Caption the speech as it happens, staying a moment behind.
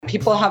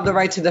people have the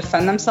right to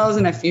defend themselves.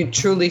 And if you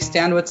truly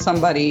stand with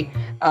somebody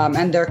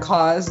and their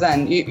cause,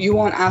 then you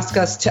won't ask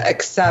us to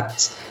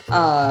accept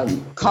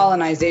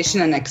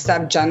colonization and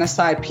accept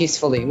genocide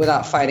peacefully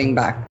without fighting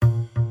back.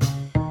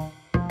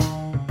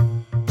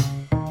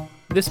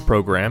 This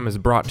program is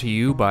brought to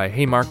you by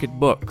Haymarket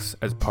Books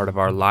as part of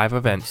our live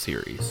event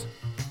series.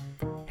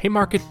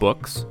 Haymarket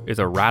Books is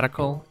a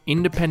radical,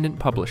 independent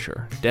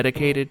publisher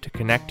dedicated to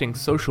connecting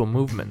social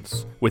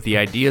movements with the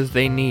ideas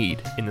they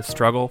need in the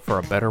struggle for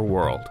a better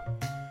world.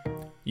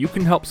 You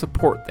can help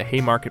support the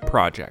Haymarket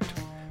Project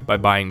by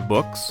buying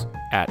books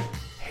at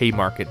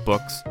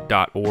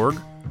haymarketbooks.org,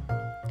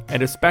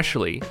 and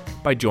especially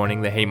by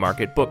joining the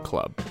Haymarket Book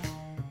Club.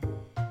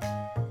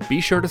 Be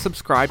sure to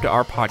subscribe to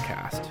our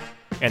podcast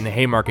and the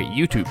Haymarket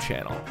YouTube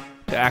channel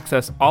to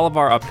access all of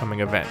our upcoming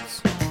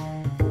events.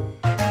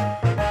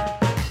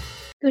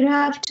 Good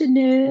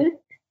afternoon,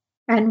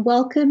 and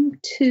welcome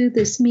to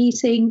this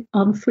meeting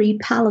on Free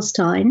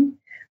Palestine,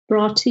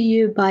 brought to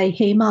you by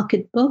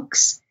Haymarket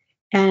Books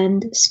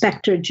and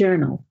Spectre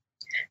Journal.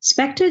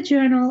 Spectre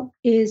Journal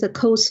is a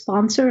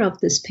co-sponsor of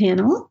this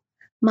panel.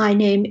 My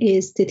name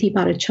is Titi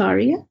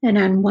Bhattacharya, and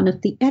I'm one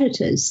of the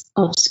editors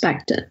of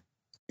Spectre.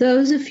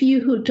 Those of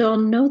you who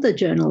don't know the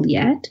journal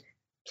yet,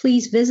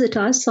 please visit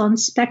us on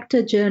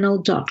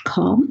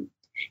spectrejournal.com.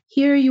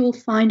 Here you will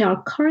find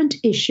our current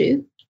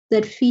issue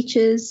that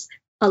features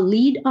a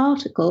lead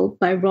article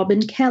by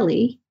Robin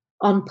Kelley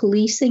on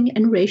policing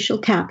and racial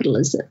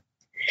capitalism.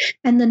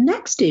 And the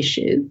next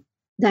issue,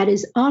 that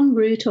is en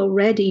route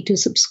already to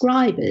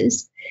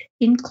subscribers,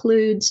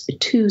 includes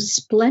two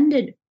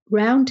splendid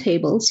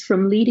roundtables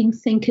from leading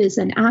thinkers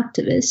and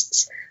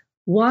activists,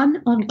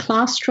 one on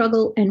class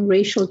struggle and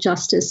racial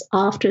justice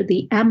after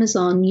the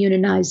Amazon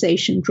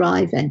unionization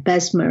drive at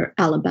Bessemer,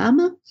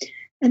 Alabama,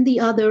 and the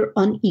other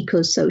on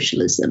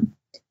eco-socialism.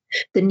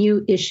 The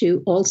new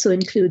issue also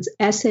includes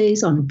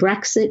essays on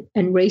Brexit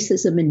and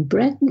racism in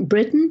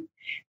Britain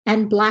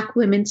and Black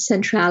women's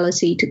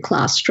centrality to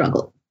class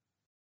struggle.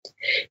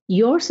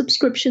 Your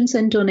subscriptions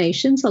and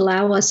donations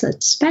allow us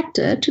at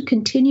Spectre to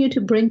continue to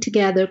bring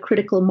together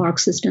critical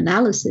Marxist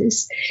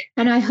analysis,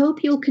 and I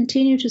hope you'll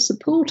continue to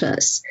support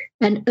us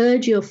and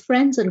urge your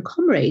friends and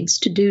comrades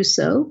to do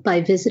so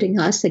by visiting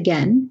us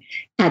again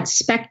at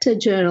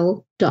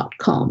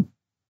spectrejournal.com.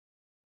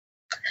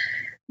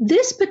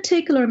 This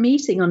particular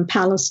meeting on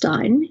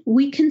Palestine,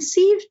 we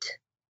conceived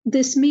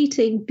this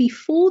meeting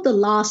before the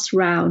last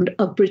round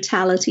of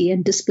brutality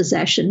and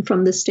dispossession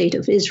from the State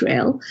of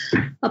Israel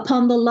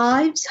upon the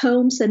lives,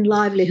 homes, and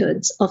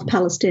livelihoods of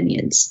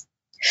Palestinians.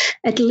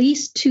 At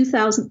least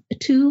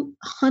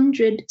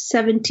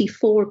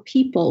 274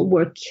 people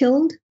were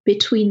killed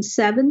between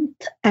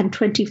 7th and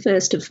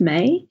 21st of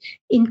May,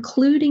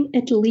 including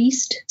at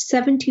least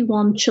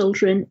 71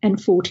 children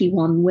and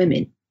 41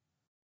 women.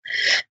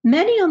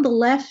 Many on the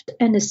left,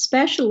 and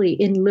especially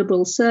in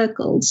liberal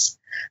circles,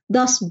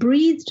 thus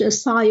breathed a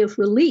sigh of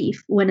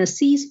relief when a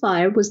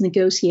ceasefire was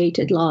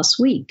negotiated last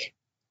week.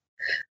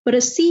 But a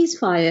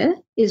ceasefire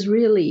is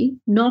really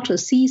not a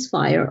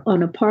ceasefire on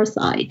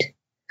apartheid.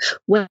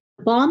 When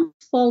bombs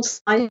fall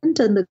silent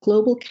and the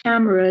global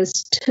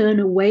cameras turn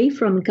away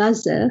from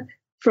Gaza,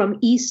 from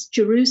East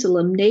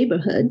Jerusalem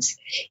neighborhoods,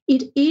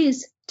 it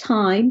is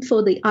time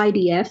for the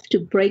IDF to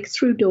break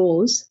through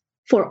doors,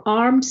 for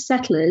armed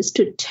settlers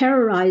to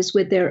terrorize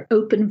with their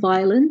open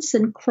violence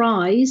and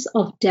cries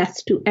of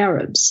death to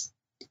Arabs.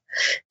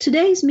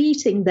 Today's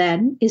meeting,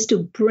 then, is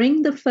to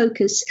bring the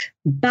focus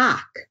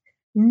back,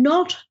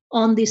 not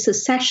on the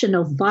cessation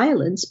of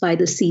violence by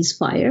the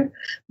ceasefire,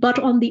 but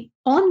on the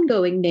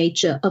ongoing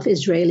nature of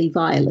Israeli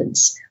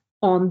violence,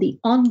 on the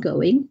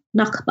ongoing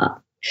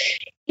Nakba.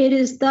 It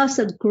is thus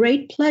a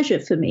great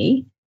pleasure for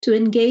me to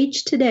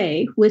engage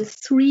today with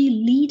three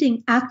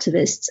leading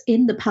activists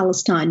in the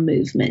Palestine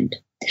movement.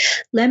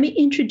 Let me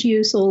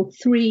introduce all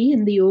three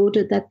in the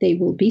order that they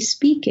will be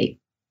speaking.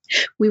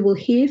 We will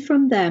hear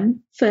from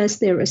them first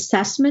their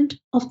assessment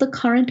of the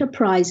current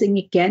uprising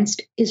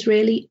against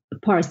Israeli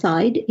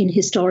apartheid in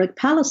historic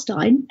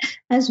Palestine,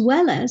 as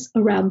well as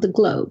around the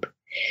globe.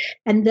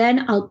 And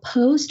then I'll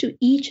pose to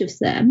each of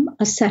them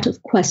a set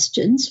of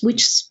questions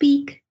which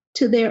speak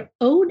to their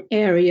own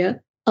area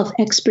of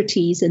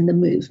expertise in the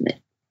movement.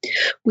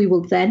 We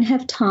will then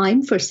have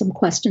time for some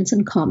questions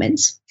and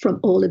comments from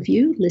all of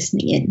you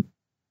listening in.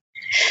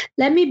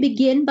 Let me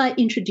begin by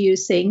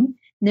introducing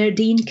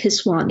Nerdine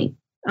Kiswani.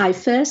 I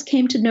first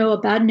came to know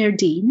about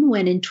Nerdine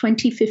when in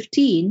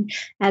 2015,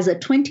 as a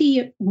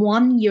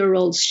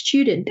 21-year-old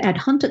student at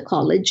Hunter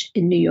College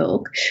in New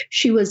York,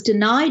 she was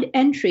denied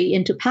entry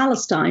into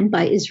Palestine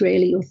by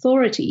Israeli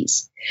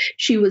authorities.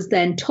 She was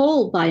then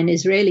told by an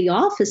Israeli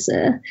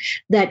officer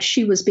that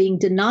she was being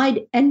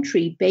denied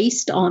entry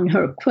based on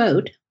her,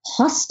 quote,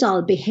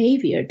 hostile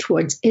behavior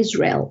towards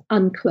Israel,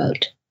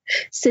 unquote.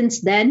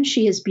 Since then,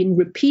 she has been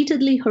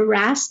repeatedly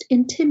harassed,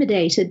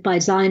 intimidated by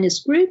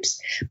Zionist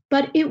groups,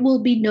 but it will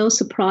be no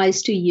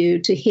surprise to you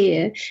to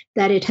hear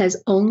that it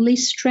has only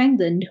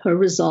strengthened her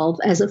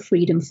resolve as a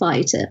freedom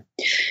fighter.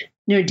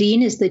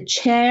 Nerdine is the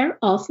chair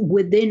of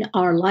Within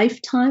Our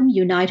Lifetime,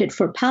 United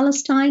for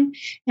Palestine,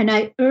 and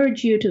I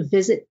urge you to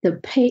visit their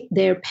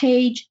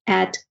page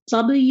at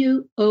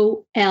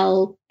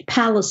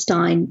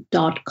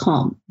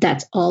wolpalestine.com.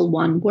 That's all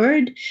one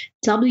word,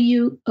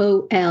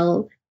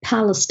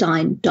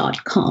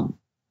 wolpalestine.com.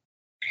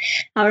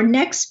 Our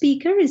next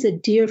speaker is a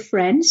dear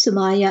friend,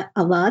 Sumaya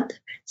Awad.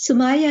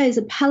 Sumaya is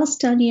a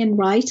Palestinian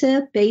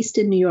writer based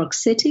in New York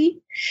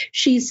City.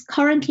 She's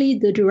currently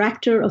the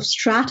director of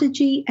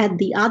strategy at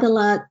the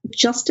Adalat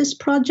Justice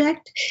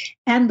Project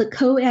and the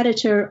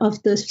co-editor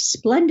of the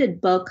splendid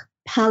book,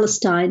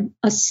 Palestine,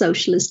 A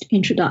Socialist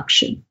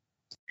Introduction.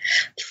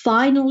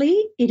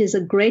 Finally, it is a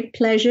great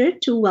pleasure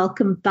to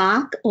welcome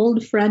back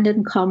old friend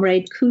and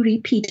comrade Kuri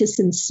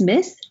Peterson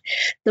Smith,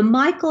 the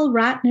Michael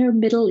Ratner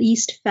Middle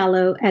East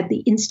Fellow at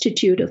the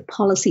Institute of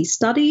Policy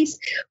Studies,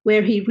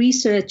 where he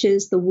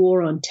researches the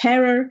war on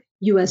terror,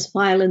 U.S.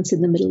 violence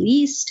in the Middle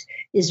East,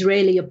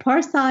 Israeli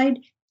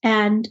apartheid,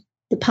 and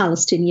the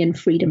Palestinian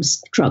freedom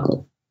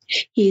struggle.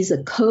 He's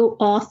a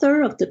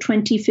co-author of the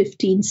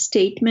 2015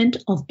 Statement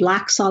of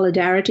Black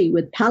Solidarity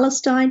with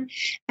Palestine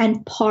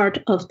and part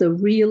of the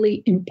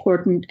really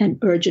important and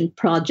urgent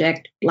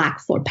project, Black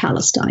for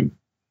Palestine.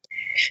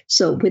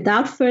 So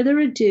without further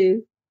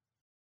ado,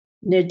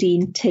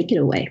 Nerdine, take it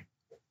away.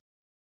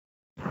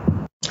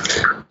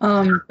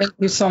 Thank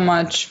you so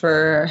much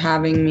for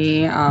having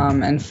me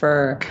and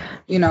for,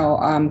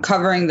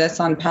 covering this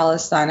on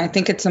Palestine. I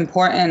think it's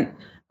important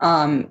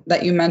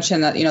that you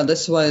mentioned that,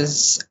 this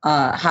was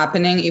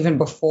happening even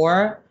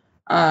before,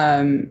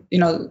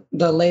 the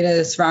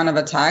latest round of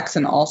attacks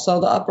and also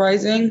the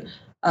uprising,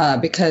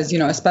 because,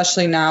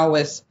 especially now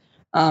with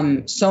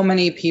so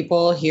many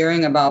people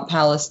hearing about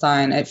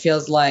Palestine, it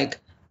feels like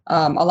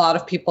a lot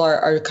of people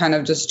are kind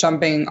of just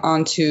jumping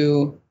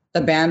onto the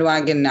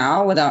bandwagon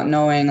now without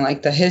knowing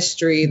like the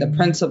history, the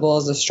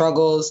principles, the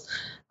struggles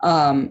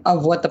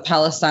of what the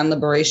Palestine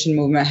liberation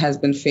movement has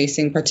been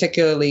facing,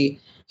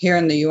 particularly here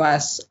in the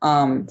U.S.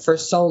 For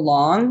so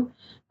long.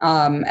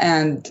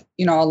 And,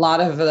 a lot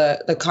of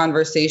the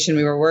conversation,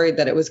 we were worried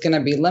that it was going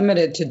to be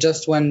limited to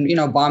just when,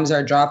 bombs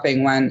are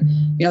dropping,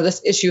 when,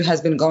 this issue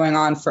has been going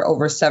on for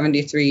over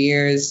 73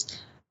 years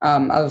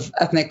of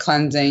ethnic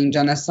cleansing,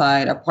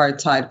 genocide,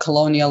 apartheid,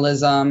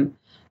 colonialism.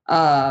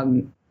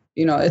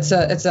 It's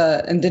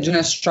a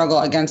indigenous struggle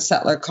against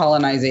settler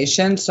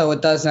colonization. So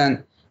it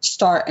doesn't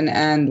start and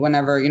end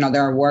whenever,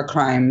 there are war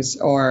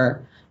crimes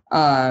or,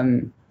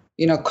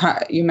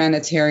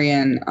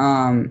 humanitarian,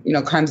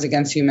 crimes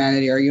against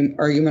humanity or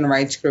human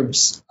rights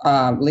groups,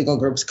 legal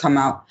groups come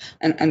out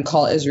and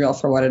call Israel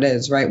for what it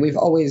is, right? We've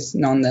always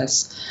known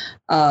this.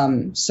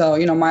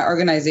 So, my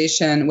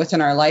organization,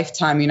 Within Our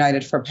Lifetime,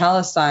 United for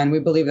Palestine, we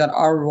believe that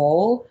our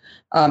role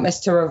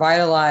is to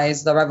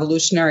revitalize the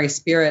revolutionary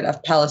spirit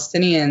of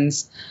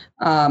Palestinians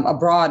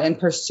abroad in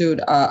pursuit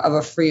of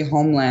a free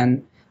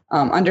homeland,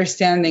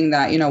 understanding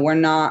that, we're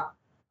not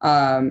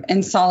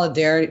in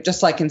solidarity,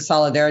 just like in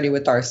solidarity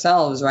with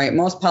ourselves, right?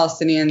 Most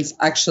Palestinians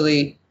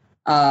actually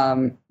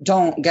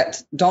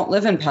don't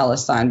live in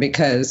Palestine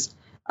because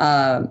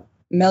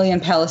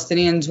million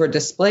Palestinians were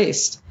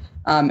displaced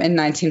in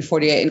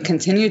 1948 and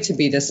continue to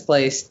be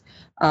displaced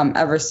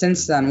ever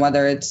since then,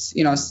 whether it's,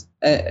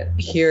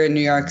 here in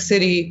New York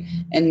City,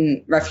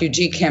 in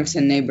refugee camps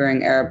in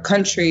neighboring Arab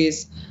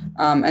countries,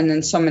 and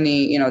in so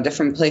many,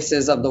 different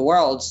places of the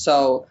world.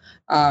 So,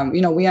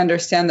 we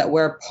understand that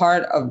we're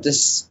part of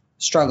this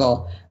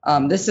struggle.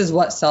 This is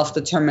what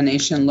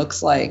self-determination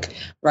looks like,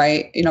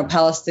 right?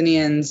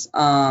 Palestinians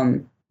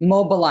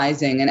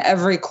mobilizing in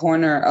every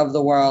corner of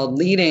the world,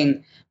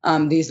 leading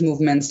these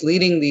movements,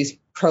 leading these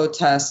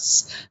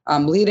protests,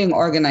 leading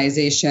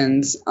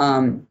organizations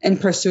in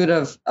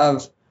pursuit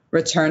of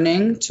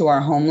returning to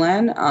our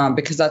homeland,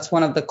 because that's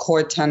one of the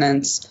core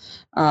tenets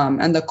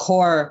and the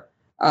core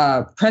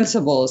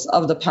principles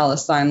of the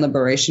Palestine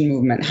liberation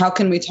movement. How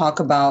can we talk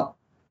about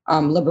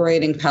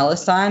liberating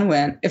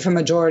Palestine if a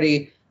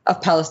majority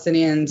of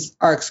Palestinians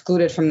are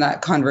excluded from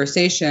that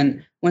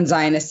conversation, when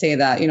Zionists say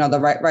that, the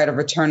right of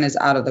return is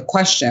out of the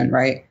question,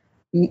 right?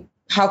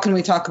 How can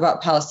we talk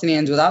about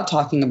Palestinians without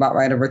talking about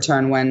right of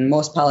return when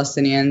most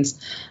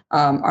Palestinians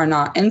are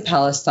not in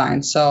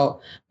Palestine?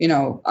 So,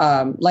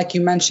 like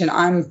you mentioned,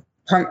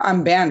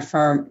 I'm banned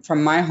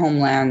from my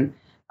homeland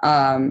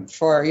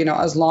for,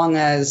 as long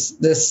as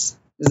this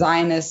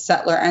Zionist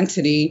settler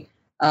entity,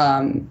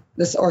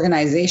 this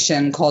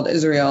organization called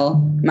Israel,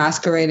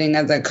 masquerading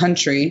as a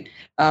country,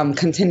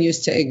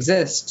 continues to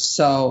exist.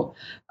 So,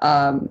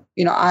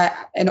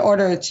 in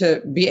order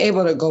to be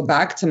able to go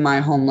back to my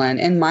homeland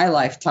in my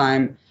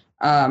lifetime,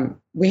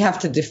 we have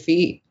to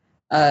defeat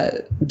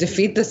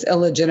this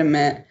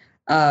illegitimate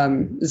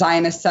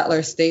Zionist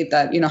settler state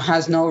that,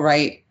 has no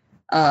right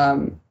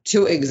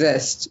to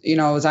exist.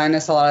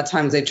 Zionists, a lot of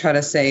times they try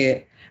to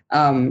say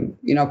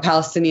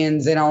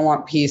Palestinians, they don't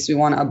want peace. We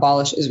want to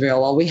abolish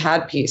Israel. Well, we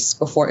had peace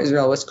before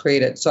Israel was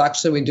created. So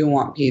actually we do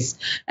want peace,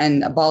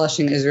 and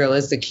abolishing Israel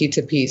is the key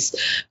to peace.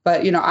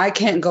 But, I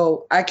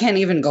can't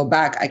even go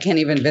back. I can't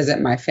even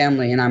visit my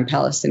family, and I'm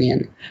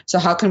Palestinian. So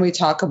how can we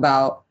talk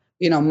about,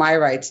 my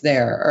rights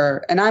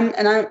there?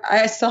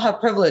 I still have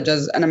privilege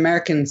as an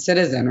American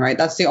citizen, right?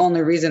 That's the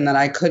only reason that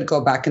I could go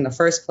back in the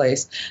first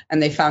place.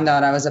 And they found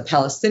out I was a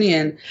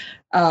Palestinian,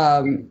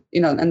 and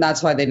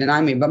that's why they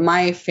deny me. But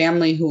my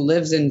family who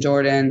lives in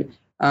Jordan,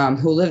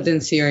 who lived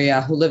in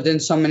Syria, who lived in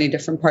so many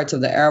different parts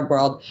of the Arab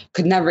world,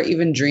 could never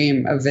even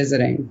dream of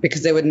visiting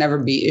because they would never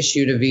be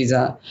issued a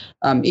visa,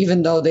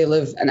 even though they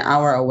live an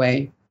hour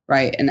away,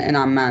 right, in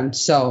Amman.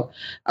 So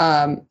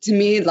to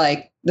me,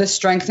 like, this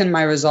strengthened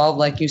my resolve,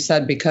 like you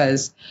said,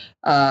 because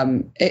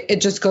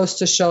it just goes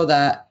to show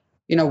that,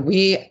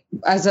 we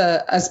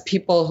as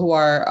people who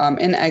are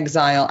in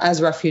exile,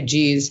 as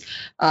refugees,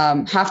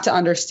 have to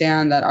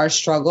understand that our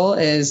struggle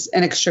is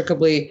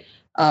inextricably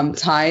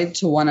tied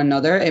to one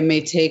another. It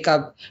may take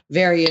up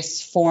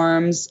various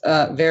forms,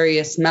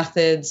 various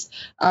methods,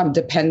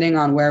 depending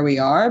on where we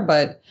are.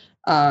 But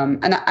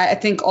and I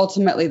think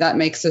ultimately that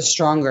makes us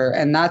stronger.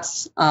 And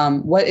that's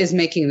what is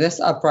making this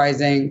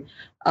uprising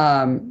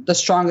the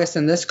strongest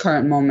in this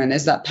current moment,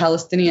 is that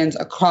Palestinians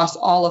across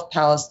all of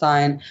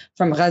Palestine,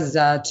 from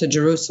Gaza to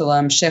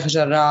Jerusalem, Sheikh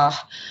Jarrah,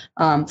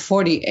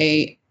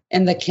 48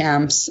 in the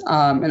camps,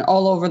 and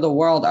all over the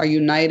world, are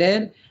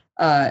united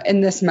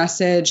in this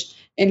message,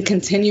 in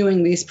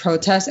continuing these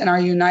protests, and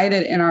are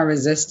united in our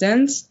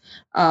resistance,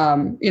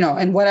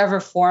 in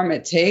whatever form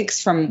it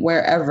takes, from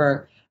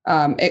wherever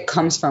it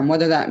comes from,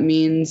 whether that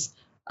means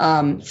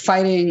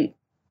fighting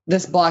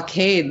this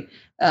blockade,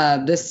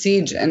 this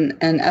siege and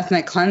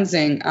ethnic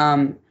cleansing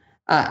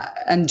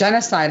and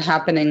genocide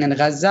happening in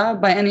Gaza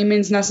by any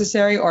means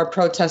necessary, or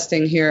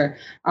protesting here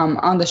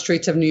on the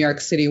streets of New York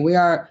City. We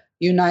are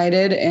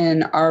united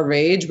in our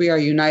rage, we are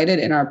united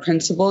in our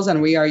principles,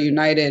 and we are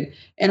united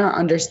in our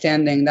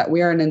understanding that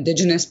we are an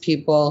indigenous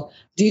people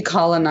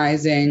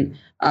decolonizing,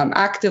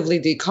 actively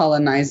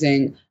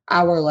decolonizing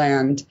our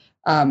land,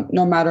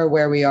 no matter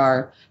where we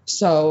are.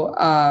 So,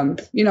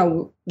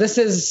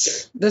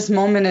 this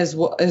moment is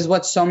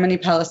what so many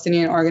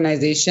Palestinian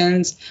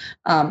organizations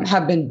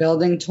have been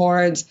building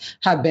towards,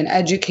 have been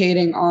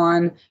educating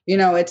on.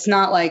 It's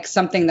not like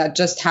something that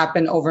just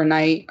happened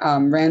overnight,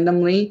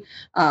 randomly.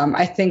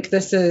 I think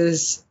this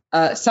is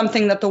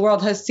something that the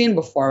world has seen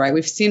before, right?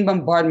 We've seen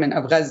bombardment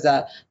of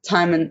Gaza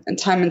time and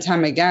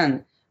time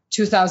again.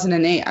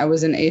 2008, I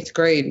was in 8th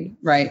grade,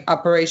 right?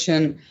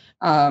 Operation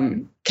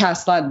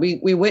Cast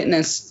Lead. We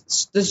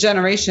witnessed, this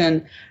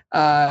generation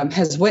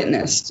has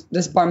witnessed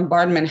this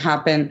bombardment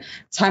happen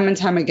time and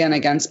time again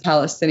against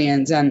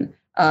Palestinians. And,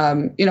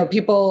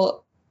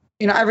 people,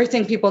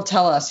 everything people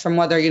tell us, from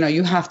whether,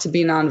 you have to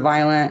be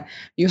nonviolent,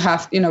 you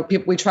have,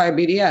 we try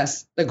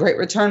BDS, the Great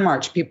Return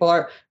March, people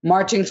are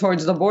marching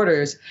towards the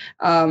borders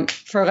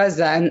for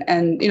Gaza,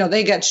 and,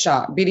 they get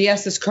shot.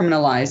 BDS is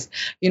criminalized.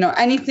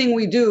 Anything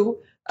we do,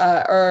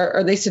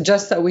 or they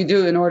suggest that we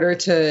do in order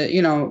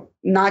to,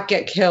 not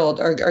get killed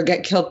or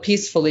get killed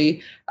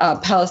peacefully,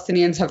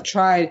 Palestinians have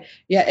tried,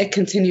 yet it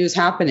continues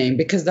happening,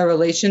 because the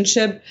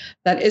relationship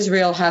that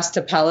Israel has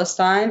to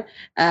Palestine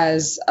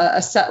as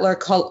a settler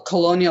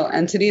colonial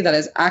entity that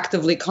is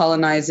actively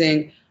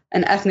colonizing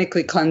and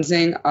ethnically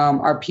cleansing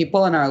our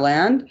people and our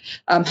land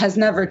has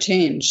never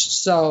changed.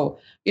 So,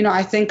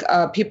 I think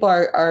people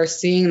are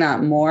seeing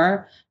that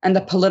more, and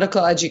the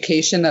political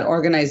education that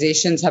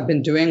organizations have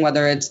been doing,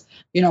 whether it's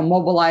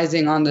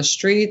mobilizing on the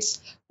streets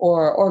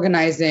or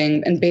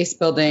organizing and base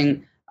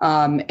building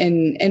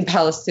in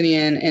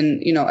Palestinian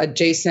and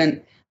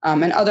adjacent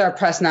and other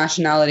oppressed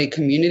nationality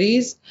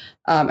communities,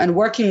 and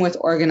working with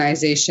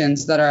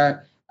organizations that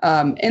are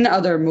in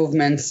other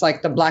movements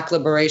like the Black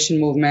Liberation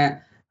Movement,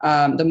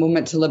 the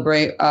movement to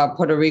liberate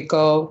Puerto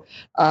Rico,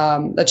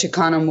 the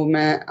Chicano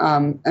movement,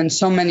 and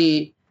so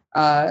many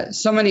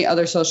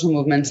other social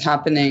movements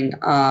happening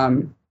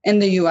in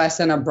the U.S.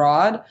 and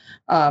abroad,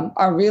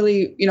 are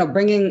really,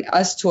 bringing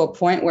us to a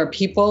point where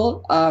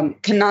people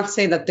cannot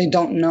say that they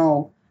don't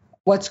know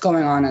what's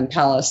going on in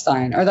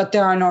Palestine, or that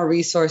there are no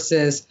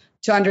resources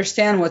to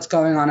understand what's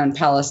going on in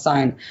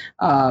Palestine,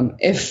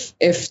 if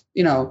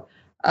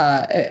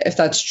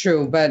that's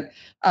true. But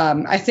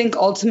I think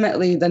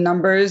ultimately the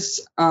numbers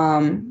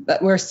that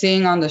we're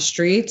seeing on the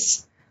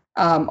streets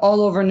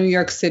all over New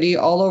York City,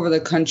 all over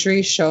the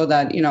country, show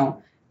that,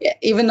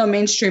 even though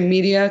mainstream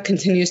media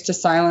continues to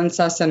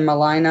silence us and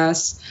malign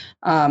us,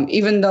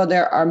 even though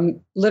there are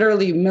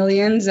literally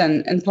millions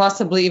and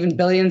possibly even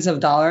billions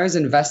of dollars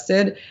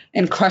invested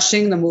in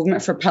crushing the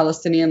movement for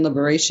Palestinian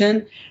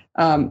liberation,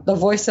 the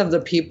voice of the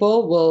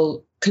people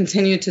will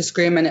continue to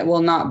scream, and it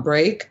will not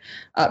break,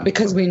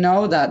 because we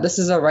know that this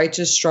is a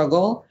righteous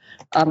struggle.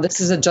 this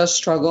is a just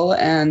struggle,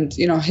 and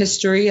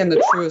history and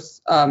the truth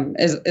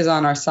is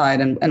on our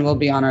side and will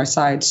be on our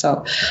side.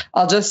 So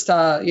I'll just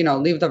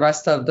leave the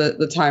rest of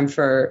the time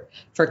for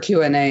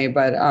Q&A.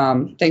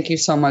 But thank you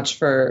so much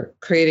for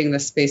creating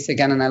this space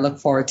again, and I look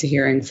forward to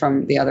hearing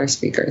from the other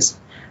speakers.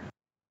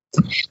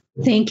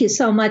 Thank you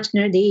so much,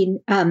 Nardine,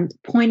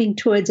 pointing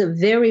towards a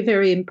very,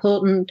 very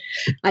important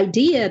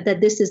idea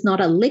that this is not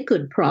a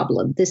liquid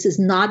problem. This is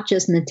not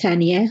just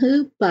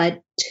Netanyahu,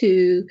 but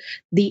to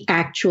the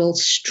actual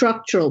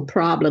structural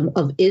problem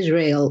of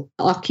Israel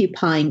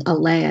occupying a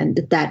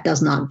land that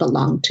does not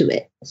belong to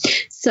it.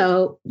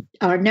 So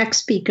our next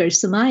speaker,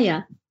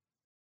 Sumaya.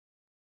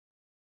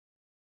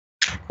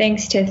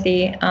 Thanks,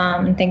 Tithi.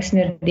 Thanks,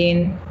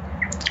 Nardine,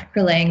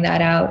 for laying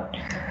that out.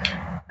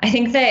 I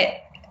think that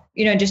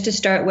just to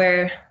start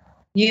where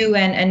you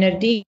and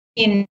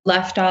Nardine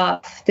left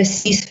off, the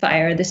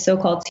ceasefire, the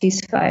so-called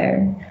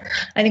ceasefire,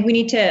 I think we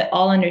need to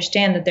all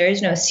understand that there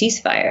is no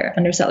ceasefire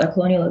under settler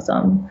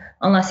colonialism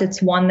unless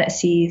it's one that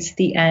sees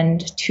the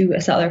end to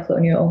a settler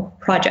colonial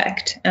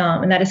project.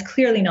 And that is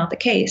clearly not the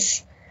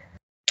case.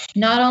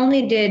 Not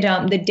only did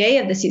the day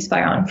of the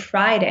ceasefire on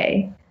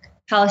Friday,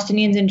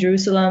 Palestinians in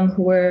Jerusalem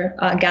who were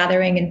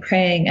gathering and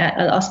praying at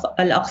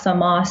Al-Aqsa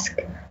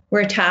Mosque were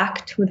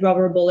attacked with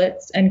rubber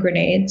bullets and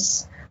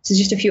grenades. This is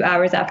just a few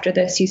hours after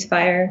the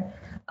ceasefire.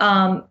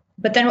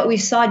 But then what we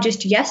saw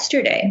just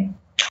yesterday,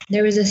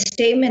 there was a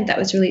statement that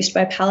was released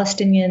by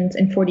Palestinians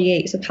in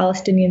 48, so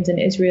Palestinians in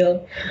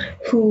Israel,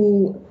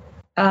 who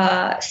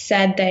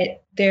said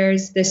that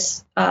there's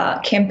this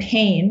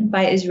campaign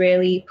by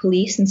Israeli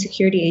police and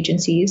security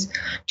agencies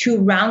to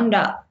round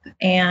up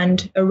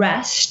and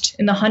arrest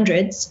in the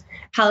hundreds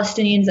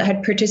Palestinians that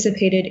had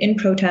participated in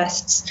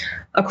protests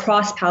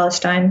across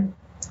Palestine,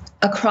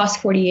 across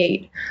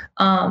 48,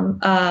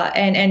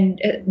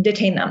 and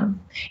detain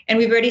them. And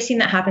we've already seen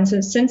that happen.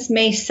 So since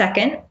May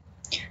 2nd,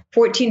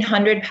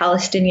 1,400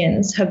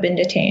 Palestinians have been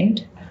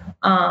detained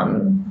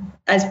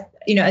as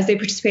they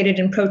participated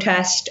in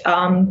protest,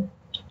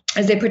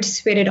 as they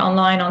participated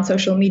online on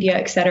social media,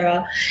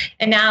 etc.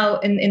 And now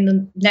in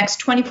the next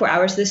 24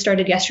 hours, this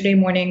started yesterday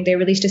morning, they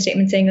released a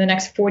statement saying in the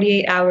next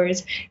 48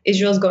 hours,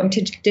 Israel is going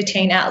to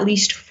detain at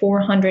least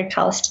 400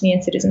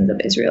 Palestinian citizens of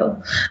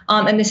Israel.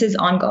 And this is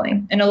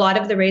ongoing. And a lot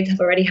of the raids have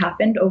already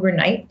happened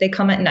overnight. They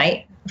come at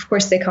night. Of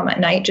course, they come at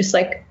night, just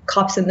like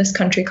cops in this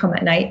country come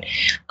at night,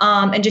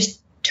 and just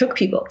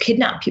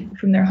kidnapped people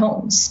from their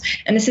homes.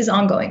 And this is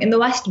ongoing. In the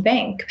West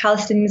Bank,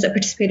 Palestinians that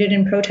participated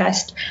in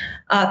protest,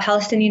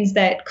 Palestinians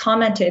that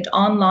commented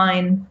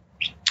online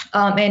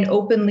and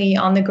openly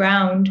on the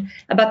ground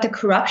about the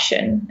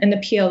corruption in the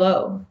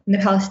PLO and the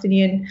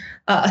Palestinian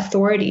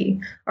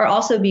Authority are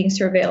also being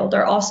surveilled,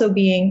 are also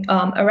being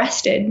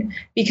arrested,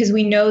 because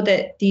we know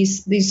that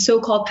these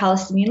so-called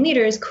Palestinian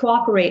leaders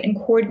cooperate and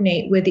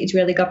coordinate with the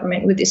Israeli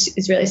government, with the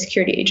Israeli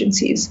security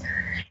agencies.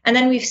 And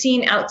then we've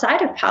seen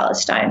outside of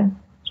Palestine,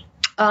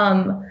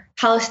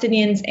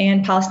 Palestinians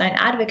and Palestine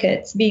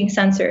advocates being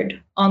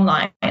censored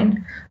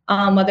online,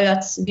 whether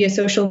that's via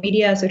social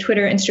media, so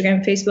Twitter,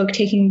 Instagram, Facebook,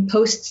 taking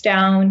posts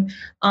down,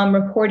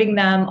 reporting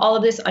them, all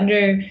of this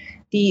under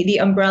the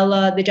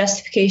umbrella, the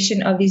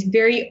justification of these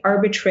very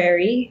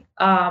arbitrary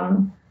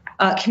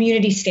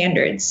community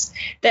standards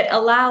that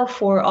allow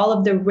for all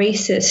of the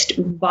racist,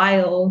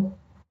 vile,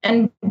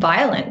 and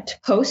violent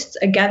posts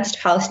against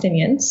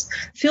Palestinians,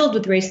 filled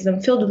with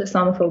racism, filled with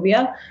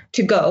Islamophobia,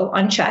 to go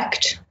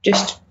unchecked,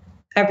 just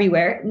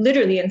everywhere,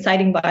 literally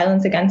inciting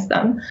violence against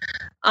them.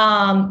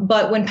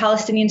 But when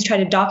Palestinians try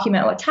to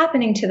document what's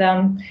happening to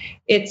them,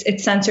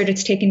 it's censored,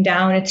 it's taken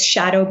down, it's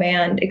shadow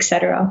banned,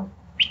 etc.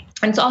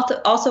 And it's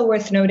also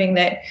worth noting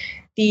that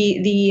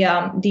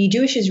the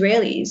Jewish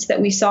Israelis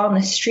that we saw in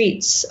the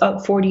streets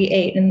of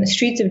 48, in the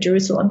streets of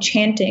Jerusalem,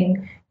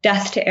 chanting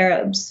death to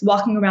Arabs,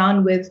 walking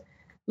around with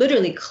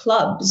literally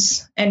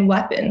clubs and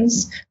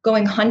weapons,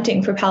 going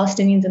hunting for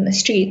Palestinians in the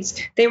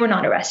streets, they were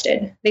not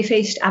arrested. They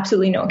faced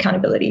absolutely no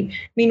accountability.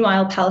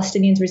 Meanwhile,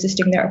 Palestinians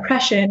resisting their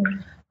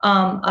oppression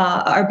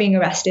are being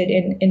arrested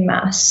in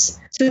mass.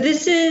 So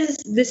this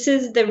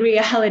is the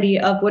reality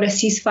of what a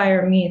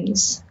ceasefire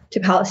means to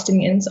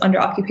Palestinians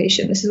under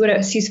occupation. This is what a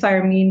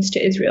ceasefire means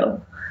to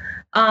Israel.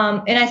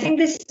 And I think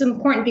this is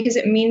important because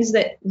it means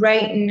that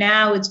right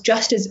now it's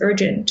just as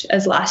urgent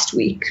as last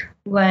week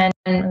when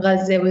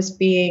Gaza was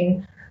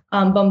being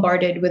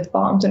bombarded with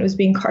bombs and it was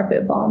being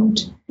carpet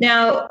bombed.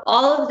 Now,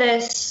 all of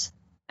this,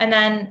 and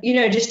then,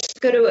 just to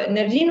go to what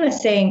Nardine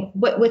was saying,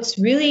 what's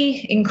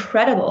really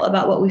incredible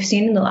about what we've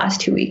seen in the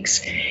last 2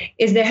 weeks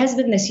is there has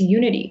been this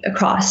unity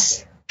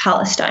across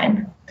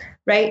Palestine,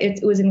 right?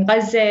 It was in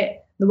Gaza,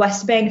 the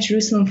West Bank,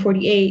 Jerusalem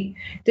 48,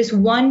 this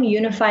one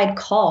unified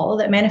call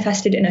that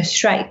manifested in a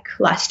strike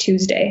last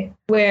Tuesday,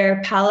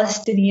 where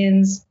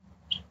Palestinians,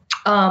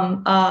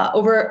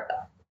 over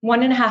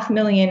 1.5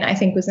 million, I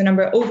think was the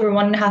number, over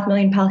 1.5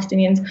 million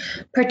Palestinians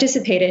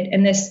participated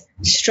in this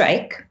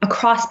strike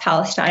across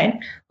Palestine.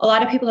 A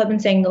lot of people have been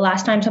saying the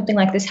last time something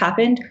like this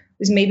happened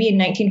was maybe in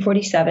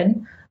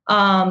 1947,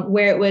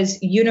 where it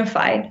was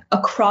unified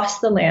across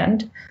the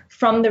land,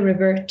 from the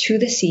river to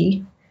the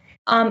sea.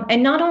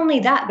 And not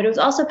only that, but it was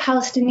also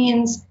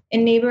Palestinians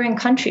in neighboring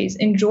countries,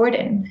 in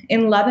Jordan,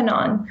 in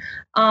Lebanon,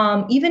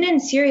 even in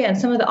Syria and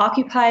some of the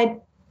occupied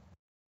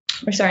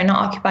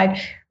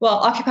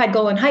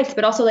Golan Heights,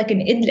 but also like in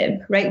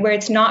Idlib, right, where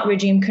it's not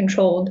regime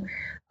controlled.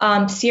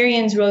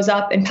 Syrians rose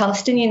up and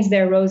Palestinians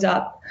there rose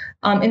up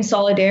in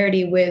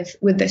solidarity with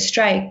the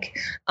strike.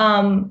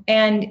 And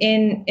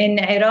in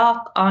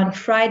Iraq on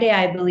Friday,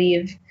 I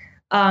believe,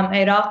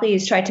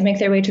 Iraqis tried to make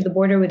their way to the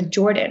border with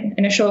Jordan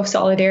in a show of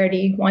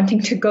solidarity,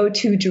 wanting to go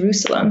to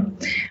Jerusalem.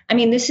 I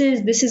mean, this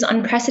is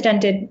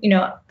unprecedented,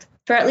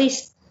 for at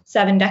least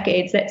 7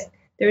 decades, that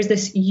there's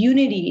this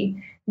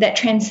unity that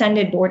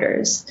transcended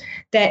borders,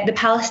 that the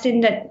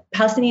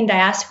Palestinian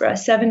diaspora,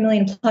 7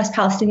 million plus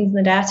Palestinians in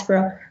the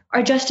diaspora,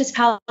 are just as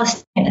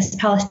Palestinian as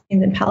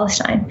Palestinians in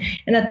Palestine,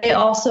 and that they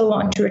also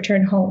want to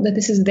return home, that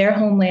this is their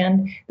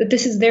homeland, that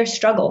this is their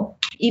struggle,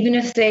 even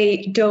if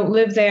they don't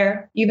live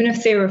there, even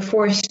if they were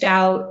forced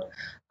out,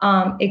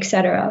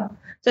 etc.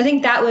 So I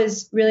think that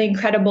was really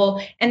incredible.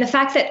 And the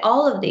fact that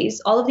all of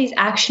these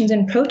actions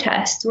and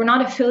protests were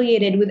not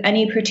affiliated with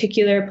any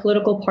particular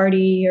political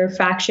party or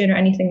faction or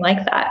anything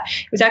like that.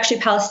 It was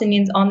actually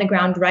Palestinians on the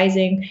ground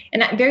rising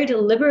and very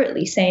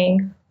deliberately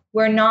saying,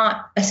 we're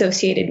not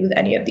associated with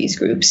any of these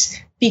groups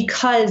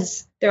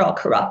because they're all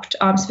corrupt,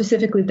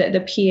 specifically the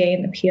PA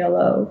and the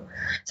PLO.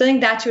 So I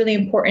think that's really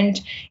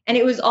important. And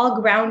it was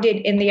all grounded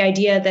in the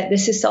idea that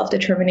this is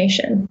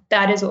self-determination.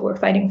 That is what we're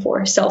fighting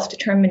for,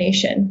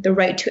 self-determination, the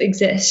right to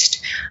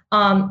exist,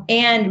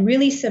 and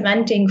really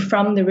cementing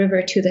from the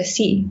river to the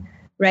sea,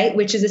 right?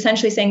 Which is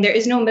essentially saying there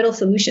is no middle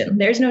solution.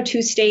 There's no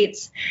 2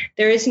 states.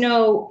 There is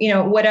no,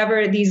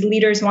 whatever these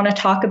leaders want to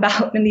talk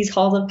about in these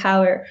halls of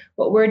power.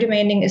 What we're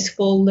demanding is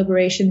full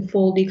liberation,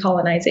 full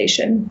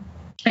decolonization.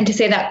 And to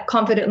say that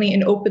confidently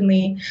and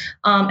openly,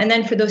 and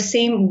then for those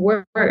same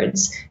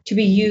words to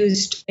be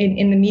used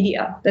in the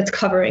media that's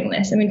covering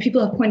this. I mean,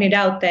 people have pointed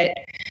out that,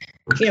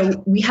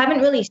 we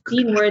haven't really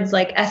seen words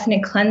like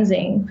ethnic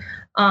cleansing,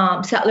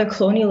 settler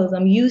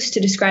colonialism used to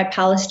describe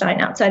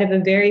Palestine outside of a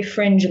very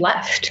fringe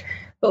left.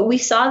 But we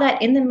saw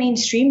that in the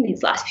mainstream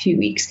these last few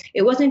weeks.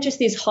 It wasn't just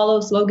these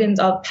hollow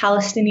slogans of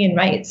Palestinian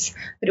rights,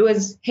 but it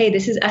was, hey,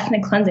 this is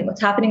ethnic cleansing.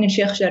 What's happening in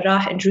Sheikh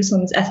Jarrah and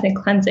Jerusalem is ethnic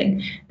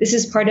cleansing. This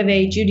is part of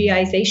a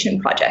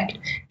Judaization project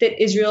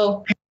that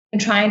Israel has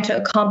been trying to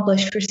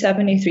accomplish for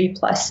 73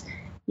 plus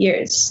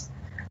years.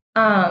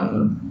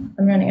 I'm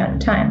running out of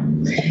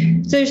time.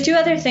 So there's 2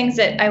 other things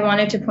that I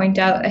wanted to point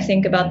out, I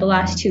think, about the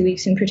last 2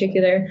 weeks in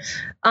particular.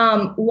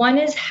 One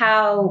is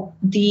how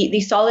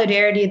the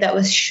solidarity that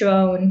was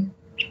shown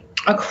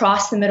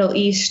across the Middle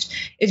East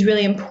is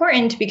really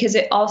important because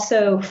it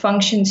also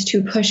functions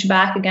to push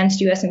back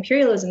against U.S.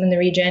 imperialism in the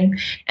region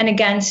and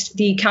against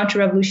the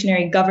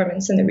counter-revolutionary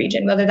governments in the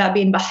region, whether that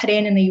be in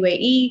Bahrain and the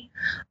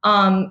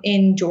UAE,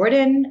 in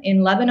Jordan,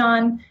 in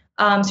Lebanon,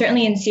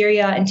 certainly in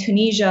Syria and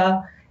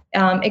Tunisia,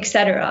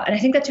 etc. And I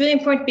think that's really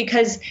important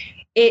because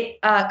it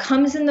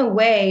comes in the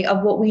way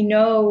of what we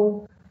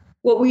know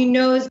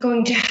is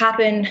going to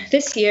happen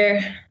this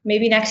year,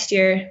 maybe next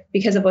year,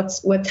 because of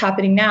what's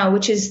happening now,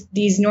 which is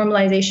these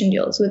normalization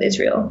deals with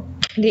Israel.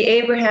 The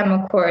Abraham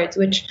Accords,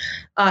 which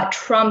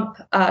Trump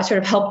sort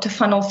of helped to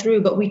funnel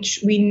through, but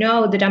which we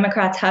know the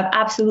Democrats have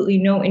absolutely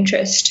no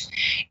interest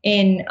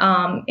in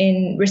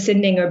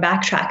rescinding or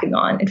backtracking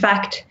on. In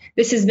fact,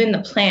 this has been the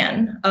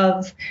plan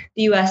of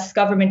the U.S.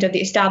 government, of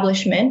the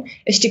establishment,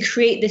 is to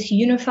create this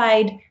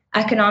unified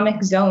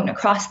economic zone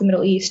across the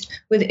Middle East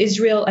with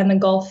Israel and the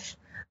Gulf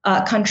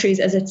countries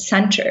as its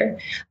center,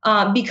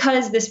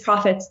 because this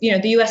profits,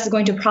 the U.S. is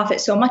going to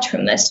profit so much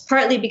from this,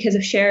 partly because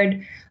of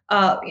shared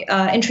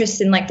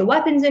interests in like the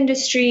weapons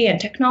industry and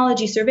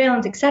technology,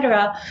 surveillance,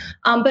 etc.,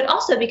 but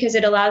also because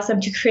it allows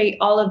them to create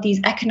all of these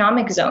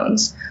economic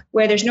zones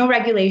where there's no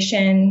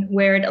regulation,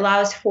 where it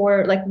allows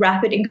for like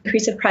rapid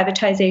increase of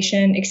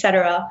privatization,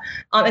 etc.,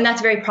 and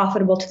that's very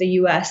profitable to the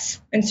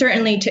U.S. and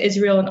certainly to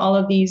Israel and all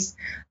of these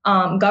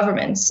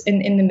governments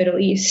in the Middle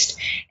East.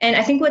 And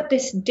I think what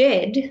this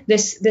did,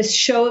 this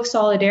show of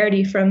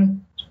solidarity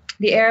from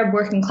the Arab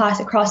working class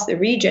across the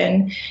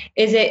region,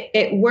 is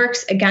it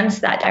works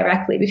against that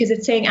directly, because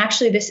it's saying,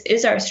 actually, this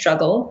is our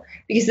struggle,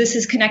 because this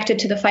is connected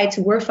to the fights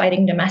we're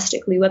fighting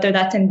domestically, whether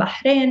that's in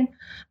Bahrain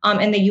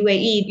and the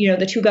UAE,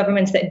 the 2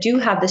 governments that do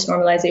have this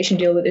normalization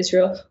deal with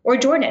Israel, or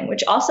Jordan,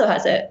 which also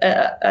has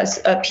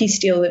a peace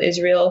deal with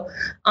Israel,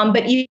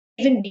 but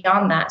even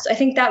beyond that. So I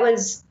think that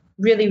was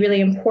really, really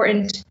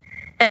important.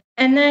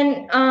 And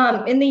then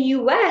in the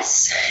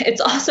U.S., it's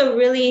also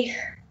really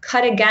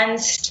cut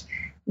against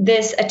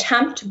this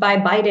attempt by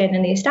Biden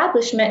and the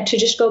establishment to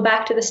just go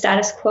back to the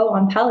status quo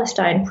on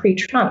Palestine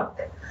pre-Trump.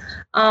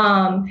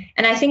 And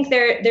I think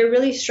they're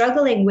really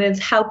struggling with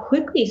how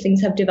quickly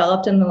things have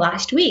developed in the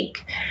last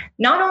week,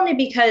 not only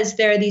because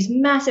there are these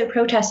massive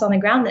protests on the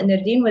ground that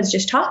Nardine was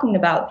just talking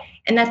about,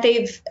 and that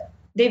they've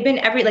been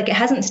it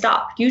hasn't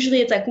stopped.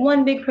 Usually it's like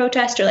 1 big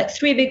protest or like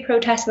 3 big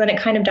protests, and then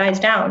it kind of dies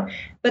down.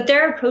 But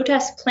there are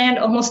protests planned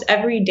almost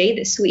every day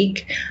this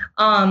week.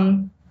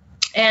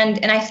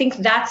 And I think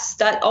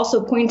that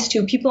also points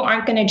to people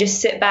aren't going to just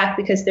sit back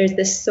because there's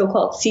this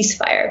so-called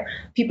ceasefire.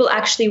 People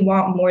actually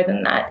want more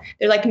than that.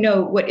 They're like,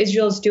 no, what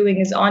Israel's doing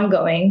is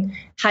ongoing.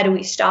 How do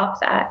we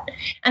stop that?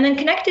 And then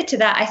connected to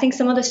that, I think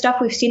some of the stuff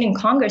we've seen in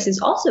Congress is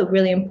also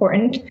really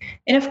important,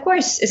 and of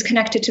course is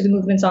connected to the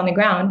movements on the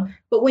ground.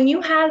 But when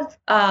you have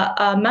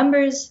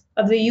members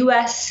of the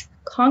U.S.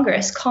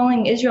 Congress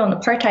calling Israel an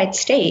apartheid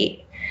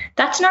state,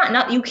 that's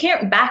not you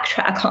can't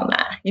backtrack on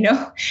that.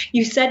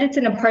 You said it's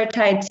an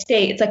apartheid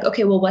state. It's like,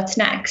 okay, well, what's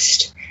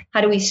next?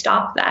 How do we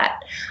stop that?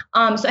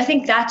 So I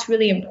think that's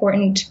really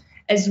important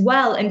as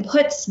well, and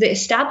puts the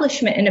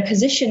establishment in a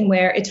position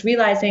where it's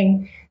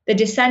realizing the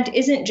dissent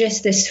isn't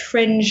just this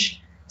fringe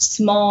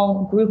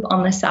small group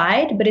on the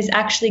side, but is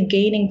actually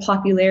gaining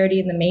popularity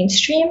in the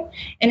mainstream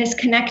and is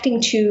connecting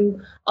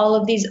to all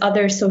of these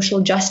other social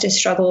justice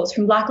struggles,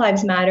 from Black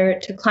Lives Matter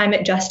to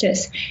climate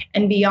justice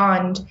and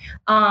beyond.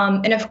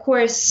 And of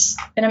course,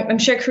 and I'm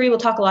sure Khury will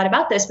talk a lot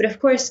about this, but of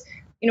course,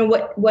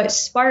 what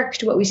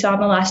sparked what we saw in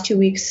the last 2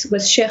 weeks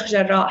was Sheikh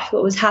Jarrah,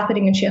 what was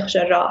happening in Sheikh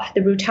Jarrah,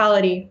 the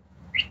brutality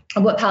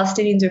of what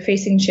Palestinians are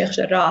facing in Sheikh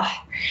Jarrah.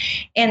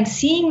 And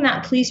seeing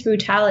that police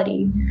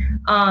brutality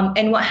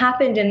and what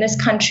happened in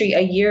this country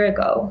a year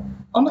ago,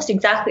 almost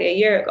exactly a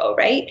year ago,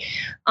 right?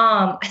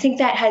 I think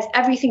that has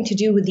everything to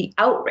do with the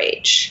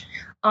outrage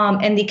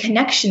and the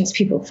connections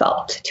people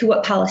felt to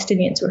what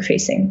Palestinians were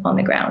facing on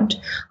the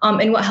ground,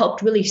 and what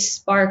helped really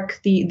spark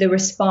the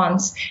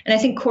response. And I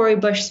think Cori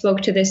Bush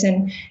spoke to this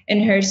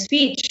in her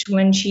speech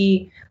when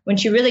she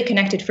really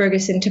connected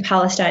Ferguson to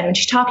Palestine, when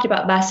she talked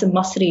about Bassem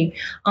Masri,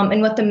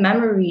 and what the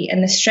memory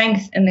and the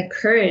strength and the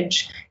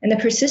courage and the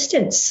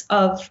persistence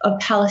of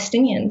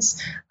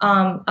Palestinians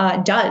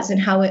does,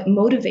 and how it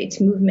motivates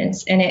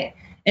movements, and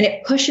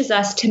it pushes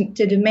us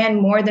to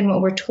demand more than what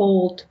we're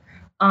told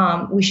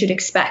we should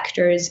expect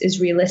or is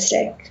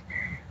realistic.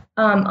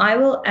 I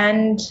will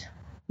end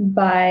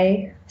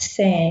by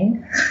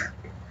saying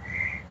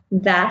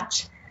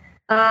that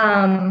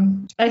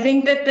I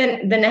think that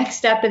the next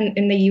step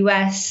in the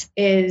U.S.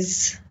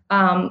 is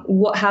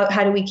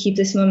how do we keep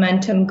this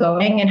momentum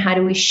going, and how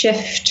do we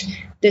shift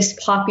this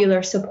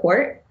popular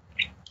support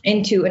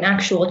into an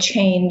actual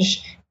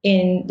change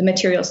in the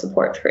material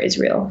support for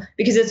Israel?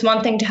 Because it's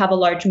one thing to have a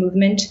large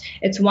movement.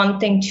 It's one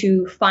thing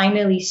to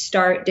finally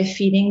start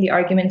defeating the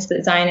arguments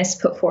that Zionists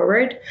put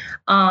forward.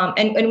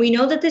 And we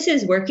know that this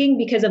is working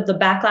because of the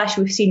backlash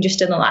we've seen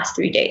just in the last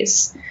 3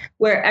 days,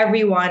 where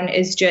everyone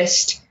is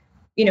just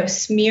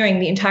smearing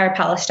the entire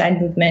Palestine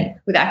movement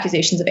with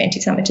accusations of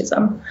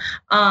anti-Semitism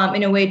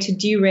in a way to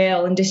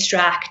derail and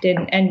distract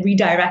and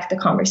redirect the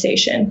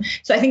conversation.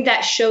 So I think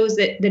that shows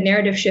that the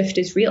narrative shift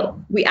is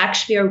real. We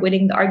actually are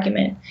winning the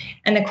argument.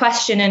 And the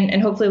question,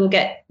 and hopefully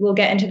we'll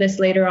get into this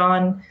later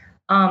on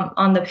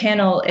the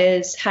panel,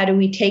 is how do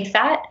we take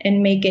that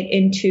and make it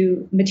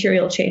into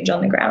material change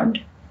on the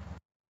ground?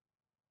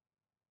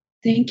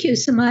 Thank you,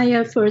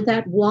 Soumaya, for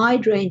that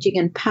wide-ranging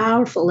and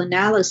powerful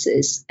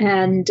analysis.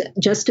 And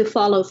just to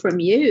follow from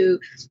you,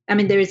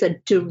 there is a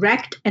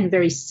direct and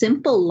very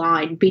simple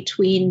line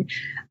between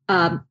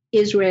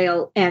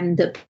Israel and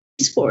the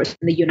police force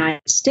in the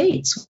United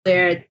States,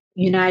 where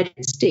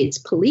United States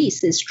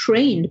police is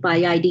trained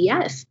by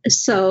IDF.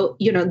 So,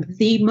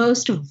 the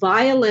most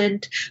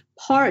violent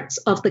parts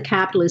of the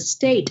capitalist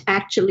state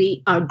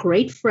actually are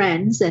great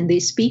friends, and they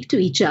speak to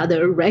each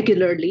other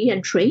regularly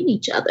and train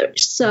each other.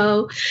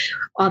 So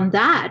on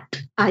that,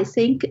 I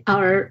think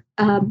our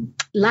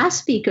last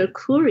speaker,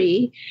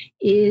 Khury,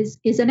 is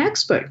an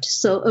expert.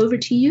 So over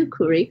to you,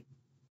 Khury.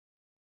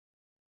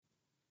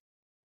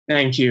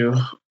 Thank you.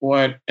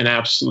 What an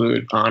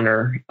absolute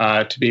honor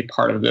to be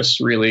part of this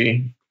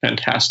really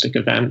fantastic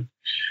event.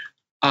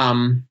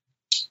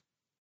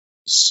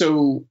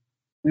 So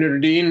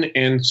Nurdin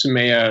and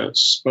Soumaya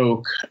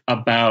spoke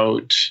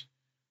about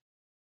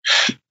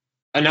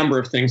a number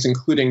of things,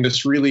 including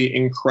this really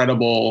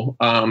incredible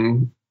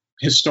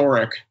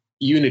historic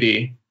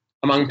unity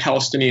among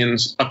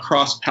Palestinians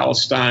across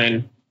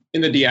Palestine,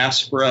 in the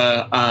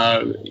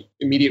diaspora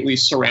immediately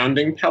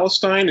surrounding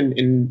Palestine, and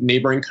in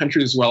neighboring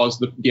countries, as well as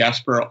the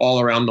diaspora all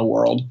around the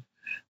world.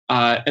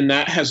 And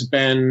that has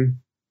been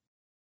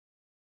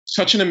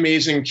such an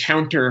amazing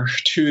counter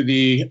to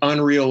the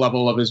unreal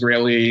level of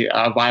Israeli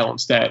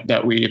violence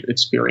that we've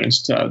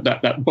experienced,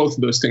 that both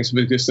of those things have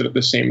existed at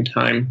the same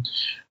time.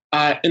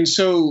 And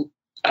so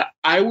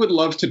I would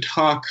love to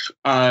talk,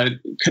 kind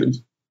of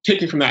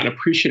taking from that and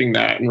appreciating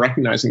that and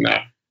recognizing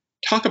that,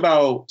 talk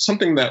about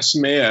something that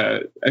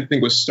Soumaya, I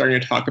think, was starting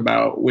to talk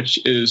about, which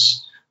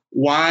is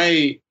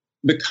why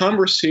the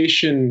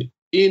conversation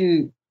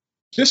in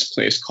this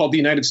place called the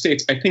United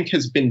States, I think,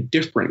 has been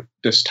different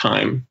this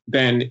time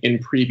than in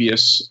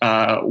previous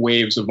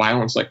waves of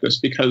violence like this,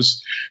 because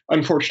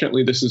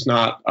unfortunately, this is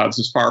not this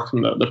is far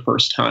from the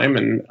first time.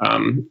 And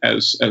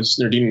as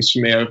Nurdin and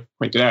Soumaya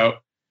pointed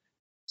out,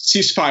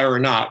 ceasefire or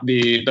not,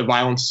 the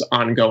violence is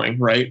ongoing,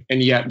 right?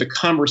 And yet the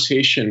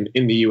conversation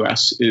in the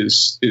U.S.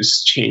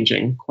 is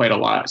changing quite a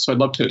lot. So I'd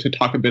love to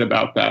talk a bit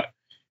about that.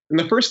 And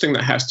the first thing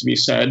that has to be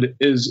said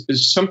is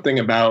something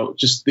about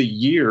just the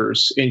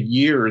years and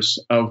years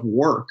of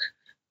work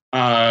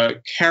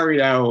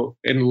carried out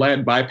and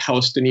led by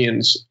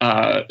Palestinians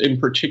in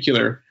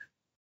particular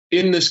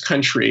in this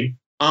country,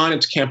 on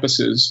its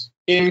campuses,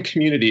 in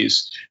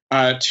communities,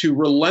 to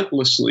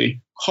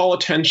relentlessly call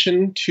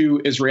attention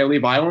to Israeli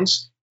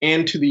violence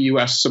and to the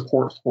U.S.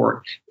 support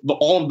for it.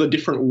 All of the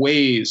different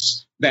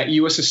ways that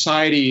U.S.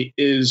 society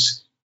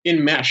is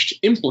enmeshed,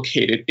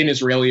 implicated in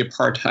Israeli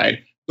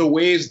apartheid, the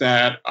ways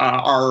that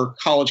our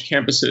college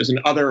campuses and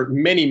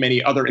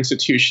many other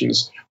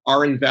institutions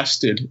are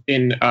invested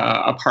in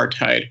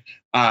apartheid,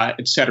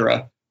 et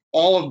cetera.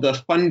 All of the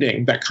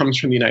funding that comes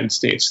from the United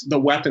States, the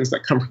weapons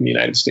that come from the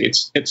United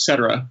States, et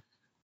cetera.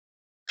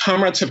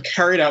 Comrades have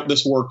carried out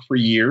this work for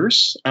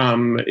years,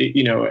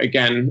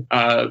 again,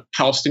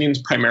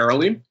 Palestinians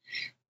primarily.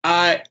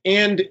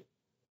 And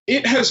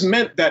it has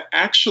meant that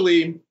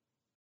actually,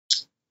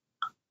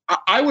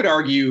 I would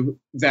argue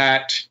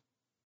that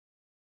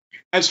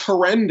as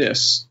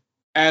horrendous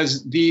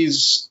as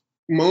these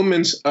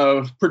moments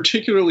of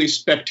particularly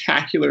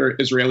spectacular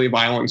Israeli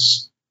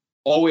violence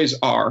always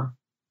are,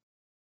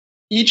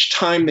 each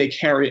time they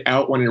carry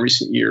out one in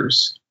recent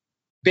years,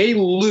 they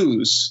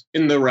lose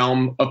in the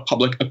realm of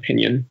public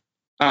opinion.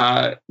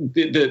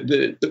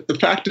 The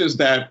fact is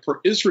that for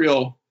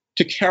Israel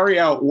to carry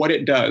out what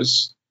it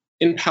does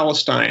in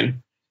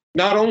Palestine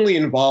not only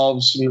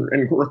involves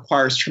and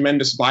requires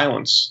tremendous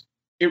violence,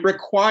 it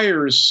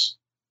requires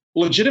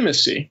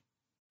legitimacy,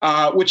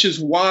 which is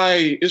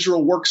why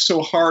Israel works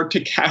so hard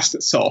to cast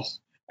itself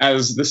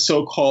as the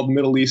so-called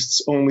Middle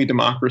East's only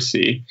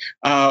democracy,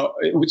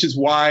 which is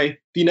why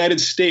the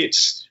United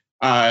States,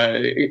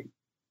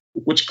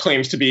 which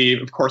claims to be,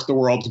 of course, the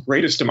world's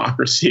greatest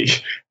democracy,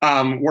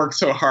 works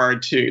so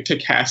hard to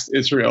cast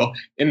Israel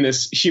in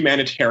this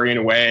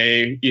humanitarian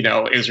way.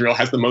 Israel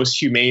has the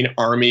most humane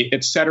army,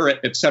 et cetera,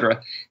 et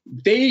cetera.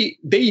 They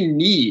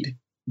need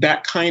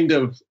that kind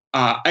of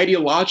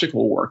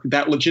ideological work,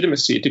 that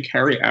legitimacy to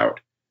carry out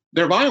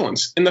their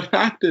violence. And the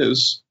fact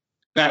is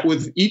that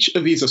with each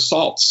of these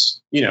assaults,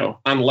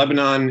 on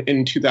Lebanon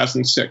in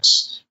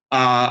 2006,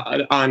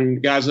 on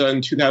Gaza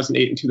in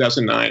 2008 and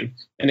 2009,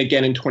 and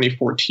again in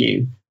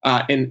 2014,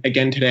 and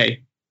again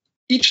today,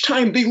 each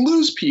time they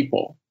lose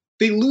people,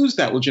 they lose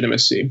that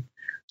legitimacy.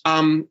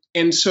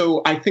 And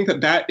so I think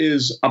that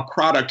is a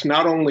product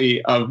not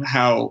only of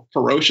how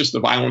ferocious the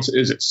violence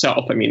is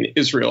itself. I mean,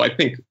 Israel, I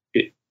think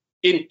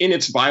in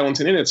its violence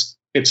and in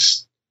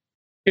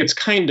its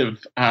kind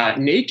of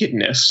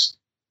nakedness,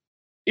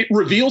 it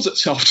reveals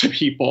itself to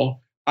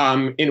people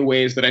in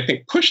ways that I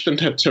think push them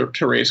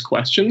to raise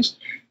questions.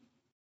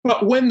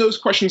 But when those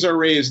questions are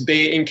raised,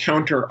 they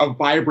encounter a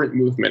vibrant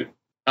movement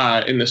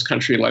in this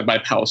country led by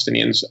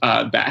Palestinians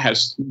that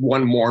has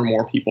won more and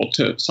more people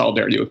to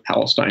solidarity with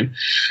Palestine.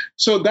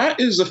 So that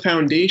is the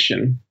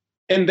foundation.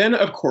 And then,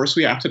 of course,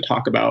 we have to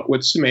talk about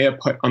what Soumaya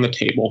put on the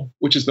table,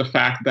 which is the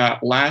fact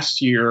that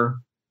last year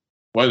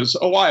was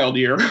a wild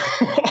year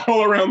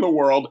all around the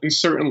world, and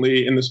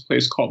certainly in this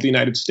place called the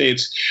United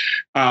States.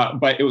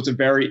 But it was a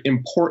very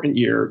important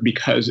year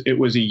because it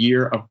was a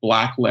year of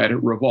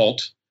Black-led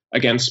revolt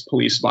against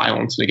police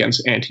violence and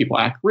against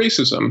anti-Black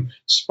racism,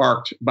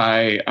 sparked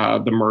by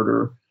the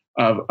murder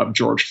of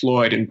George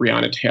Floyd and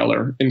Breonna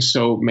Taylor and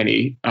so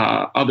many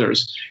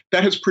others,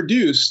 that has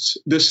produced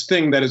this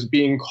thing that is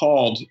being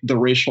called the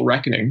racial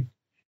reckoning.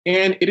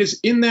 And it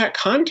is in that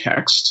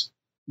context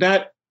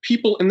that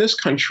people in this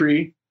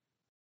country,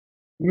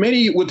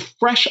 many with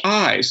fresh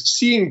eyes,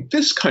 seeing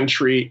this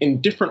country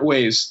in different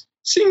ways,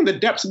 seeing the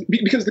depths,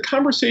 because the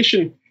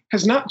conversation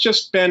has not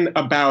just been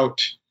about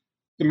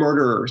the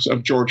murderers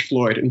of George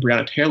Floyd and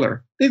Breonna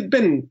Taylor. They've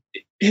been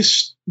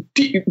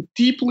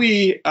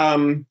deeply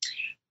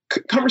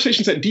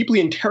conversations that deeply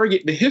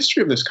interrogate the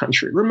history of this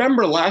country.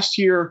 Remember, last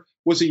year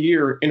was a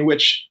year in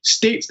which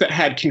states that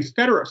had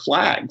Confederate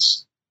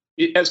flags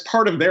as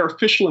part of their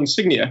official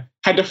insignia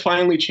had to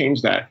finally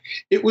change that.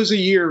 It was a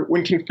year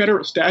when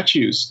Confederate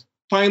statues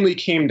finally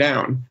came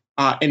down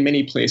in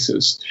many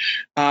places.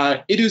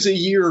 It is a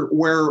year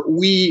where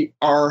we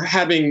are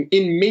having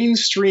in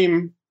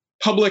mainstream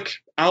public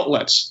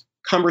outlets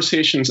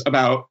conversations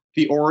about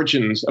the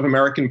origins of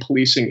American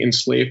policing in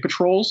slave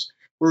patrols,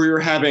 where we were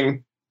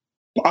having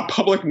a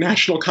public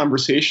national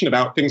conversation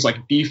about things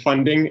like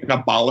defunding and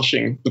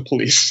abolishing the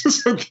police.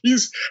 So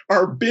these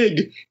are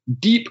big,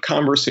 deep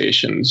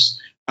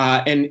conversations.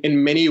 And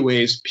in many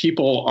ways,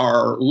 people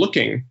are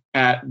looking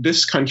at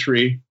this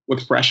country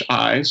with fresh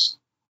eyes.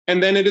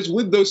 And then it is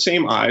with those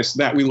same eyes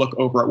that we look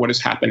over at what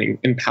is happening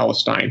in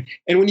Palestine.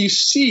 And when you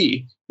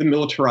see the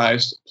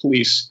militarized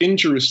police in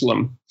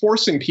Jerusalem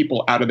forcing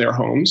people out of their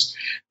homes,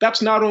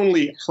 that's not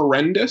only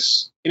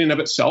horrendous in and of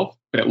itself,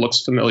 but it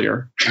looks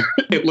familiar.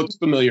 It looks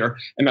familiar.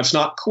 And that's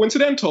not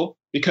coincidental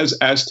because,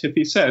 as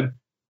Tiffy said,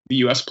 the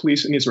U.S.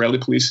 police and the Israeli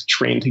police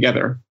train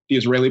together. The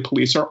Israeli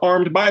police are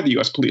armed by the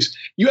U.S. police.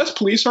 U.S.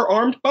 police are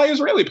armed by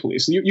Israeli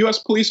police. The U.S.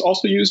 police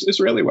also use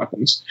Israeli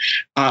weapons.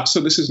 So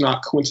this is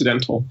not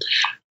coincidental.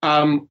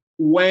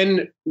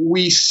 When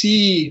we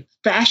see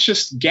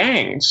fascist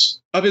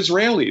gangs of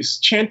Israelis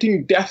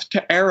chanting death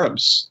to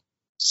Arabs,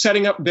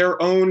 setting up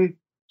their own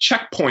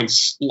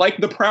checkpoints like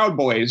the Proud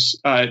Boys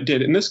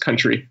did in this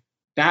country.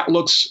 That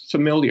looks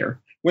familiar.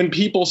 When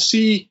people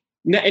see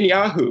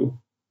Netanyahu,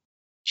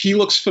 he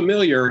looks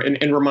familiar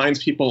and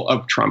reminds people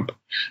of Trump.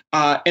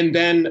 And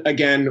then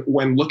again,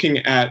 when looking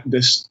at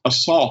this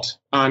assault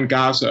on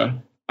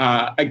Gaza,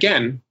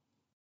 again,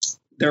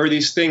 there are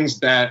these things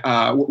that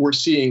we're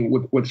seeing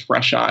with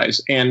fresh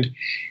eyes. And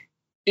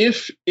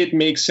if it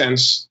makes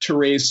sense to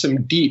raise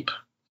some deep,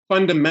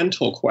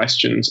 fundamental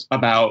questions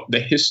about the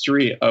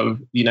history of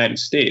the United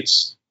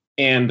States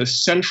and the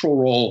central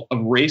role of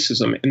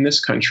racism in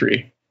this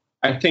country,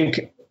 I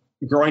think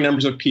growing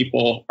numbers of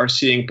people are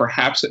seeing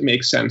perhaps it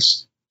makes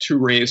sense to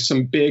raise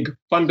some big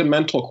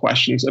fundamental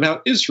questions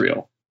about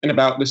Israel and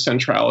about the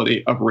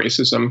centrality of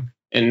racism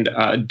and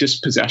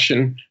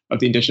dispossession of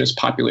the indigenous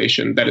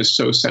population that is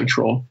so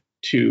central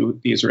to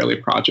the Israeli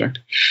project.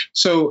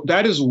 So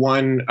that is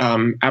one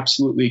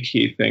absolutely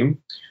key thing.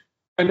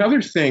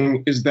 Another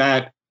thing is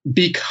that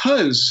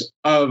because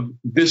of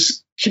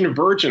this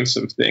convergence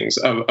of things,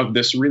 of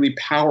this really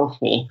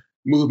powerful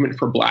movement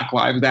for Black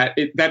lives,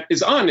 that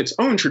is on its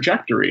own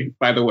trajectory,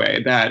 by the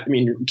way. That, I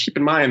mean, keep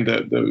in mind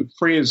the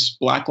phrase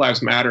Black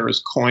Lives Matter is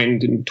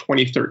coined in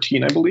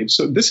 2013, I believe.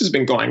 So this has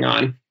been going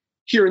on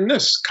here in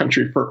this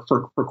country for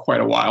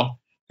quite a while,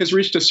 has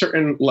reached a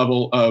certain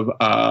level of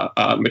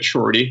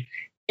maturity,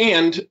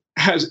 and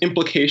has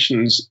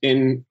implications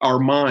in our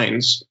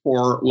minds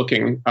for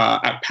looking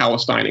at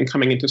Palestine and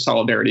coming into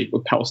solidarity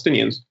with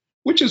Palestinians,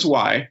 which is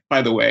why,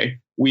 by the way,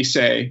 we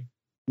say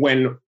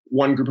when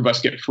one group of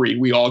us get free,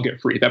 we all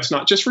get free. That's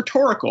not just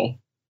rhetorical.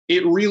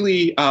 It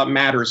really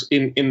matters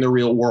in the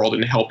real world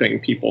in helping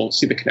people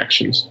see the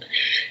connections.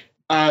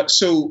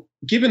 So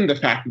given the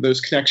fact that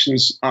those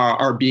connections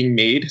are being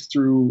made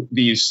through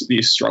these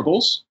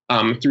struggles,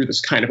 through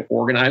this kind of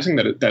organizing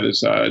that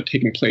is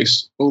taking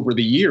place over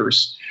the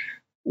years,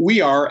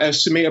 we are,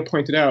 as Sumaya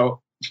pointed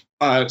out,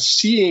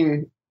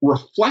 seeing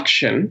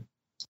reflection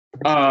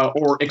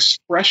or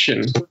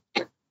expression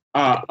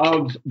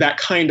of that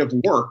kind of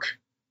work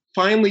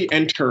finally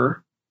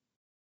enter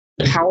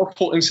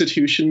powerful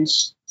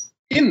institutions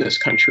in this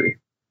country.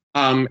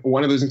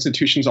 One of those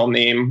institutions I'll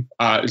name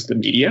is the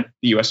media,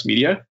 the U.S.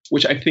 media,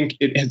 which I think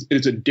it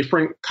is a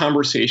different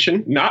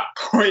conversation, not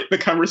quite the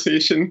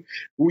conversation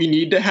we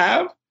need to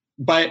have,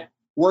 but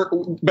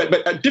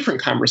a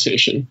different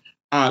conversation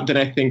than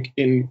I think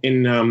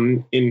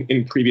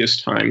in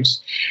previous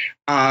times.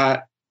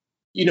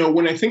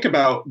 When I think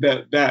about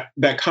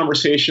that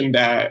conversation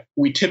that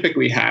we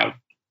typically have,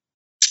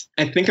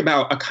 I think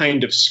about a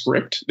kind of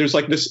script. There's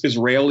like this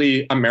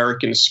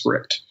Israeli-American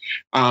script.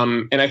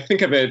 And I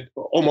think of it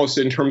almost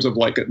in terms of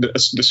like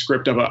the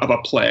script of a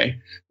play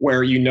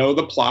where you know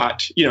the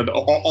plot,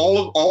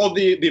 all of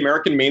the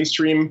American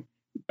mainstream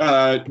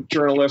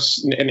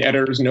journalists and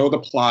editors know the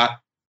plot.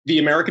 The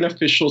American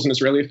officials and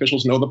Israeli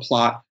officials know the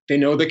plot. They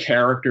know the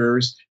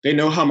characters. They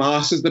know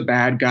Hamas is the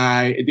bad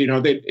guy. They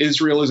know that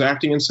Israel is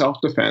acting in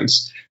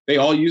self-defense. They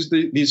all use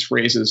these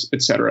phrases,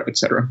 et cetera, et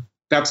cetera.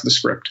 That's the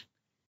script.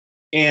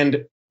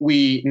 And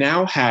we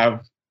now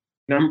have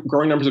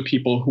growing numbers of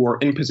people who are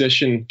in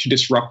position to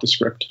disrupt the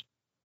script.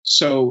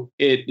 So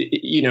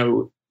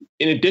in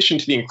addition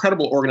to the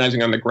incredible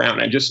organizing on the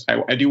ground,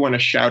 I do want to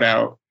shout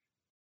out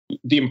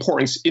the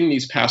importance in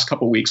these past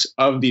couple of weeks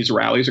of these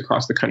rallies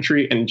across the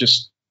country and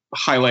just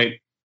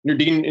highlight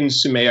Nurdin and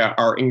Sumaya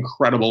are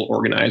incredible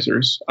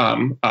organizers,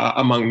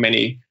 among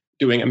many,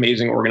 doing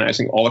amazing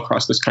organizing all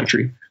across this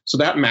country. So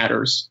that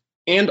matters.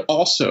 And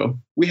also,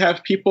 we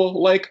have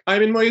people like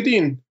Ayman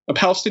Mohyeldin, a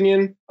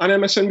Palestinian on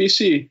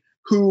MSNBC,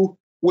 who,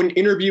 when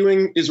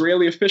interviewing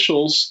Israeli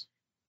officials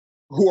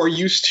who are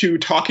used to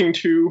talking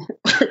to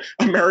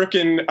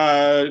American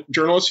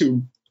journalists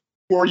who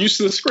are used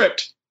to the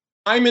script,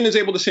 Ayman is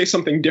able to say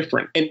something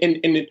different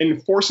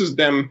and forces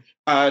them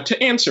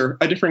to answer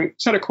a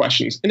different set of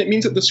questions. And it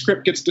means that the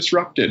script gets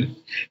disrupted.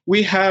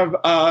 We have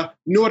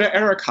Noura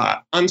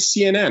Erakat on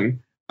CNN.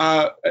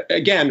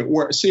 Again,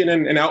 where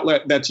CNN, an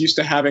outlet that's used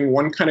to having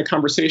one kind of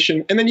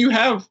conversation. And then you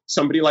have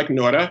somebody like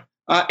Noura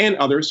and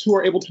others who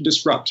are able to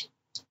disrupt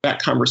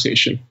that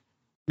conversation.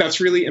 That's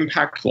really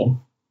impactful.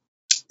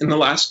 And the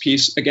last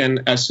piece,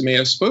 again, as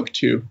Sumaya spoke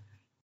to,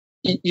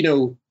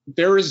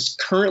 there is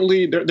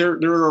currently, there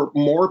are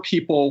more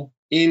people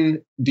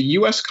in the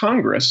U.S.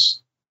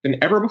 Congress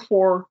than ever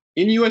before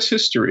in U.S.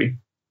 history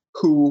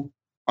who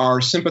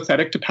are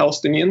sympathetic to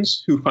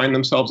Palestinians, who find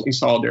themselves in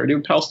solidarity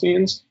with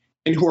Palestinians,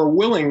 and who are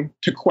willing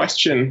to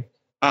question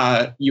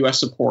U.S.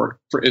 support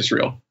for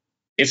Israel.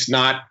 It's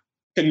not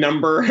the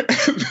number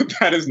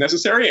that is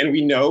necessary, and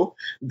we know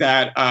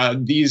that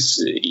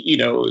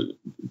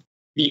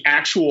the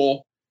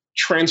actual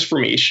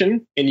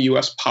transformation in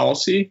U.S.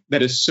 policy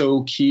that is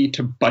so key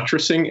to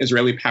buttressing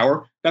Israeli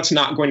power, that's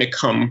not going to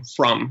come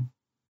from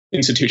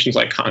institutions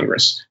like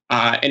Congress.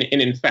 And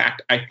in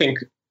fact, I think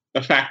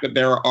the fact that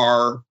there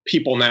are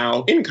people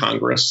now in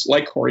Congress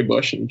like Cori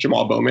Bush and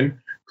Jamal Bowman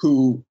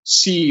who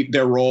see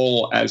their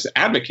role as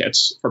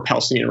advocates for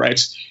Palestinian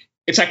rights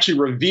it's actually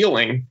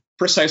revealing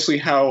precisely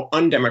how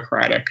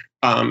undemocratic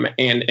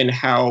and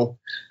how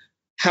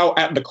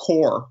at the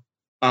core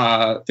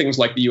things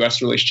like the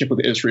U.S. relationship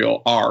with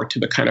Israel are to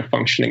the kind of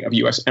functioning of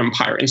U.S.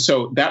 empire. And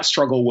so that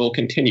struggle will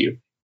continue.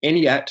 And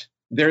yet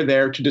they're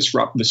there to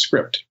disrupt the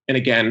script. And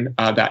again,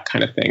 that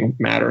kind of thing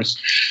matters.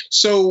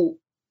 So,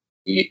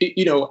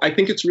 I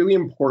think it's really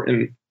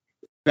important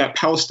that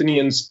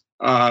Palestinians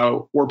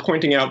were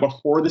pointing out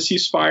before the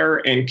ceasefire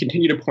and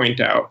continue to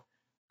point out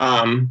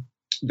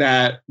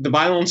that the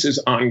violence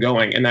is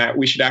ongoing and that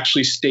we should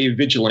actually stay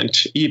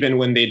vigilant even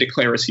when they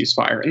declare a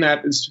ceasefire. And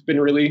that has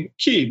been really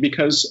key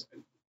because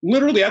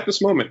literally at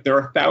this moment, there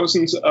are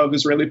thousands of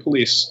Israeli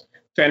police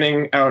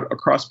fanning out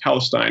across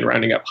Palestine,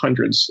 rounding up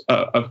hundreds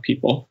of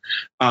people.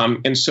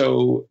 And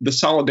so the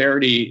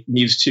solidarity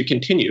needs to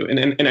continue.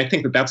 And I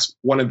think that that's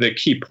one of the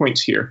key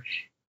points here.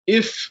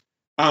 If,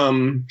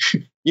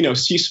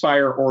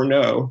 ceasefire or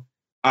no,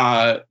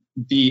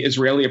 the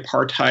Israeli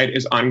apartheid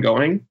is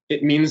ongoing,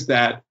 it means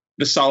that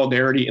the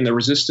solidarity and the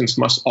resistance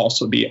must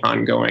also be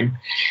ongoing.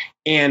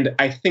 And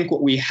I think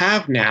what we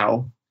have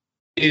now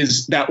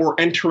is that we're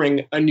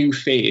entering a new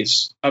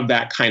phase of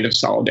that kind of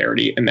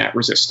solidarity and that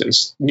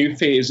resistance. New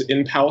phase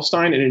in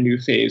Palestine and a new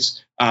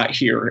phase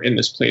here in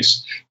this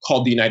place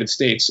called the United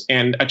States.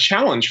 And a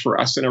challenge for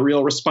us and a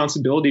real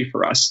responsibility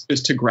for us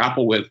is to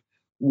grapple with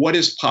what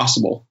is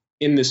possible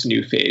in this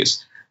new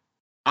phase.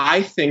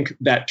 I think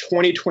that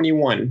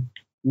 2021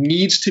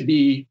 needs to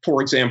be,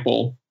 for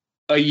example,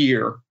 a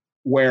year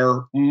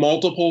where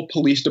multiple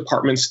police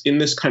departments in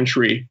this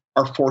country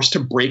are forced to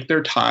break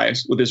their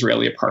ties with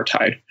Israeli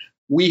apartheid.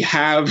 We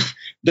have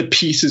the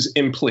pieces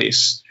in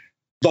place.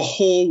 The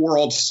whole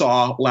world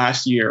saw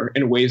last year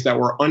in ways that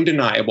were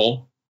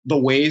undeniable, the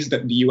ways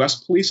that the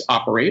US police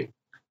operate,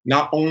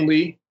 not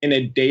only in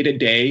a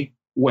day-to-day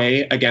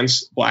way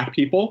against Black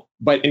people,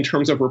 but in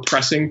terms of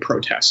repressing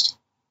protest.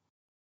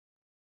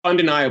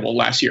 Undeniable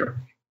last year.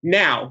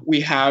 Now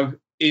we have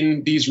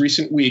in these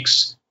recent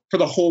weeks for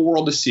the whole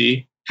world to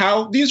see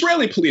how the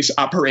Israeli police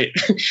operate,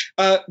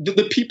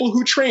 the people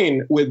who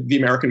train with the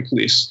American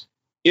police.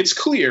 It's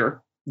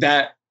clear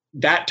that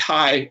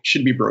tie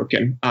should be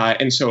broken.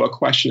 And so a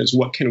question is,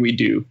 what can we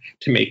do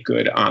to make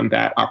good on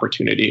that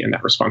opportunity and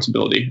that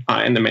responsibility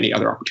and the many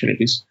other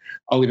opportunities?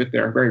 I'll leave it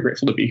there. Very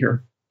grateful to be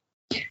here.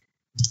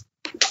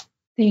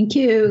 Thank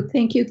you.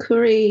 Thank you,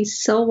 Khury.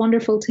 So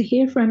wonderful to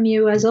hear from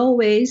you, as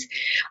always.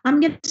 I'm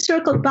going to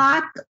circle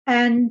back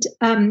and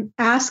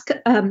ask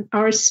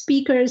our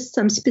speakers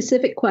some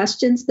specific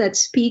questions that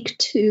speak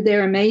to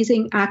their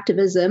amazing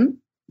activism.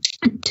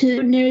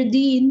 To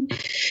Nurdin,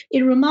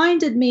 it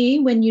reminded me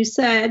when you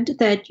said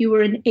that you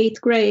were in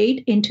 8th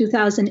grade in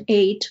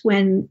 2008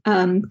 when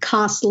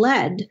Cast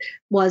Lead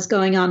was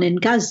going on in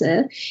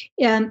Gaza.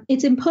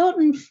 It's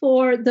important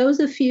for those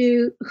of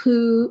you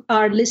who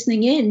are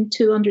listening in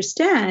to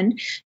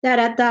understand that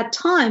at that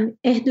time,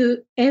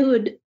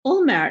 Ehud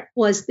Olmert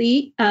was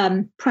the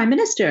prime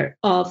minister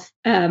of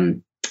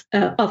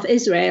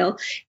Israel,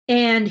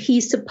 and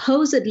he's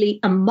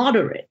supposedly a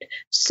moderate.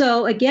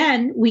 So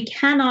again, we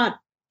cannot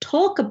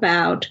talk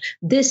about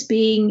this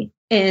being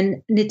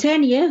an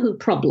Netanyahu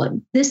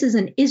problem. This is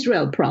an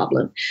Israel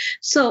problem.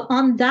 So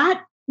on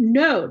that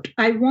note,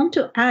 I want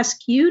to ask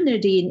you,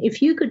 Nurdin,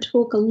 if you could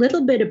talk a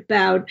little bit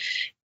about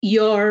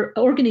your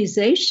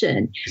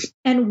organization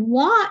and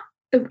what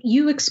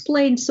you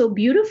explained so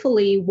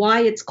beautifully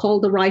why it's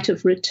called the right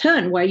of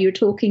return, where you're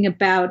talking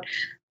about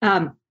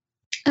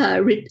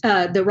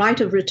the right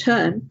of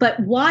return, but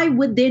why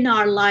within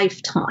our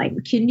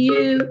lifetime? Can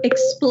you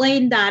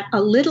explain that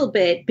a little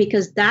bit?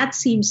 Because that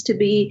seems to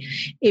be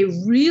a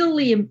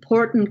really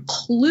important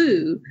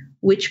clue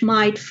which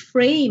might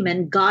frame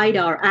and guide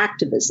our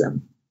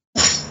activism.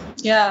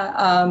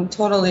 Yeah,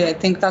 totally. I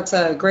think that's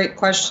a great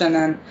question.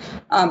 And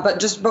but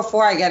just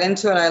before I get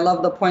into it, I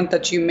love the point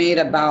that you made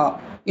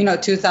about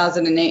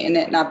 2008 and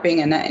it not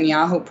being a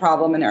Netanyahu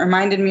problem. And it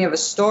reminded me of a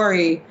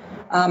story.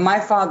 My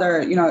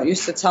father,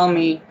 used to tell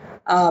me,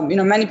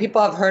 many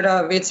people have heard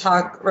of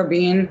Yitzhak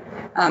Rabin.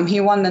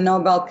 He won the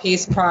Nobel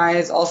Peace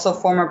Prize, also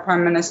former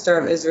prime minister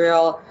of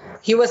Israel.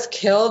 He was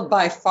killed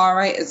by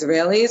far-right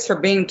Israelis for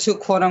being too,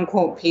 quote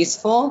unquote,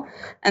 peaceful.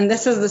 And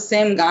this is the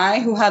same guy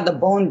who had the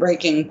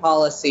bone-breaking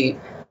policy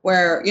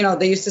where,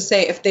 they used to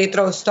say if they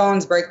throw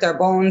stones, break their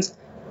bones.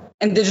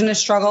 Indigenous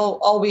struggle,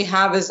 all we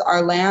have is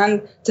our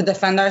land to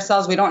defend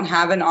ourselves. We don't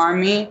have an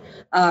army.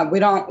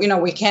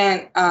 We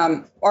can't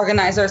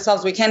organize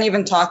ourselves. We can't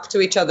even talk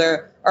to each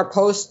other or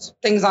post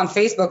things on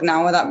Facebook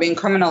now without being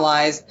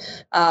criminalized,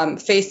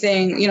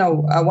 facing,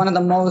 one of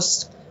the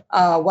most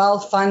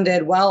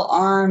well-funded,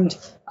 well-armed,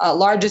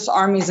 largest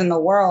armies in the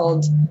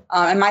world.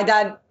 And my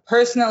dad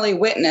personally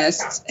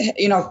witnessed,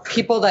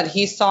 people that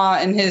he saw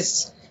in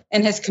his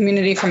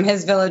community from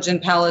his village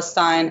in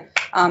Palestine,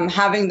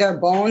 having their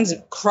bones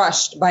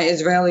crushed by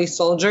Israeli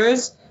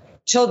soldiers,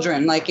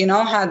 children,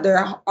 had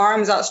their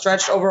arms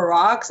outstretched over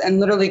rocks and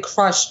literally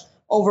crushed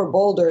over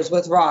boulders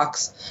with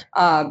rocks,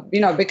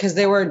 because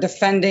they were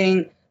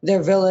defending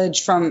their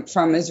village from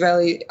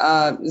Israeli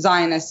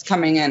Zionists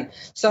coming in.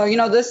 So,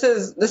 this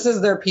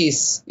is their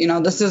peace.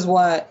 This is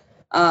what,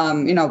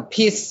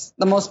 peace,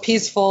 the most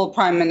peaceful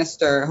prime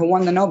minister who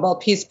won the Nobel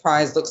Peace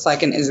Prize looks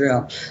like in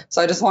Israel.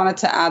 So I just wanted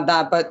to add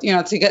that. But,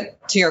 to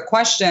get to your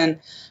question,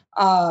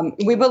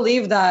 we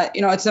believe that,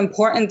 it's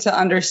important to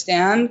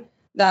understand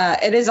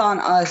that it is on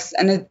us,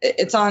 and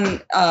it's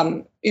on,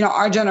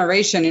 our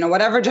generation,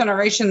 whatever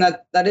generation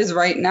that is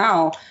right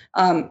now,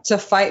 to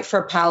fight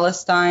for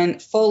Palestine,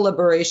 full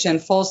liberation,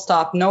 full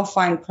stop, no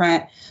fine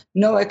print,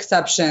 no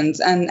exceptions.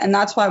 And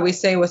that's why we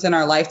say within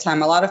our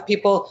lifetime. A lot of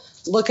people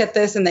look at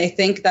this and they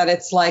think that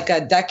it's like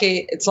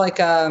it's like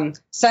a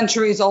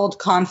centuries old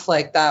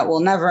conflict that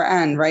will never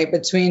end, right,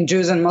 between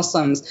Jews and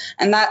Muslims.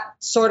 And that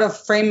sort of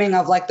framing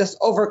of like this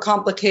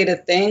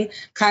overcomplicated thing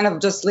kind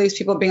of just leaves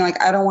people being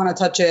like, I don't want to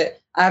touch it.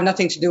 I have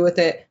nothing to do with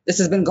it. This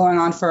has been going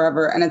on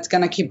forever, and it's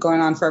going to keep going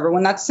on forever,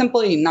 when that's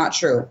simply not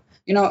true.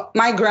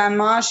 My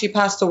grandma, she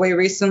passed away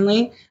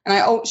recently,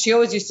 and she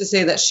always used to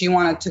say that she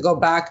wanted to go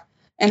back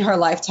in her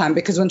lifetime,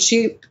 because when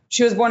she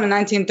was born in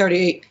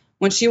 1938,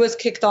 when she was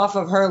kicked off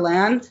of her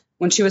land,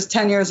 when she was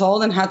 10 years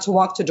old and had to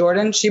walk to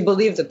Jordan, she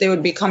believed that they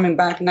would be coming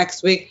back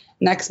next week,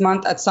 next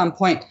month at some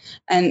point.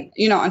 And,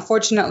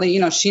 unfortunately,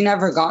 she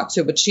never got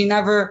to, but she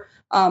never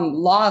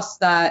lost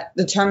that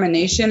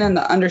determination and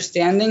the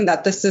understanding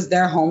that this is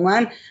their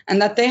homeland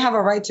and that they have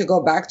a right to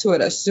go back to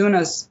it as soon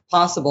as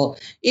possible.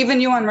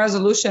 Even UN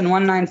Resolution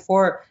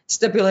 194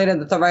 stipulated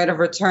that the right of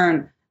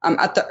return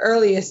at the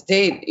earliest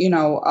date,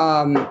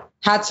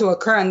 had to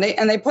occur. And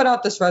they put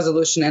out this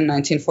resolution in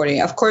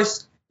 1948. Of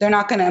course, they're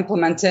not going to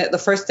implement it. The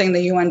first thing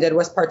the UN did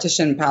was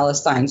partition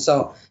Palestine.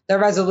 So their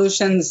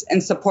resolutions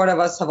in support of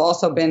us have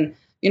also been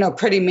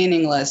pretty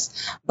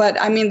meaningless. But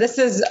I mean, this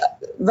is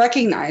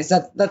recognize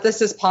that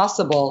this is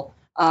possible,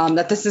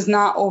 that this is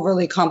not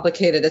overly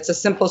complicated. It's a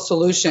simple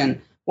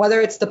solution.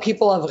 Whether it's the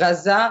people of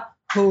Gaza,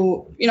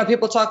 who,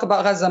 people talk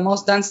about Gaza,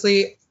 most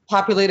densely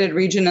populated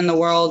region in the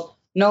world,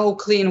 no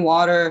clean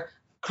water,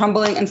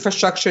 crumbling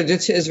infrastructure due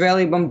to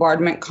Israeli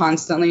bombardment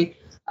constantly.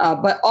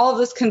 But all of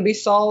this can be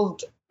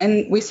solved,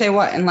 and we say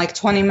in like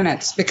 20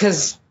 minutes,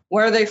 because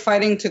where are they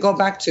fighting to go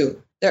back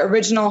to? Their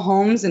original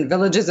homes and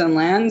villages and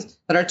lands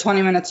that are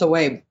 20 minutes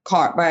away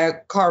by a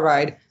car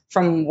ride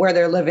from where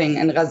they're living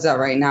in Gaza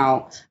right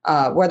now,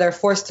 where they're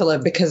forced to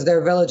live because their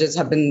villages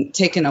have been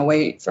taken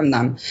away from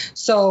them.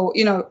 So,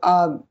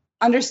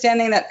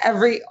 understanding that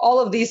all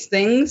of these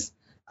things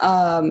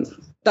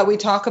that we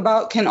talk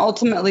about can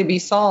ultimately be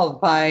solved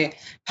by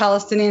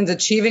Palestinians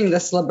achieving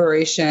this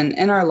liberation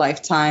in our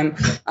lifetime,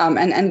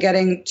 and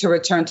getting to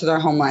return to their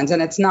homelands.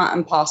 And it's not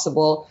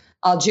impossible.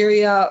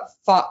 Algeria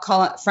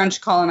fought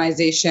French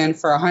colonization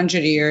for 100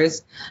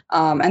 years,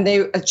 and they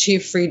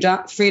achieved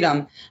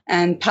freedom.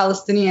 And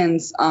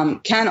Palestinians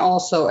can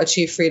also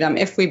achieve freedom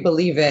if we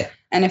believe it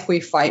and if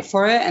we fight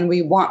for it. And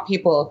we want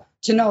people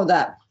to know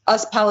that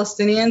us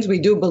Palestinians, we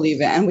do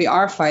believe it and we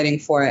are fighting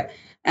for it.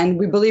 And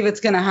we believe it's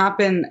going to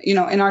happen, in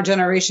our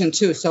generation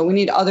too. So we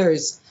need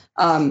others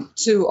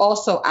to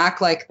also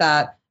act like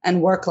that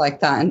and work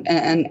like that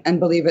and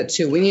believe it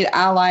too. We need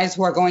allies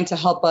who are going to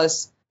help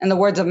us. In the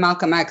words of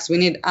Malcolm X, we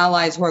need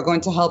allies who are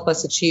going to help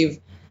us achieve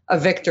a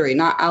victory,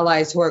 not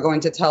allies who are going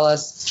to tell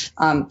us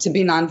to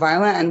be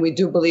nonviolent. And we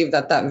do believe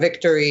that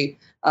victory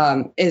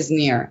is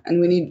near.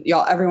 And we need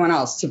everyone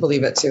else to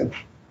believe it too.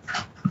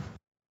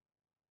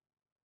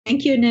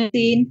 Thank you,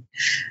 Nadine.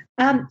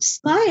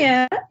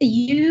 Smaya,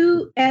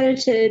 you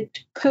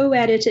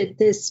co-edited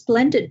this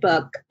splendid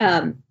book,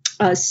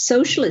 A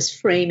Socialist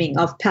Framing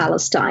of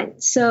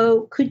Palestine.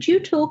 So could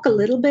you talk a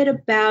little bit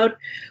about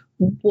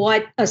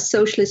what a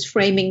socialist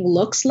framing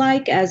looks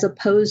like as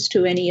opposed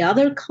to any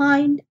other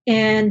kind,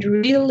 and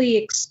really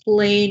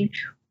explain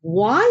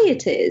why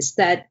it is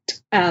that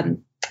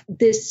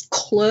this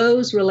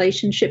close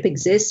relationship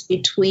exists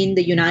between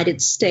the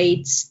United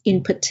States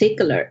in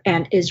particular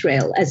and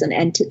Israel as an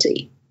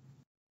entity?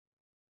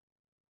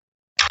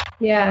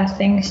 Yeah,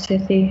 thanks,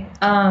 Tithi.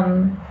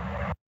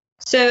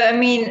 So, I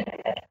mean,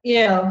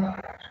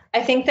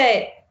 I think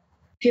that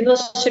people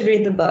should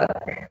read the book,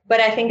 but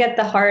I think at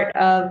the heart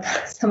of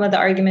some of the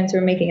arguments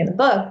we're making in the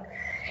book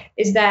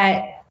is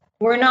that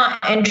we're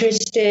not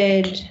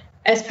interested,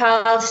 as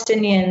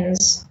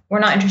Palestinians, we're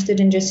not interested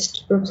in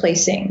just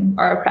replacing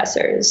our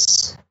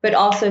oppressors, but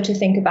also to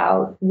think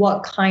about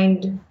what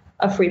kind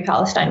of free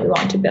Palestine we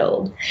want to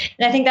build.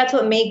 And I think that's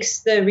what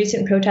makes the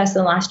recent protests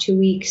in the last 2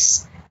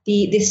 weeks,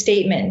 the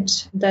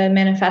statement, the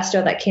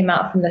manifesto that came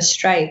out from the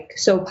strike,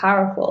 so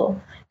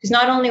powerful. Because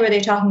not only were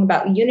they talking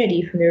about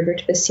unity from the river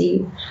to the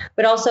sea,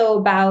 but also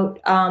about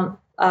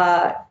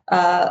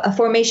a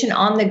formation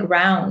on the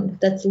ground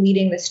that's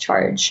leading this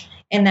charge,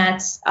 and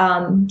that's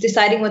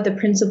deciding what the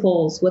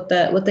principles, what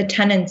the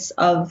tenets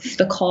of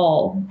the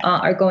call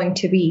are going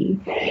to be,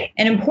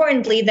 and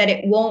importantly, that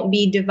it won't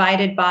be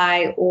divided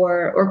by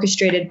or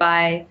orchestrated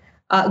by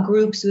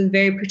groups with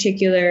very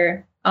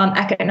particular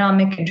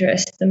economic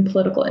interests and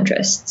political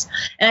interests.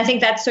 And I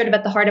think that's sort of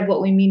at the heart of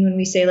what we mean when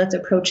we say let's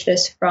approach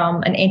this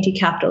from an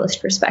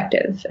anti-capitalist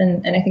perspective.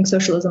 And I think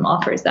socialism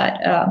offers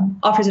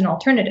an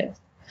alternative.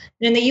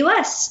 And in the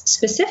U.S.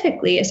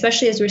 specifically,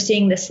 especially as we're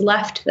seeing this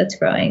left that's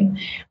growing,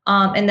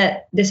 and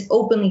that this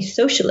openly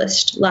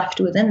socialist left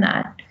within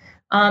that,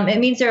 it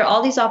means there are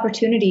all these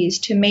opportunities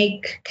to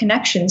make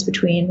connections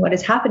between what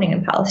is happening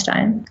in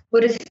Palestine,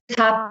 what is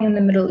happening in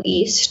the Middle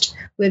East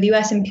with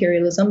U.S.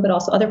 imperialism, but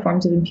also other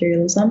forms of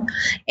imperialism,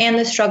 and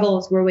the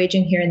struggles we're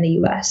waging here in the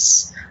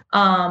U.S.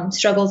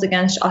 Struggles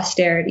against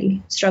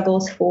austerity,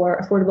 struggles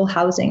for affordable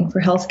housing,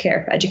 for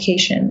healthcare, for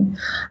education,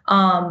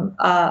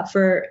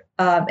 for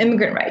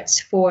immigrant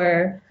rights,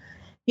 for,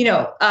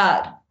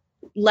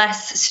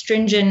 less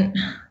stringent.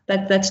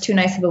 That's too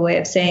nice of a way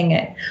of saying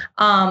it.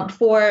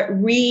 For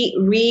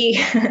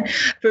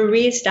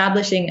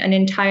reestablishing an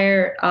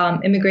entire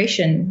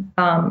immigration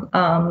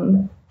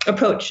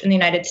approach in the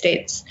United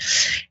States.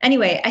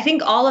 Anyway, I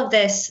think all of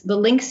this, the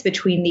links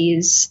between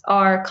these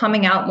are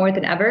coming out more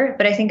than ever.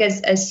 But I think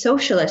as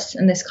socialists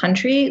in this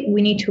country,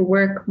 we need to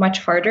work much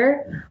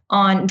harder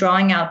on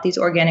drawing out these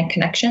organic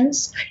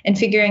connections and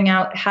figuring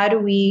out how do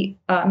we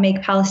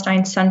make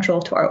Palestine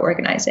central to our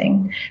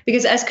organizing.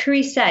 Because as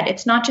Kari said,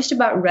 it's not just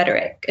about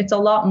rhetoric. It's a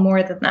lot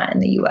more than that in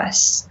the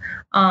U.S.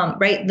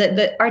 Right?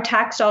 Our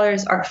tax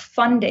dollars are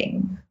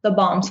funding the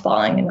bombs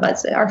falling in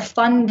Gaza, are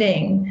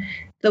funding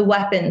the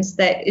weapons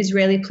that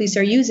Israeli police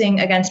are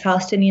using against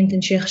Palestinians in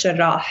Sheikh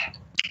Jarrah,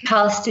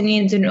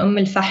 Palestinians in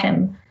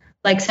Al-Fahim,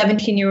 like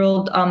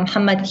 17-year-old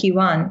Hamad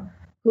Kiwan,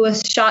 who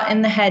was shot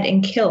in the head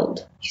and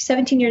killed. He's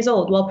 17 years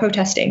old while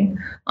protesting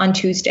on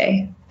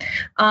Tuesday.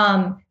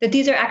 That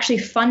these are actually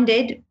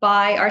funded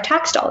by our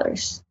tax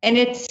dollars. And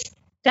it's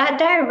that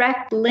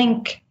direct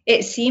link.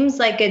 It seems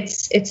like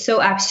it's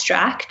so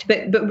abstract,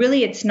 but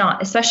really it's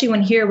not, especially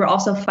when here we're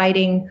also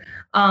fighting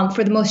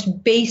for the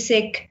most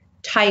basic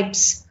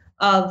types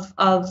of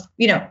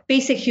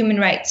basic human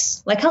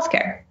rights like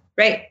healthcare,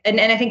 right? And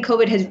I think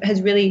COVID has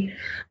really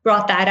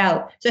brought that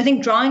out. So I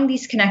think drawing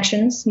these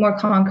connections more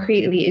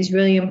concretely is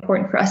really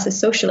important for us as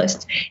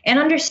socialists, and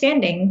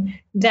understanding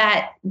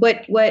that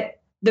what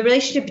the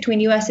relationship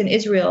between U.S. and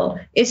Israel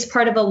is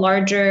part of a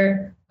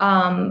larger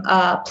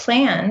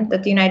plan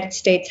that the United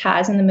States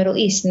has in the Middle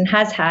East and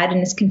has had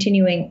and is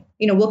continuing,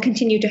 will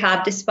continue to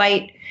have,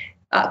 despite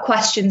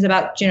questions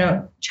about,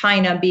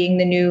 China being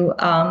the new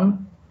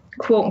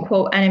quote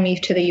unquote enemy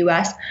to the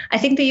U.S. I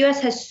think the U.S.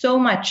 has so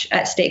much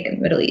at stake in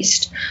the Middle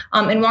East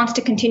and wants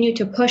to continue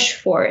to push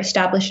for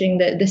establishing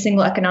the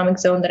single economic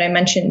zone that I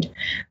mentioned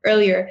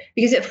earlier,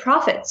 because it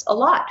profits a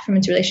lot from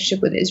its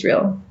relationship with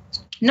Israel.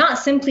 Not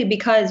simply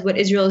because what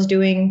Israel is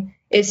doing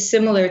is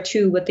similar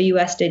to what the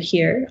U.S. did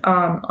here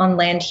on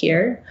land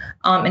here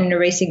and in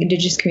erasing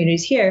indigenous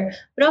communities here,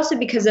 but also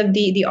because of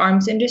the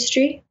arms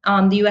industry,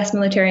 the U.S.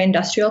 military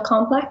industrial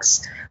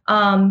complex.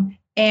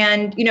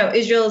 And,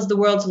 Israel is the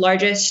world's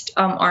largest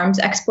arms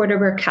exporter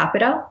per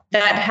capita.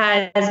 That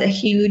has a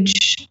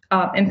huge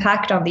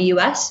impact on the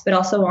U.S., but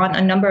also on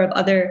a number of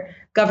other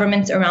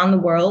governments around the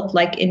world,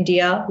 like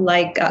India,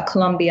 like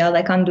Colombia,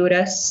 like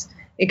Honduras,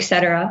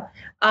 etc.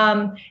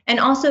 And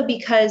also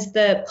because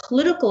the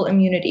political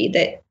immunity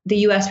that the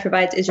U.S.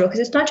 provides Israel,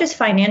 because it's not just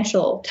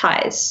financial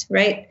ties,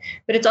 right?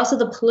 But it's also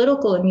the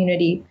political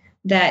immunity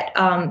that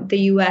the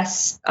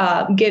U.S.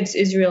 Gives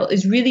Israel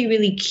is really,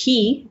 really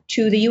key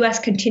to the U.S.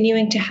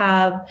 continuing to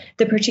have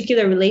the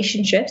particular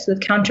relationships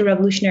with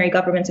counter-revolutionary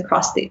governments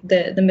across the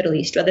Middle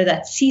East, whether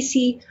that's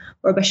Sisi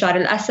or Bashar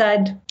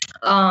al-Assad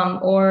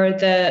or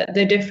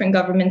the different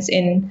governments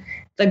in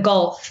the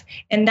Gulf.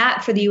 And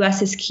that for the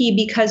U.S. is key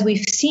because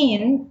we've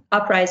seen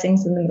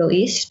uprisings in the Middle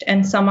East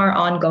and some are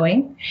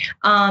ongoing.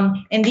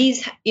 And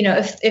these,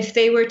 if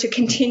they were to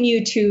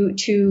continue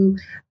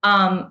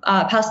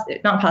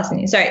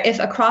if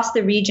across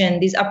the region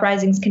these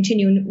uprisings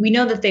continue, we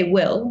know that they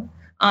will.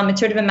 It's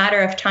sort of a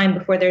matter of time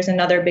before there's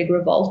another big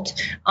revolt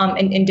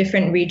in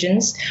different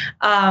regions.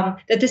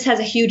 That this has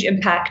a huge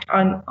impact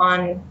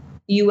on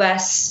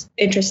U.S.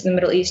 interests in the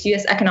Middle East,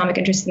 U.S. economic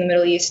interests in the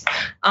Middle East,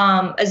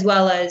 as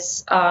well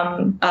as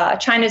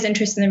China's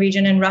interests in the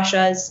region and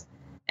Russia's.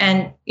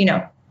 And,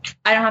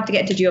 I don't have to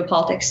get into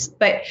geopolitics,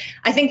 but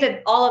I think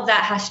that all of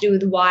that has to do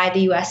with why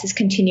the U.S. is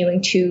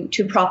continuing to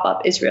prop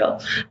up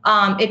Israel.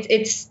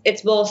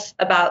 It's both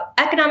about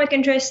economic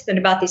interests and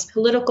about these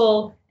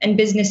political and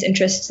business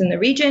interests in the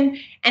region.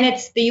 And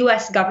it's the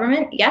U.S.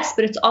 government, yes,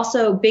 but it's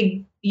also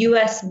big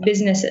U.S.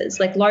 businesses,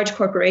 like large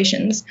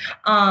corporations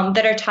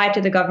that are tied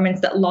to the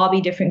governments, that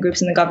lobby different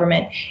groups in the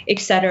government, et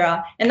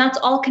cetera. And that's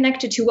all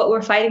connected to what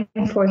we're fighting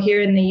for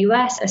here in the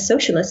U.S. as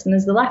socialists and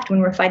as the left when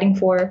we're fighting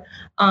for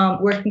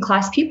working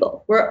class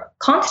people. We're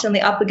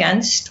constantly up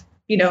against,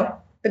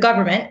 the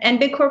government and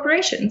big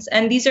corporations.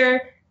 And these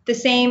are the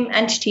same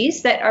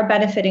entities that are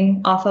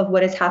benefiting off of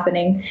what is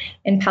happening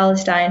in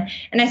Palestine.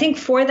 And I think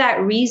for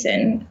that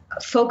reason,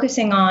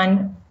 focusing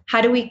on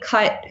how do we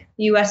cut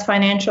U.S.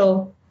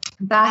 financial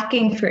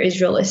backing for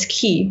Israel is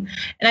key.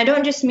 And I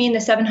don't just mean the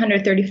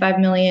 $735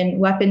 million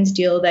weapons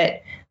deal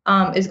that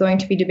is going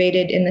to be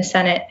debated in the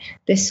Senate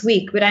this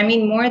week. But I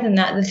mean more than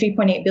that, the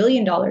 $3.8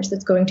 billion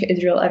that's going to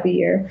Israel every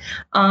year,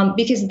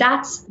 because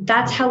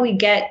that's how we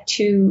get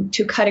to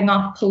cutting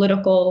off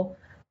political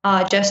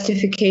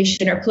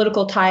justification or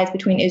political ties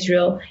between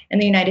Israel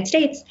and the United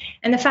States.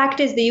 And the fact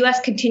is, the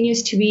U.S.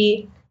 continues to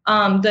be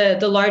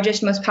the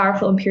largest, most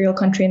powerful imperial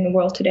country in the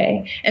world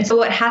today. And so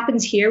what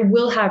happens here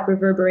will have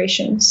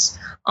reverberations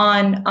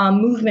on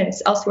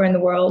movements elsewhere in the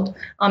world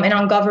and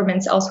on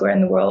governments elsewhere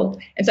in the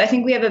world. And so I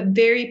think we have a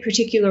very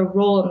particular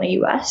role in the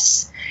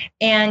U.S.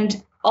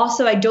 And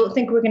also, I don't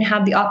think we're going to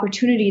have the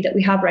opportunity that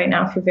we have right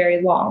now for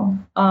very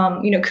long.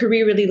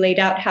 Karine really laid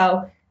out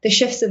how the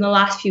shifts in the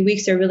last few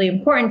weeks are really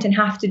important and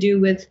have to do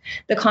with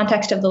the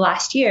context of the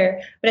last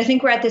year. But I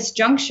think we're at this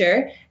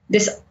juncture,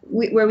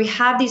 where we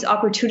have these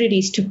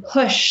opportunities to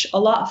push a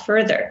lot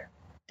further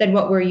than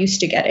what we're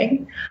used to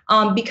getting,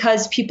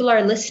 because people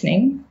are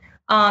listening.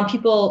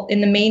 People in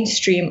the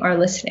mainstream are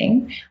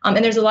listening, and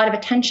there's a lot of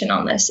attention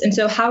on this. And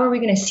so how are we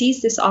going to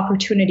seize this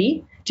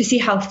opportunity to see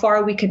how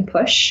far we can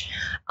push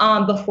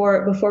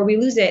before we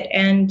lose it?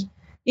 And,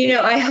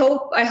 I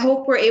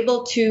hope we're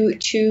able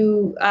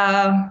to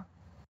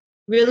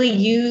really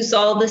use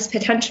all this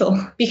potential,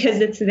 because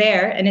it's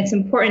there and it's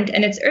important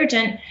and it's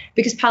urgent,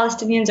 because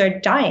Palestinians are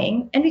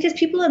dying and because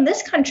people in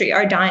this country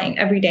are dying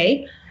every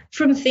day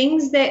from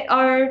things that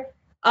are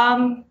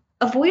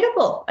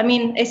avoidable. I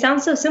mean, it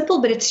sounds so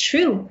simple, but it's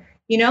true.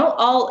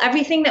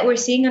 Everything that we're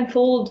seeing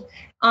unfold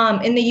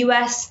in the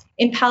US,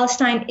 in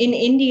Palestine, in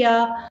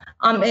India,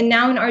 and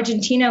now in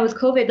Argentina with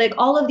COVID, like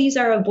all of these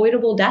are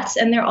avoidable deaths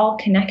and they're all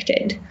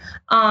connected.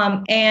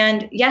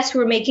 And yes,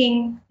 we're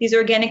making these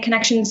organic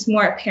connections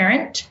more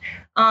apparent,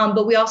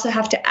 but we also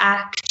have to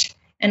act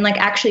and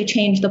actually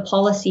change the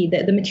policy,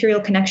 the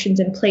material connections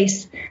in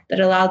place that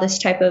allow this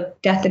type of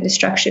death and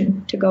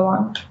destruction to go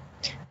on.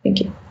 Thank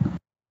you.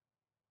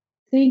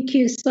 Thank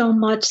you so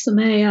much,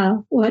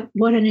 Soumaya. What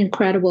an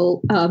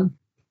incredible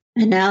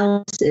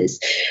analysis.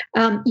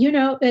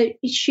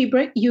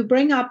 You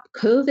bring up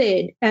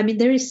COVID. I mean,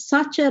 there is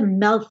such a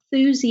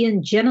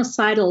Malthusian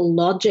genocidal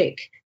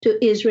logic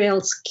to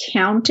Israel's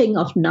counting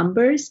of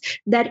numbers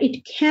that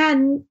it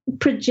can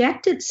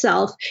project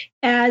itself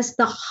as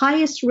the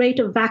highest rate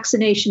of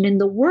vaccination in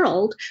the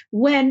world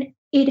when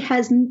it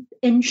has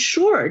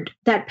ensured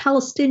that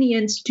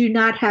Palestinians do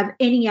not have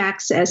any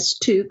access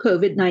to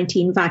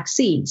COVID-19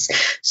 vaccines.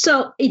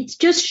 So it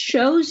just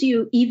shows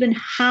you even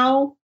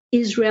how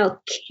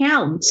Israel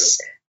counts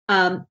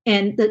and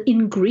the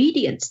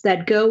ingredients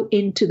that go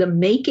into the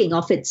making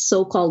of its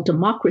so-called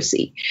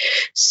democracy.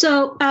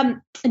 So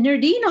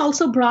Nardine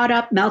also brought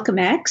up Malcolm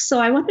X.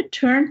 So I want to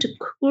turn to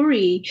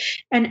Kuri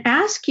and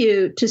ask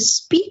you to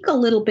speak a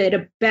little bit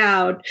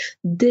about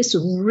this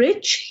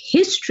rich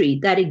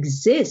history that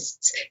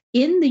exists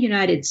in the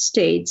United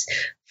States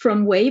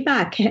from way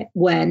back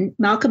when,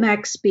 Malcolm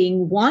X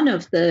being one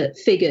of the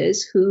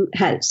figures who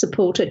had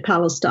supported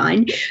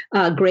Palestine.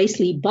 Grace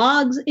Lee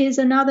Boggs is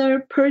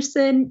another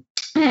person.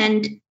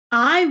 And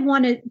I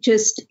want to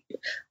just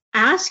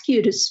ask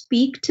you to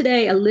speak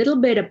today a little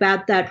bit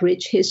about that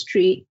rich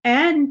history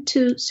and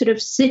to sort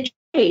of situate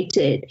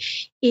it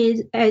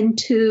and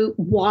to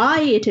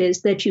why it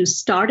is that you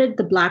started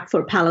the Black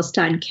for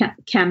Palestine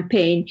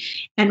campaign,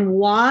 and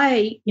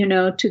why,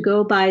 to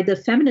go by the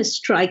feminist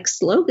strike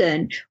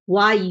slogan,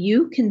 why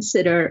you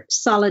consider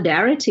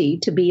solidarity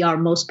to be our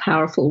most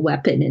powerful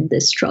weapon in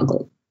this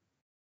struggle.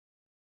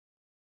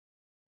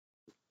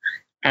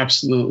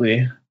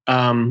 Absolutely.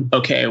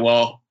 Okay,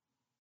 well,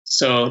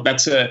 so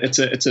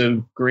it's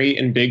a great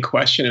and big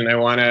question, and I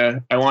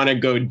want to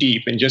go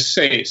deep and just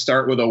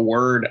start with a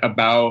word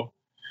about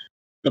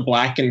the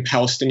Black and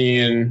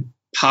Palestinian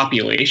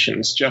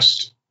populations,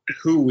 just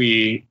who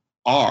we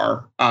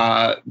are,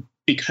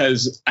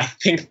 because I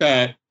think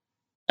that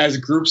as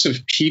groups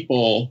of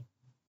people,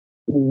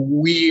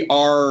 we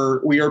are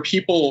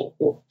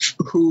people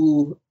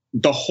who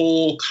the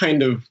whole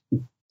kind of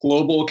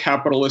global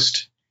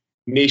capitalist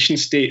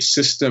nation-state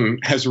system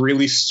has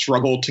really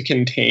struggled to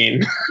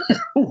contain.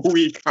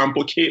 We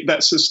complicate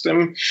that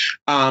system,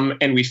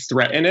 and we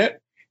threaten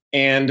it.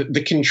 And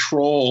the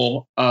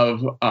control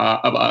of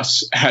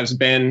us has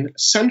been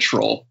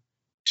central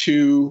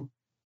to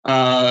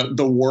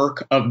the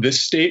work of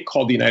this state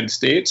called the United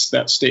States,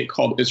 that state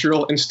called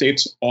Israel, and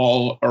states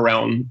all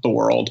around the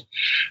world.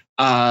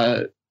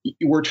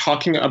 We're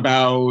talking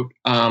about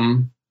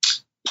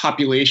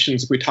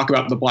populations. We talk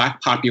about the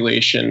Black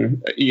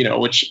population,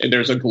 which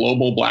there's a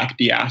global Black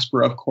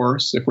diaspora, of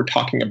course. If we're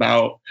talking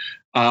about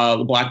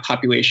the Black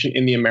population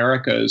in the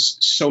Americas,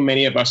 so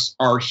many of us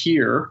are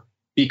here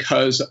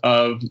because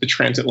of the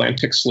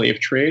transatlantic slave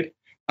trade.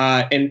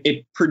 And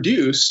it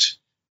produced,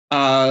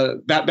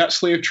 that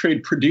slave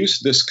trade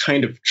produced this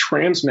kind of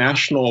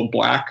transnational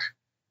Black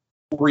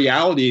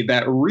reality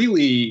that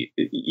really,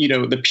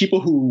 the people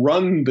who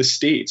run the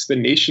states, the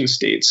nation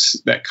states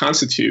that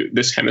constitute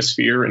this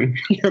hemisphere and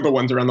the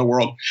ones around the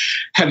world,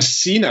 have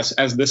seen us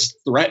as this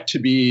threat to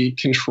be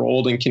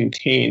controlled and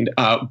contained.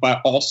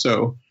 But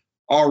also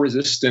our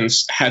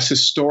resistance has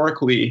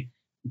historically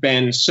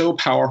been so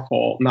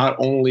powerful, not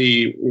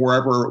only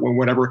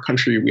whatever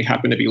country we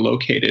happen to be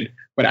located,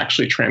 but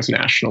actually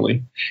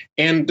transnationally.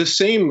 And a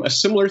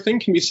similar thing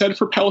can be said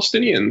for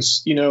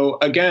Palestinians.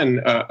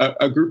 Again,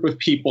 a group of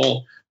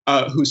people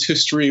whose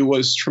history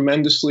was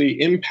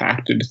tremendously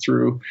impacted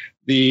through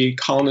the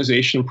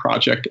colonization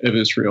project of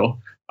Israel,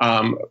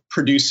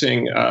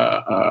 producing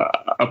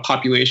a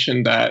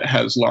population that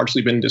has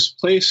largely been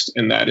displaced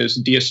and that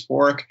is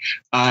diasporic,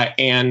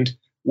 and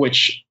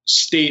which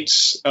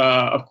states,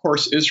 of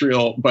course,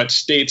 Israel, but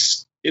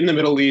states in the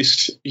Middle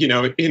East,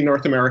 in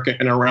North America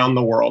and around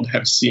the world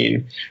have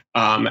seen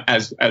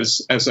as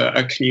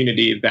a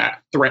community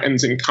that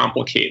threatens and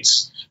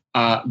complicates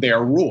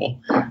their rule.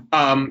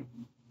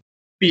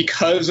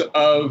 Because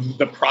of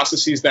the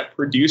processes that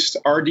produced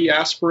our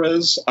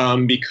diasporas,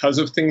 because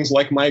of things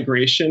like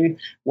migration,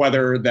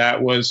 whether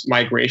that was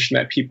migration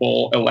that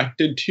people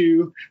elected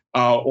to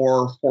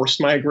or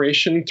forced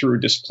migration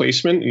through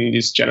displacement and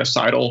these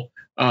genocidal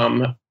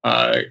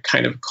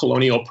kind of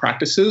colonial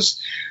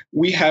practices,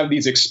 we have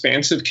these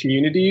expansive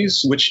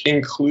communities which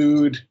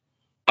include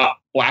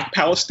Black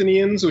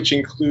Palestinians, which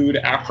include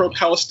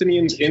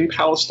Afro-Palestinians in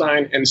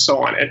Palestine, and so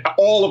on, and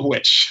all of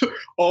which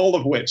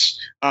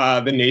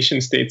the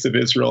nation states of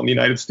Israel and the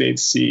United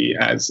States see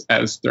as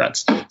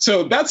threats.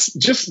 So that's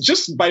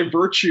just by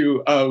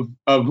virtue of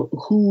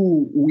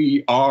who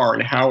we are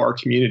and how our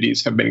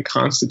communities have been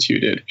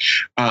constituted.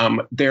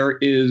 There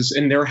is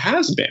and there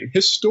has been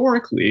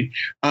historically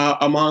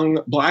among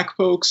Black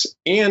folks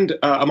and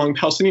among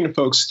Palestinian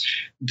folks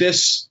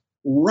this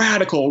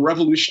radical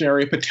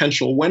revolutionary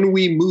potential. When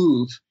we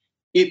move,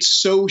 it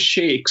so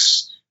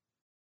shakes,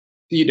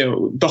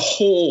 the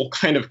whole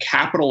kind of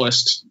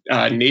capitalist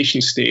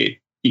nation state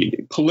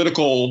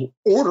political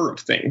order of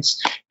things.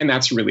 And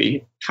that's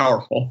really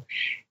powerful.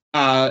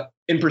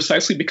 And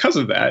precisely because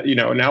of that,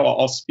 now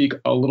I'll speak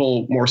a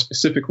little more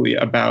specifically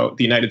about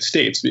the United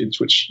States,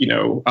 which,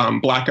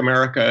 Black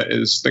America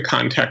is the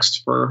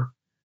context for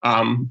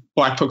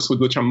Black folks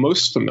with which I'm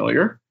most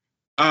familiar.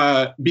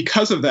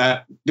 Because of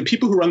that, the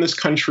people who run this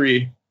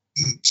country,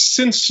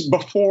 since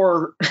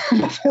before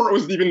it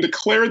was even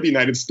declared the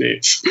United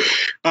States,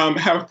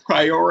 have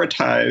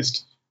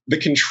prioritized the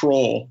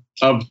control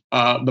of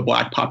the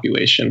Black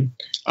population,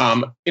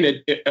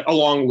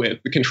 along with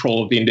the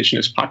control of the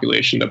indigenous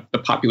population, the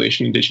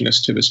population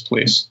indigenous to this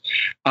place.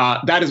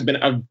 That has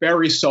been a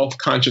very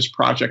self-conscious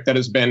project that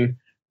has been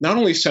not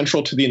only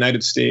central to the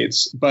United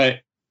States, but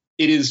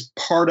it is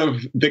part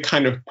of the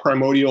kind of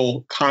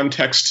primordial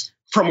context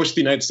from which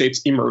the United States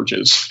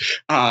emerges,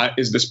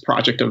 is this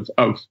project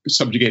of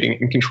subjugating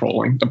and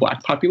controlling the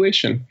Black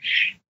population.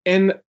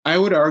 And I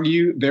would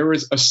argue there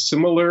is a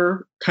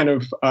similar kind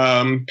of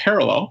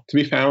parallel to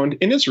be found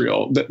in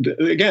Israel.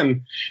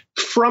 Again,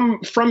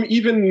 from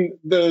even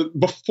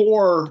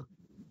before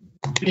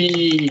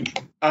the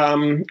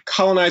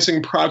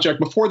colonizing project,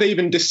 before they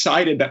even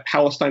decided that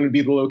Palestine would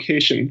be the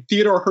location,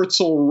 Theodor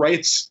Herzl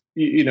writes,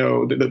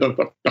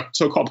 the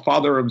so-called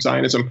father of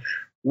Zionism,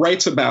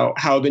 writes about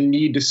how the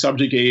need to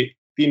subjugate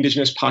the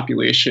indigenous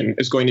population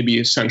is going to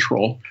be a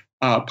central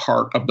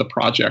part of the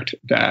project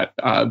that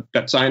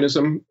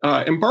Zionism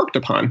embarked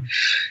upon.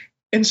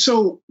 And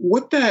so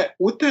what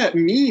that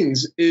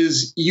means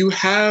is you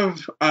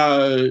have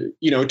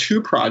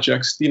two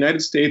projects, the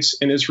United States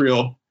and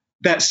Israel,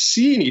 that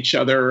see in each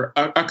other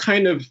a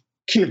kind of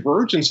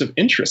convergence of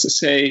interests to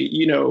say,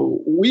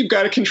 we've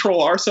got to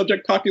control our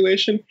subject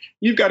population,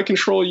 you've got to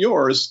control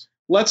yours.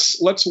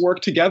 Let's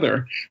work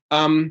together.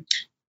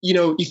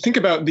 You think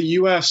about the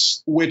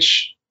U.S.,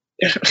 which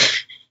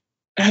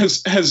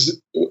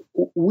has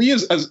we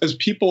as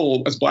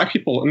people, as Black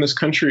people in this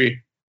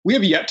country, we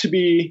have yet to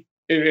be,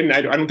 and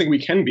I don't think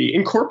we can be,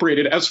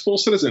 incorporated as full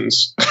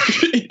citizens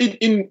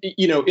in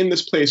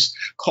this place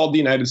called the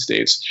United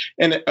States.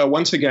 And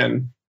once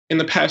again, in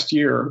the past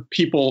year,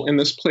 people in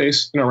this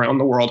place and around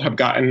the world have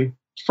gotten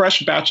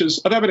fresh batches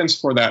of evidence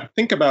for that.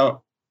 Think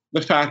about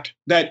the fact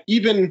that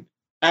even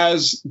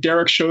as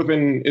Derek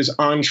Chauvin is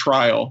on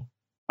trial,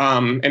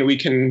 and we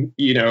can,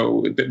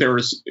 there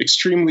was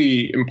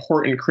extremely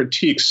important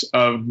critiques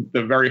of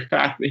the very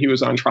fact that he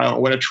was on trial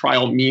and what a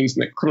trial means in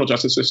the criminal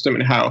justice system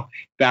and how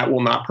that will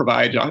not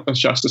provide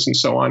justice and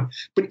so on.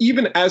 But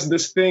even as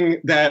this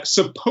thing that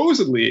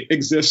supposedly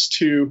exists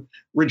to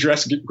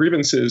redress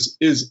grievances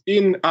is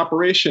in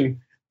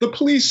operation, the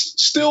police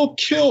still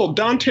killed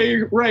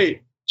Dante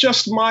Wright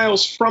just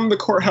miles from the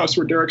courthouse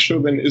where Derek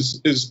Chauvin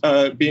is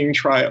being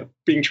tried.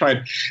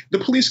 The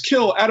police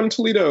kill Adam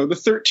Toledo, the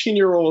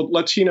 13-year-old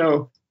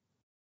Latino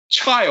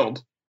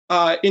child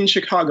in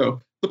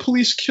Chicago. The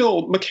police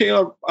killed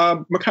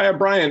Ma'Khia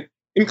Bryant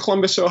in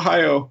Columbus,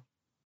 Ohio,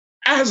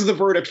 as the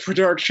verdict for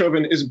Derek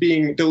Chauvin is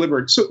being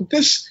delivered. So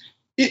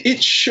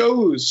it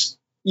shows,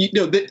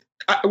 that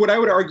what I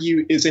would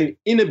argue is an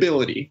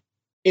inability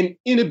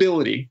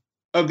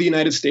of the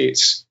United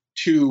States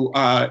to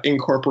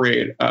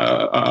incorporate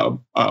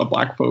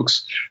Black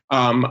folks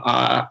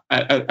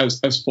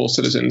as full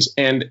citizens.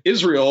 And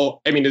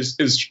Israel,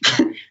 is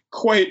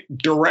quite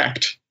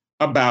direct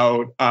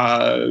about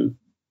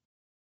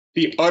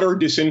the utter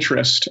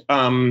disinterest,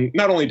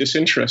 not only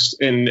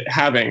disinterest in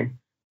having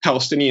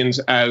Palestinians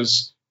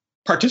as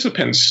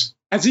participants,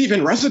 as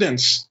even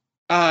residents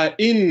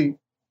in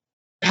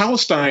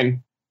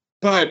Palestine,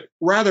 but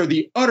rather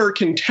the utter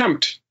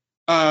contempt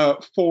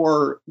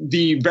for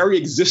the very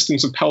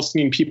existence of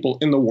Palestinian people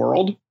in the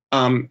world,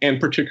 and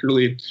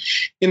particularly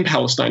in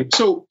Palestine.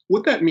 So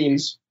what that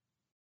means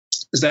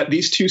is that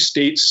these two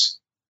states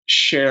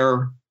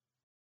share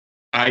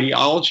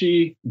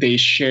ideology, they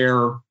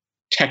share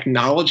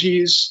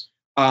technologies.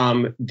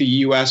 The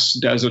U.S.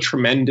 does a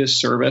tremendous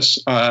service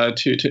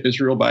to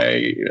Israel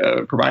by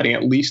providing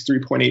at least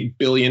 $3.8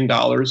 billion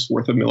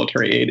worth of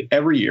military aid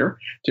every year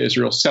to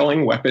Israel,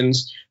 selling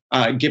weapons,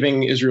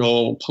 giving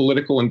Israel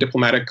political and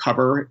diplomatic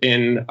cover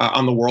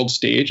on the world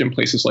stage in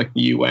places like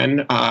the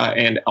UN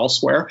and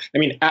elsewhere. I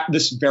mean, at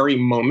this very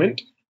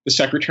moment, the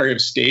Secretary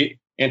of State,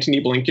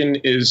 Antony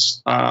Blinken,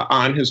 is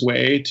on his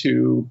way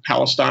to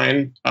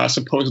Palestine,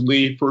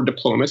 supposedly for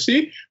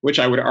diplomacy, which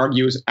I would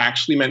argue is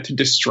actually meant to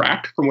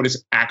distract from what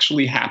is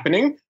actually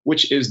happening,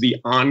 which is the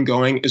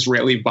ongoing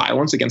Israeli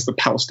violence against the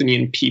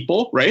Palestinian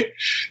people, right?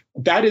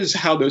 That is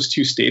how those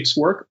two states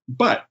work.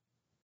 But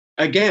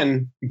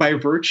again, by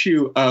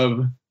virtue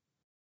of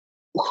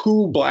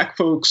who Black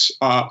folks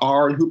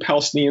are and who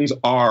Palestinians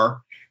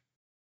are,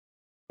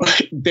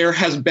 there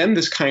has been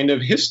this kind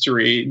of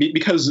history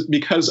because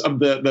of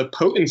the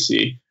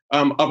potency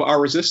of our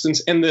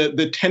resistance and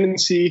the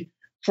tendency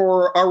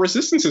for our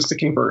resistances to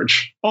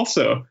converge,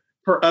 also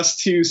for us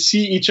to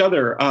see each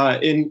other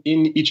in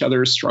each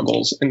other's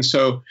struggles. And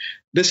so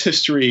this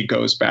history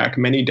goes back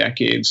many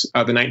decades,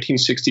 the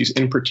 1960s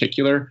in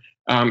particular,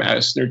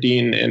 as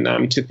Nerdine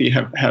and Tithi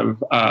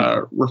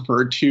have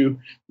referred to,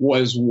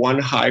 was one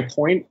high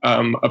point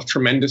of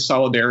tremendous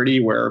solidarity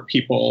where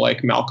people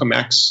like Malcolm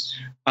X,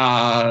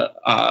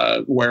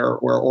 where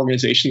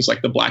organizations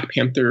like the Black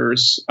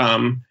Panthers,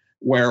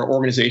 where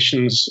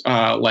organizations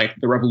like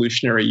the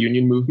Revolutionary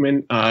Union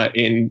Movement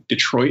in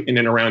Detroit and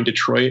in around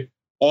Detroit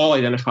all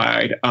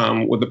identified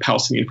with the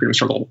Palestinian freedom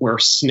struggle, where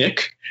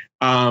SNCC,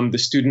 the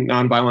Student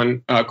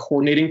Nonviolent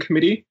Coordinating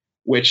Committee,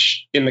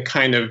 which in the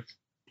kind of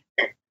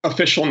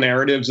official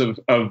narratives of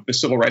the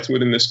civil rights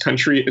movement in this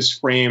country is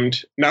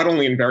framed not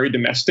only in very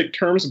domestic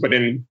terms, but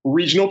in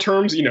regional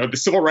terms. You know, the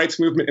civil rights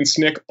movement and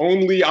SNCC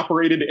only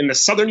operated in the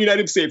southern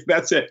United States.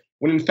 That's it.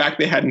 When in fact,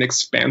 they had an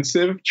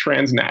expansive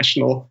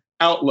transnational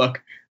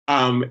outlook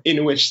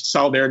in which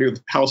solidarity with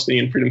the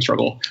Palestinian freedom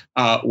struggle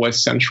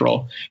was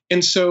central.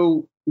 And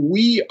so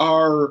we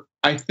are,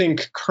 I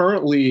think,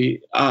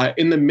 currently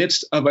in the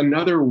midst of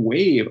another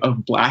wave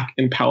of Black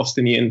and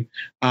Palestinian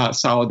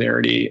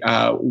solidarity,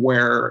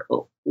 where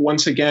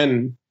once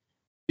again,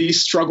 these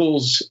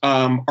struggles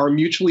are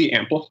mutually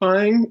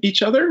amplifying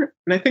each other.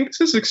 And I think this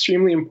is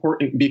extremely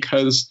important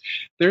because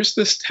there's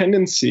this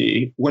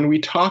tendency when we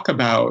talk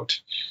about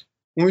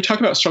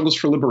struggles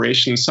for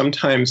liberation,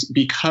 sometimes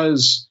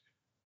because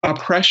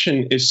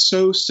oppression is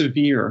so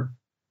severe,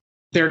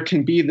 there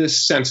can be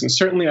this sense, and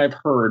certainly I've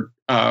heard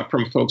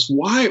from folks,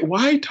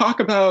 why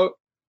talk about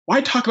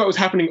what's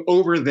happening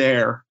over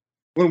there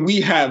when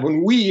we have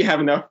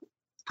enough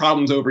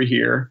problems over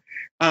here.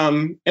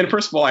 And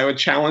first of all, I would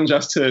challenge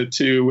us to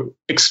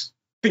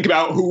think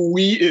about who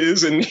we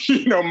is, and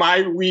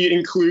my we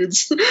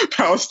includes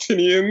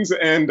Palestinians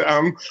and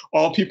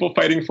all people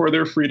fighting for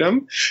their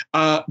freedom.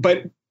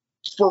 But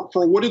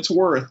for what it's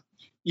worth,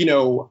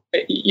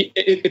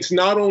 it's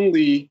not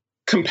only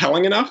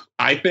compelling enough,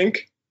 I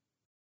think,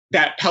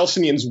 that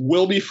Palestinians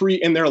will be free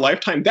in their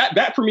lifetime.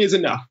 That for me is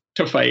enough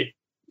to fight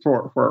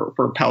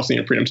for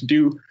Palestinian freedom,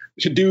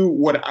 to do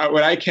what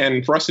I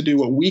can, for us to do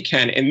what we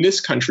can in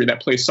this country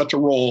that plays such a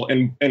role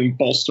in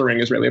bolstering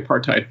Israeli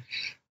apartheid.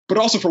 But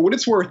also, for what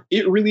it's worth,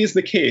 it really is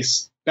the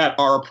case that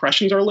our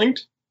oppressions are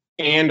linked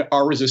and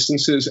our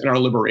resistances and our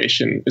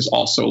liberation is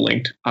also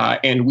linked.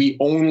 And we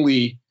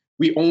only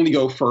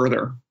go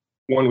further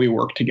when we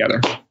work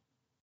together.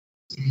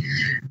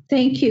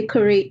 Thank you,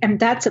 Khury. And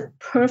that's a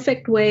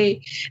perfect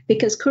way,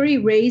 because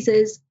Khury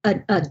raises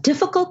a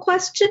difficult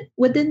question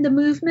within the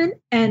movement,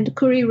 and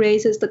Khury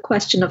raises the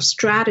question of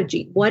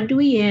strategy. What do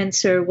we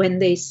answer when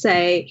they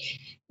say,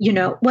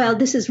 well,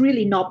 this is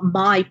really not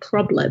my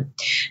problem?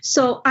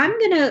 So I'm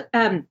going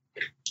to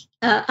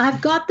I've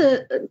got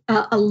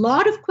a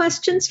lot of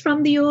questions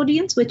from the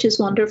audience, which is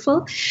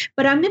wonderful,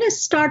 but I'm going to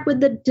start with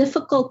the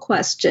difficult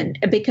question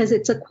because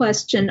it's a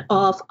question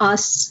of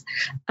us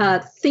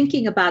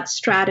thinking about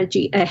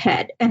strategy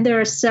ahead. And there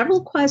are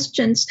several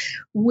questions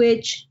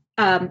which,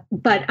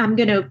 but I'm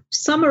going to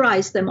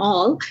summarize them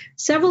all.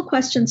 Several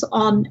questions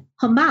on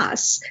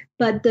Hamas,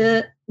 but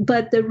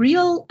the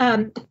real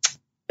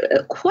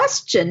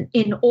question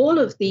in all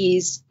of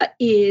these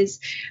is,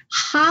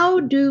 how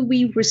do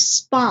we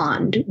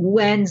respond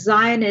when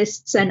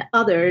Zionists and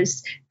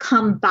others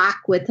come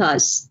back with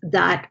us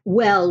that,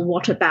 well,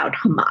 what about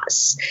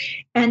Hamas?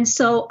 And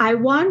so I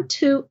want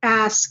to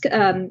ask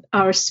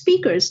our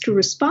speakers to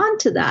respond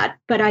to that,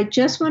 but I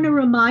just want to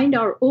remind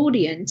our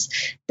audience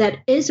that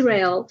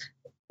Israel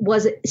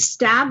was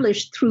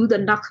established through the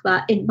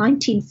Nakba in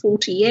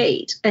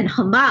 1948, and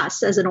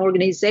Hamas as an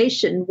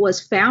organization was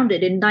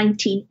founded in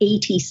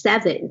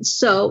 1987.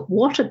 So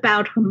what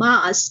about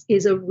Hamas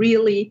is a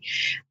really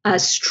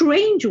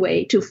strange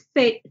way to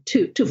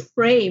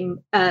frame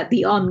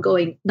the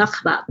ongoing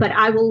Nakba. But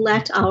I will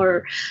let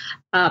our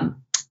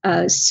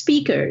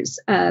speakers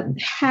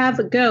have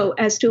a go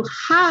as to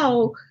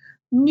how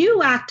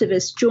new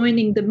activists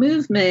joining the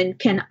movement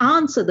can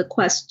answer the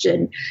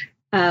question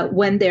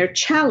when they're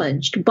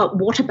challenged. But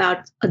what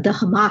about the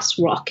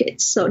Hamas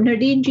rockets? So,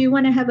 Nardine, do you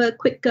want to have a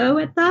quick go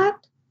at that?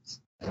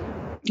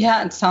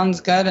 Yeah, it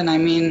sounds good. And I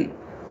mean,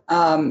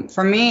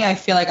 for me, I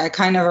feel like I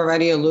kind of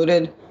already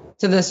alluded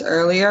to this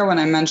earlier when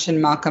I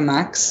mentioned Malcolm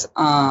X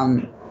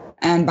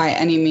and by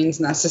any means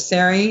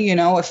necessary. You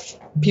know, if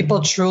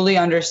people truly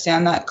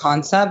understand that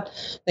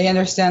concept, they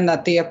understand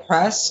that the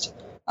oppressed,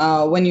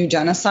 when you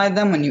genocide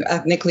them, when you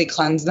ethnically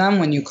cleanse them,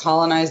 when you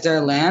colonize their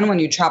land, when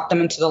you trap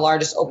them into the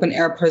largest open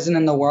air prison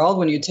in the world,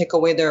 when you take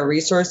away their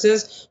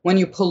resources, when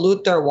you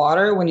pollute their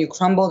water, when you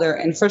crumble their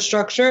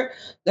infrastructure,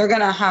 they're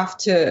going to have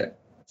to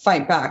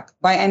fight back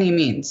by any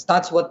means.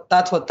 That's what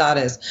that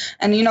is.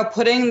 And, you know,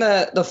 putting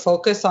the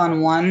focus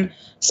on one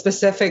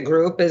specific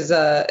group is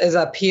a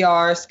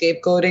PR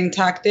scapegoating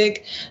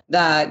tactic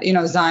that, you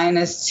know,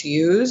 Zionists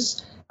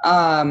use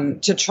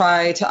to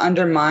try to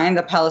undermine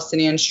the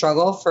Palestinian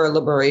struggle for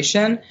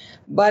liberation.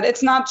 But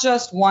it's not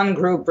just one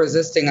group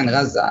resisting in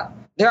Gaza.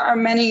 There are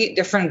many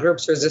different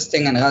groups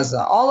resisting in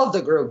Gaza. All of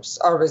the groups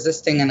are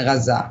resisting in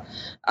Gaza.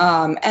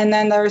 And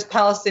then there's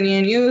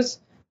Palestinian youth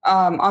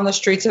on the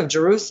streets of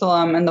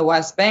Jerusalem and the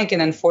West Bank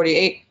and in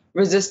 48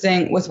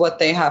 resisting with what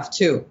they have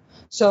too.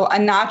 So a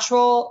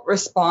natural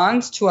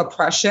response to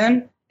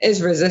oppression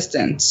is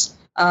resistance.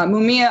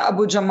 Mumia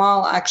Abu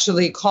Jamal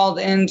actually called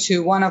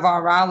into one of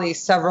our rallies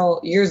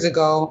several years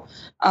ago.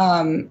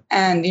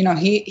 And, you know,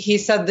 he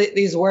said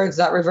these words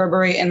that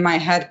reverberate in my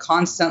head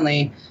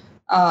constantly.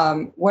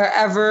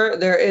 Wherever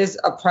there is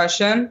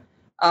oppression,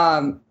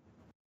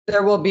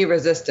 there will be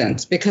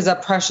resistance because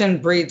oppression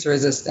breeds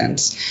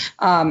resistance.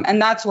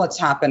 And that's what's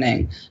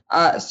happening.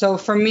 So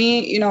for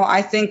me, you know,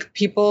 I think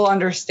people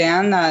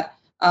understand that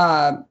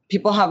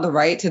people have the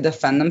right to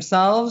defend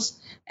themselves.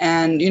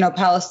 And, you know,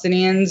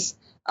 Palestinians,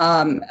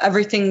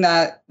 everything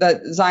that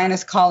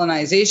Zionist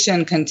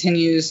colonization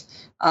continues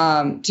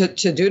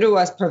to do to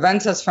us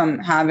prevents us from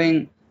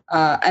having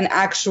an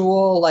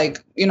actual,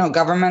 like, you know,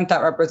 government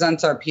that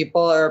represents our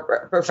people,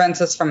 or prevents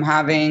us from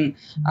having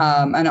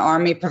an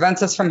army,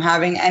 prevents us from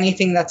having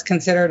anything that's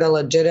considered a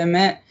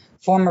legitimate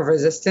form of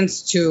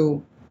resistance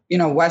to, you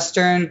know,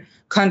 Western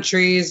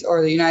countries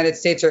or the United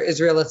States or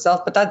Israel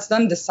itself. But that's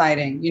them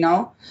deciding, you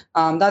know,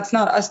 that's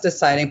not us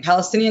deciding.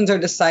 Palestinians are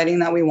deciding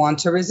that we want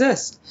to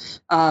resist.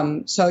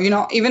 So, you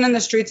know, even in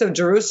the streets of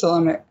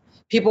Jerusalem,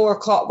 people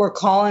were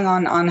calling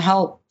on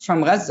help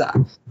from Gaza.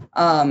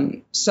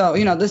 So,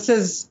 you know, this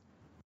is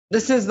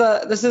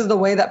the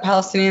way that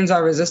Palestinians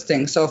are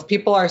resisting. So if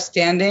people are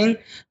standing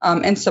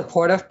in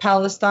support of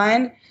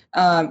Palestine,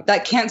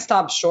 that can't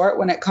stop short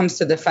when it comes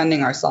to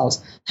defending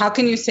ourselves. How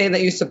can you say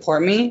that you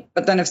support me,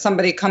 but then if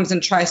somebody comes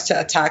and tries to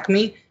attack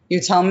me, you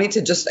tell me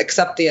to just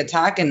accept the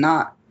attack and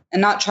not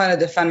try to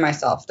defend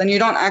myself? Then you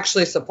don't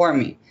actually support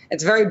me.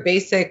 It's very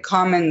basic,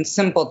 common,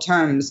 simple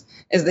terms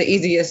is the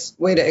easiest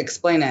way to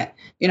explain it.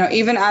 You know,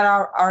 even at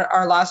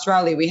our last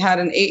rally, we had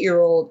an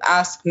 8-year-old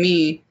ask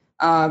me,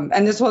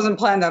 and this wasn't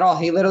planned at all.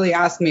 He literally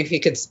asked me if he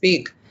could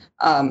speak.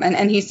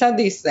 And he said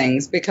these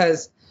things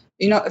because,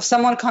 you know, if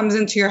someone comes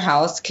into your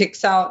house,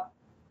 kicks out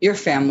your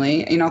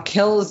family, you know,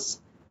 kills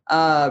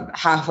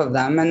half of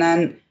them, and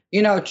then,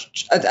 you know,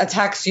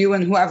 attacks you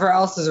and whoever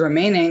else is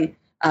remaining,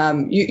 what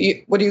are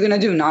you going to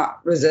do?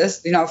 Not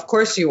resist? You know, of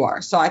course you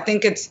are. So I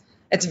think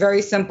it's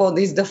very simple.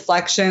 These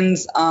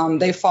deflections,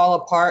 they fall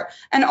apart.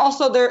 And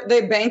also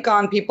they bank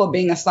on people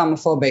being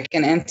Islamophobic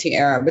and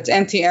anti-Arab. It's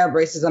anti-Arab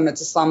racism.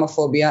 It's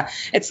Islamophobia.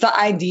 It's the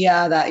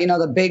idea that, you know,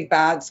 the big,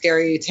 bad,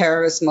 scary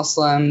terrorist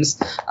Muslims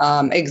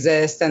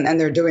exist and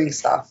they're doing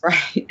stuff,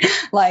 right?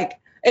 Like,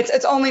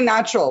 it's only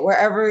natural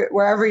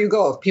wherever you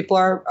go. If people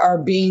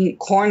are being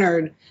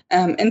cornered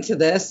into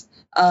this,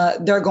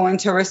 they're going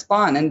to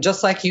respond. And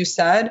just like you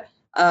said,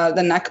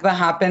 the Nakba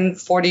happened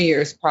 40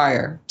 years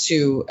prior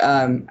to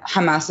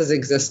Hamas's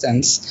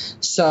existence.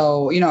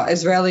 So, you know,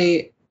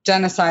 Israeli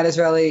genocide,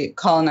 Israeli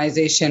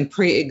colonization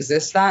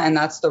pre-exists that, and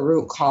that's the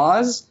root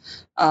cause.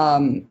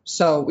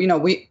 So, you know,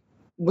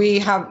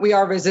 we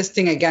are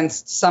resisting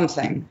against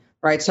something,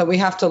 right? So we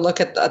have to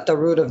look at the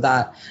root of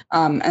that,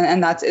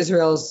 and that's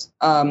Israel's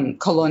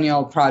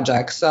colonial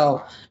project.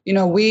 So, you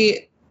know,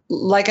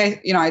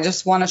 I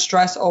just want to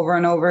stress over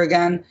and over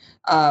again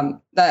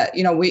that,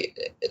 you know,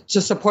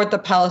 to support the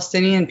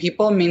Palestinian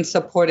people means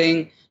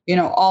supporting, you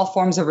know, all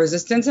forms of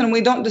resistance. And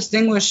we don't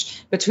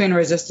distinguish between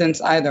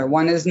resistance either.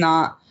 One is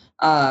not,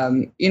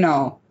 you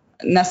know,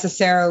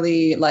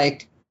 necessarily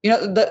like,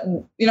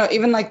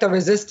 even like the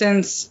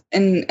resistance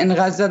in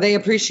Gaza, they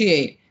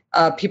appreciate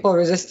people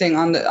resisting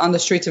on the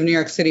streets of New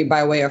York City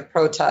by way of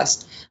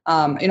protest.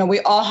 We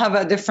all have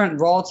a different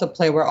role to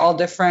play. We're all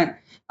different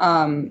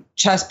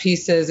chess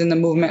pieces in the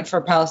movement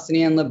for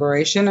Palestinian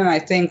liberation. And I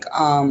think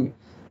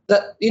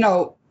that,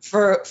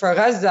 for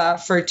Gaza,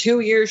 for 2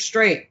 years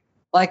straight,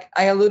 like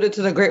I alluded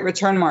to the Great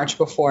Return March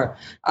before,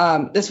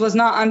 this was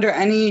not under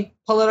any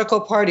political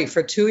party.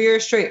 For 2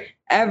 years straight,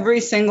 every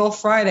single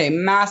Friday,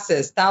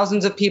 masses,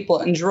 thousands of people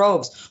in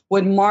droves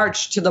would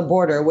march to the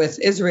border with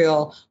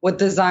Israel, with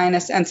the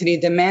Zionist entity,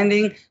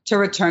 demanding to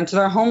return to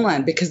their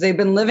homeland because they've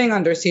been living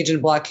under siege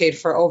and blockade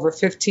for over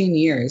 15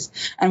 years.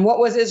 And what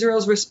was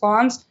Israel's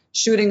response?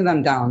 Shooting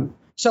them down.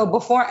 So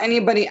before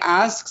anybody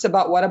asks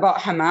about what about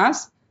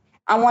Hamas,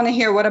 I want to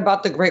hear what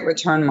about the Great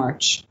Return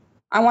March.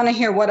 I want to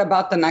hear what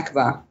about the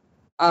Nakba.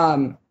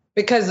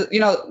 Because,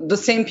 the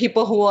same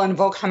people who will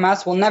invoke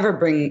Hamas will never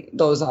bring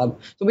those up.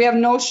 So we have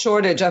no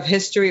shortage of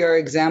history or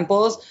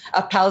examples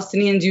of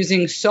Palestinians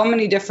using so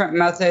many different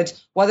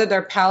methods, whether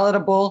they're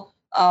palatable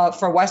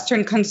for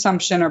Western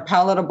consumption or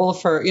palatable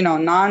for,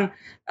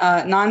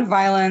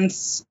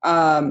 non-violence,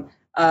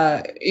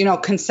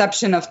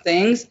 conception of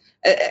things.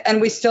 And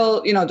we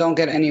still, don't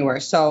get anywhere.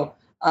 So,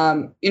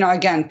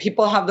 again,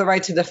 people have the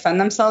right to defend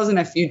themselves. And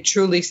if you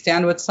truly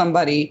stand with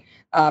somebody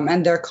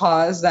and their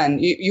cause, then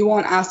you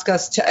won't ask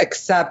us to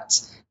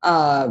accept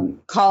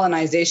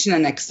colonization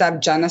and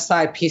accept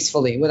genocide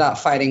peacefully without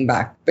fighting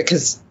back,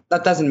 because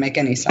that doesn't make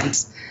any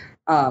sense.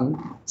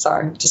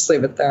 Sorry, just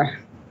leave it there.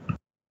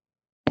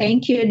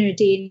 Thank you,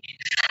 Nurdin.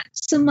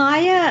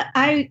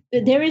 Sumaya,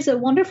 there is a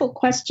wonderful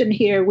question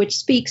here which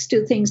speaks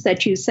to things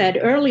that you said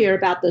earlier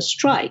about the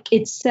strike.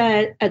 It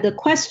said the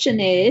question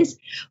is,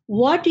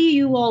 what do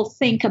you all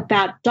think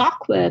about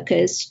dock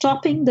workers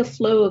stopping the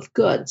flow of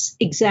goods?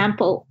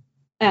 Example,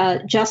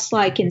 just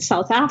like in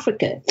South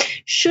Africa.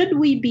 Should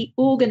we be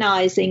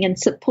organizing and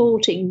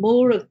supporting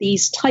more of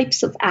these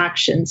types of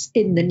actions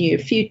in the near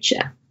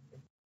future?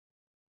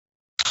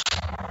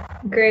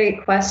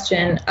 Great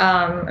question.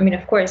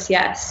 Of course,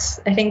 yes.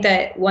 I think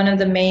that one of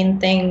the main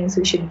things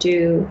we should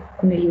do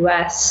in the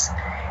U.S.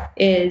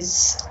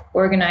 is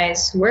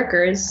organize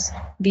workers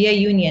via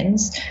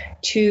unions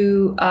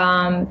to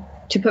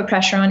put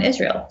pressure on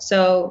Israel.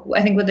 So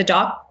I think what the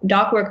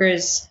dock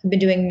workers have been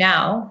doing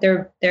now,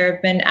 there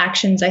have been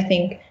actions, I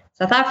think,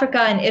 South Africa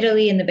and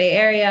Italy in the Bay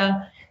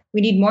Area. We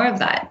need more of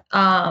that,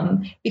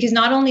 because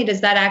not only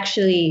does that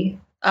actually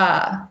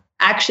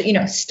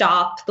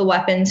stop the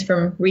weapons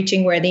from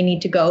reaching where they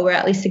need to go, or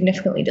at least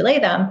significantly delay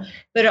them,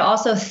 but it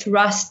also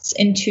thrusts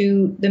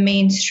into the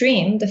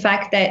mainstream the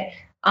fact that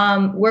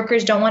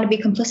workers don't want to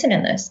be complicit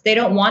in this. They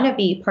don't want to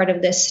be part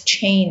of this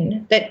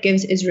chain that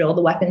gives Israel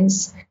the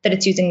weapons that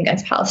it's using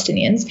against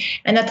Palestinians,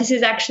 and that this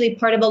is actually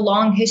part of a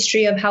long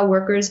history of how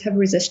workers have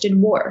resisted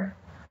war,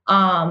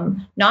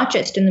 not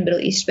just in the Middle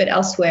East, but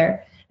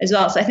elsewhere as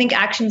well. So I think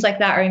actions like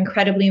that are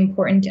incredibly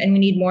important, and we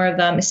need more of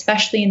them,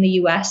 especially in the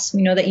U.S.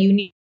 We know that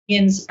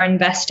unions are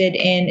invested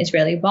in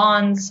Israeli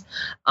bonds.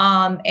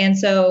 And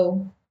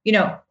so,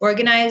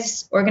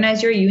 organize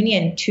your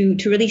union to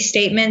release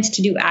statements,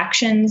 to do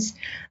actions,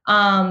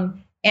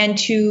 and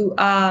to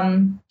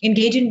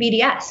engage in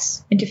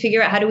BDS, and to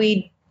figure out how do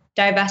we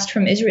divest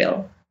from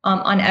Israel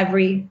on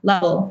every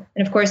level.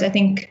 And of course, I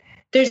think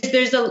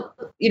there's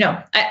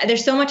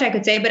so much I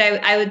could say, but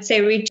I would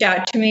say reach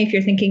out to me if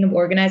you're thinking of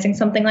organizing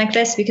something like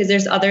this, because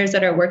there's others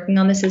that are working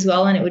on this as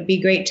well. And it would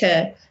be great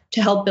to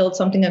help build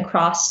something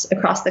across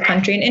the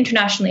country and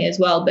internationally as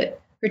well,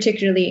 but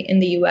particularly in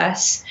the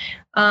U.S.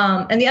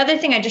 And the other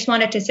thing I just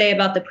wanted to say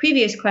about the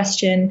previous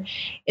question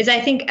is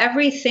I think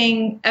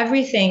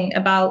everything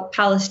about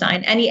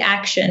Palestine, any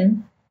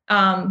action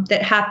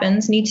that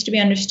happens, needs to be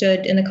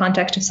understood in the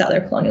context of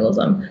settler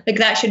colonialism. Like,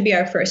 that should be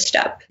our first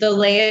step. The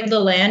lay of the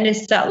land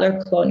is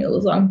settler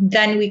colonialism.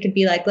 Then we could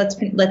be like, let's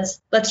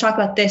talk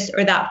about this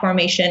or that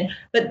formation,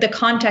 but the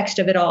context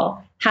of it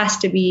all has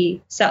to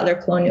be settler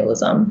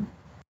colonialism.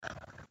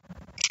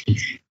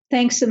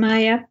 Thanks,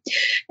 Sumaya.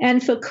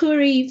 And for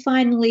Khury,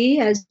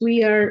 finally, as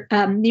we are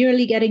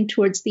nearly getting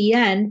towards the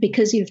end,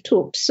 because you've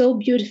talked so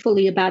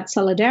beautifully about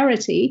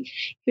solidarity,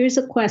 here's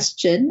a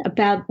question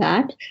about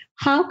that.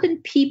 How can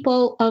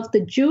people of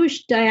the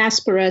Jewish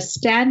diaspora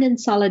stand in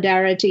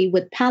solidarity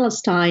with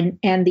Palestine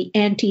and the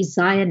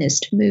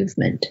anti-Zionist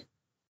movement?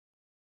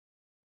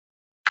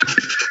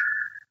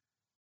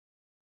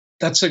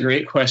 That's a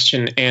great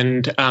question.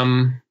 And,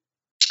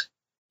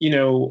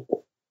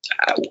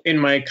 in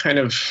my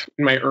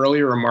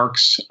earlier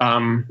remarks,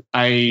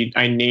 I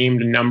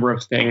named a number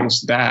of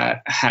things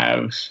that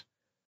have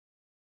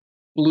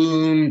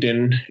bloomed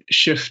and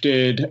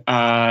shifted,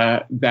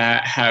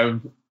 that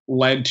have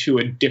led to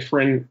a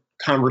different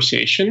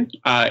conversation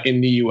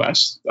in the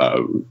U.S.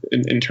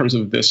 In terms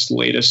of this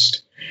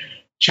latest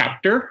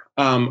chapter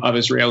of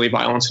Israeli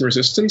violence and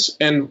resistance.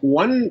 And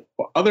one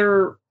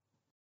other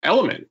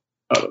element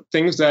of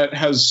things that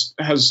has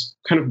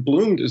kind of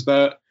bloomed is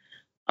that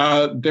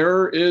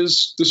there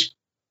is this,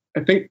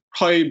 I think,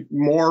 probably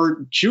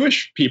more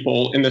Jewish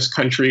people in this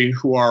country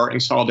who are in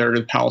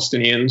solidarity with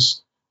Palestinians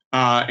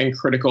and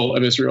critical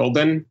of Israel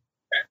than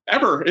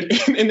ever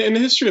in the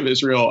history of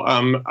Israel,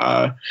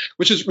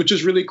 which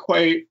is really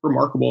quite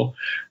remarkable.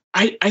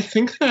 I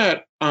think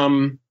that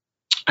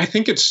I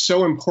think it's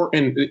so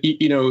important.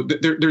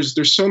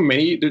 There's so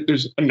many.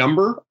 There's a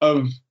number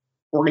of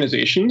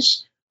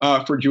organizations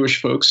for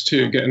Jewish folks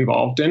to get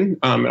involved in.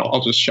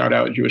 I'll just shout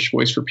out Jewish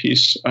Voice for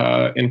Peace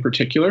in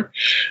particular,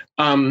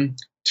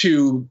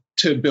 to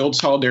build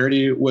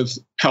solidarity with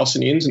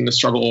Palestinians in the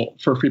struggle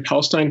for free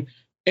Palestine.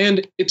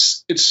 And I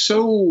just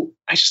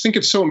think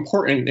it's so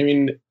important. I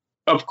mean,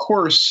 of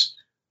course,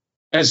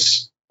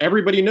 as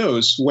everybody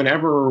knows,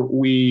 whenever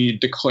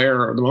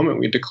the moment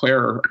we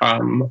declare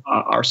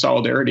our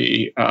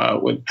solidarity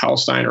with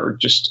Palestine, or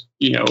just,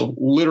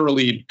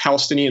 literally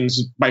Palestinians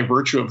by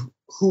virtue of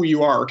who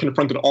you are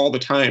confronted all the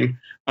time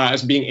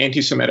as being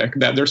anti-Semitic,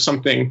 that there's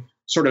something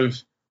sort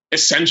of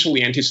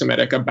essentially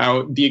anti-Semitic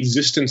about the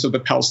existence of the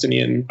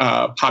Palestinian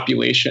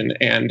population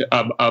and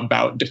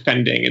about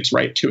defending its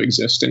right to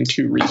exist and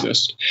to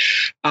resist.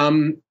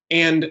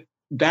 And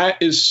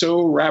that is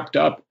so wrapped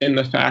up in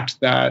the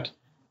fact that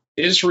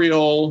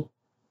Israel,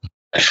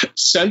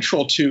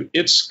 central to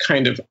its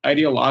kind of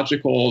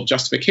ideological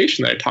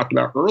justification that I talked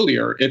about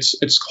earlier,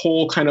 its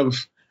whole kind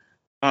of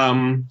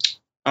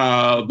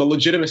the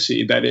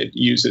legitimacy that it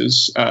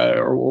uses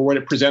or what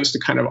it presents to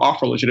kind of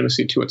offer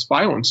legitimacy to its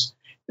violence,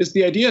 is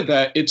the idea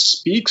that it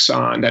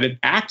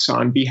acts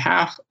on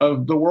behalf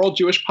of the world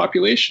Jewish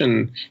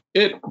population.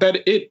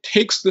 That it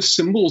takes the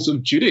symbols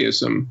of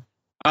Judaism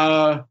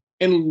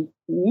and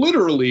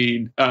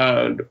literally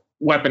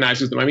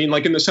weaponizes them. I mean,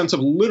 like in the sense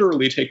of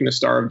literally taking the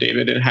Star of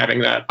David and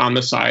having that on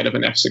the side of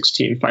an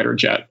F-16 fighter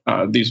jet,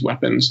 these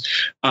weapons,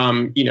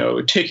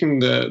 taking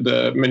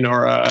the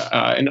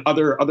menorah and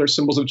other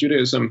symbols of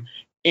Judaism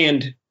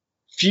and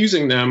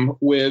fusing them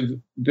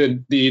with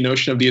the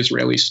notion of the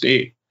Israeli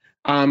state.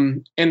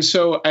 And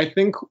so I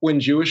think when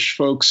Jewish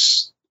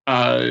folks,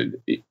 raise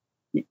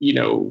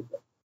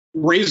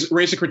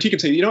a critique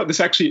and say,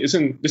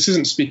 this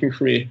isn't speaking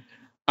for me,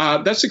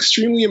 that's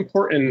extremely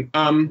important.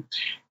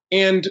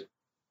 And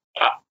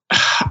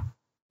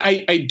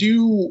I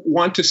do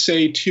want to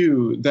say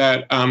too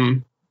that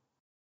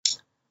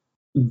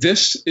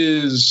this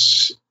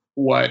is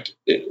what,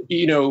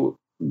 the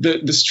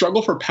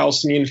struggle for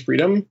Palestinian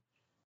freedom,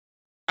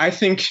 I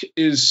think,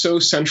 is so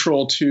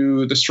central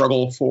to the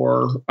struggle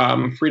for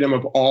freedom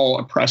of all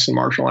oppressed and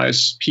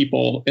marginalized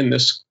people in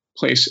this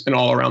place and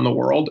all around the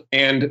world.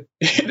 And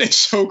it's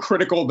so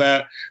critical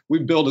that we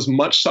build as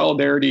much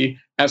solidarity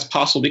as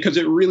possible, because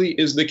it really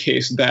is the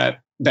case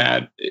that we're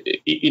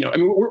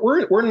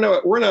in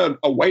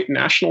a white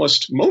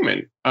nationalist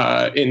moment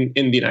in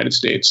the United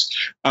States,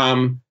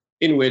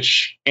 in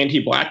which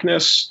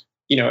anti-Blackness,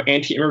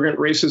 anti-immigrant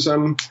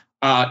racism,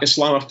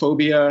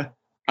 Islamophobia,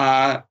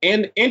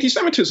 and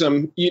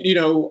anti-Semitism,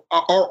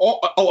 are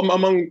all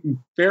among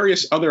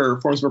various other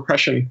forms of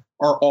oppression,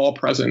 are all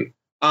present.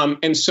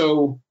 And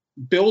so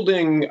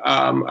building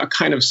a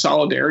kind of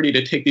solidarity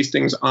to take these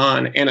things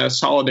on, and a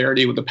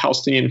solidarity with the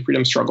Palestinian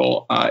freedom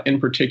struggle in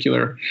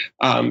particular,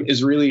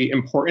 is really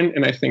important.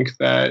 And I think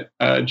that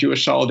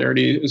Jewish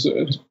solidarity plays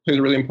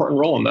a really important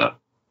role in that.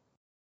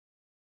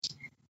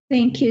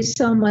 Thank you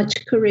so much,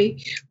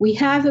 Kari. We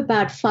have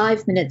about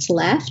 5 minutes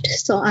left,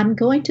 so I'm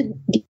going to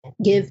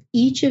give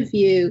each of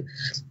you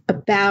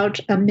about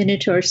a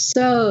minute or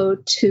so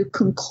to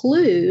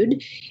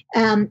conclude.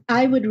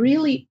 I would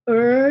really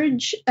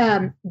urge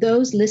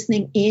those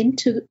listening in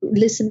to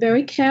listen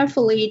very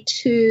carefully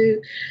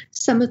to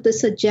some of the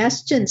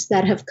suggestions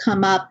that have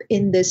come up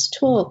in this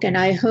talk, and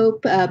I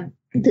hope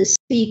the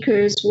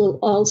speakers will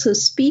also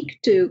speak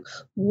to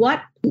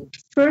what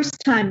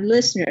first-time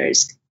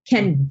listeners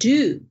can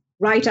do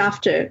right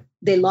after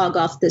they log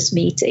off this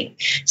meeting.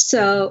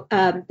 So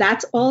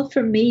that's all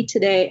from me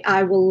today.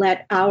 I will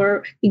let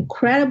our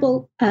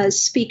incredible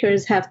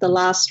speakers have the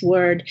last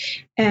word.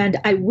 And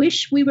I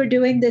wish we were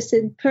doing this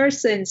in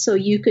person so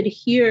you could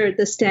hear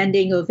the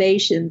standing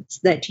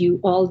ovations that you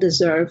all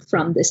deserve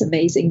from this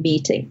amazing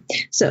meeting.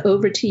 So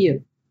over to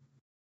you.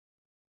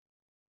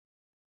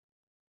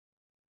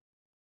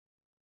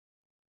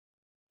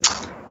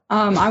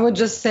 I would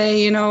just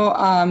say,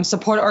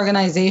 support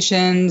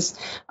organizations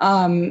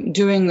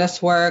doing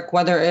this work,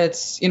 whether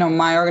it's,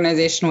 my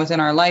organization within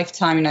our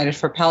lifetime, United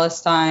for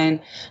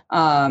Palestine,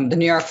 the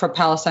New York for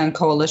Palestine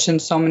Coalition,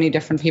 so many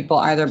different people,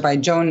 either by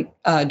joining,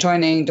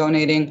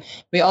 donating.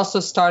 We also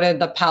started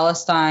the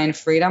Palestine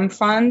Freedom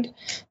Fund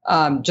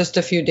just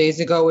a few days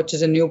ago, which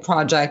is a new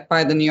project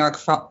by the New York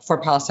for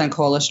Palestine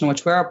Coalition,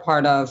 which we're a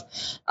part of,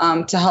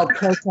 to help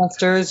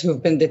protesters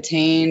who've been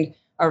detained,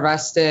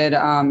 arrested,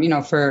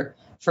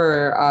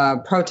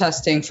 for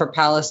protesting for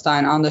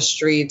Palestine on the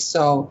streets.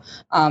 So,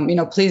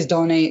 please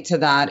donate to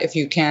that if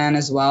you can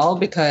as well,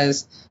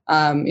 because,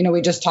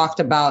 we just talked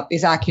about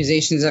these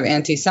accusations of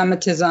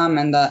anti-Semitism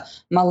and the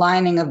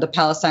maligning of the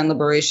Palestine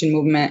Liberation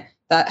Movement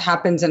that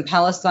happens in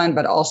Palestine,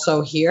 but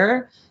also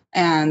here.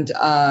 And,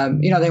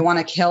 they want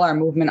to kill our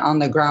movement on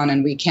the ground,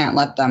 and we can't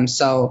let them.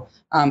 So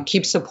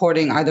keep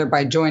supporting either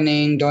by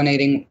joining,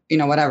 donating,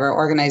 whatever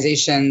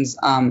organizations,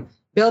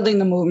 building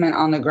the movement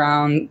on the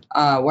ground,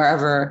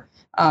 wherever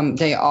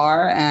they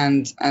are,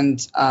 and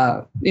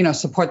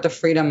support the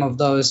freedom of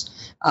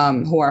those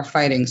who are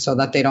fighting, so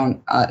that they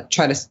don't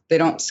they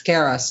don't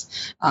scare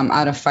us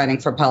out of fighting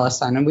for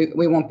Palestine. And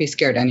we won't be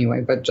scared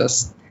anyway, but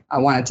just I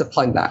wanted to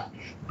plug that.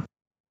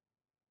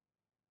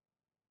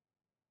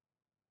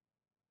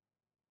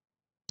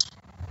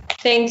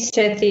 Thanks,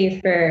 Tithi,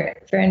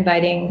 for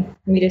inviting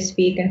me to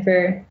speak and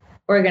for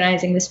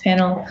organizing this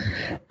panel.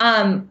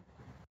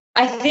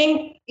 I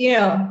think,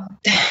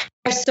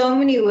 there's so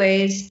many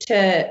ways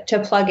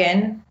to plug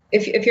in.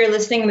 If you're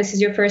listening, this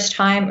is your first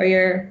time, or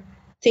you're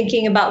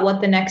thinking about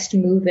what the next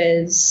move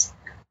is,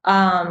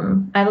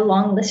 I have a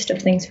long list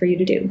of things for you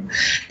to do.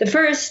 The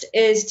first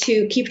is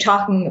to keep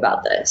talking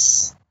about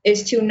this,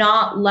 is to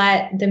not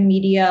let the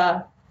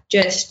media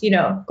just,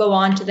 go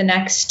on to the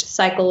next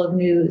cycle of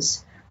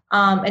news.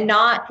 And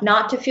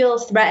not to feel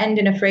threatened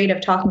and afraid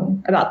of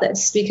talking about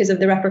this because of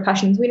the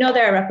repercussions. We know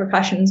there are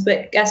repercussions,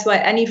 but guess what?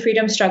 Any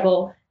freedom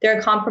struggle, there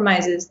are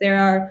compromises, there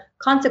are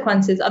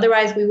consequences.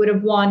 Otherwise, we would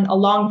have won a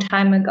long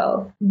time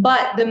ago.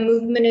 But the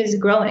movement is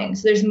growing.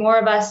 So there's more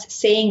of us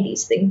saying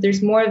these things.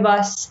 There's more of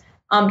us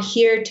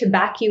here to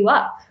back you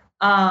up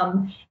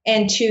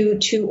and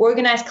to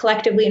organize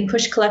collectively and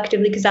push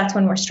collectively, because that's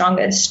when we're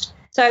strongest.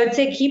 So I would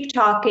say keep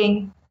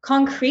talking.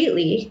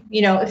 Concretely,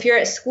 if you're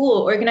at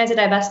school, organize a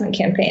divestment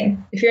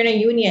campaign. If you're in a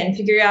union,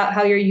 figure out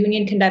how your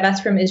union can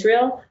divest from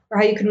Israel, or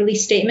how you can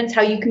release statements,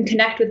 how you can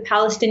connect with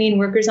Palestinian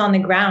workers on the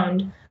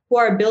ground who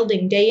are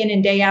building day in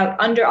and day out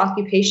under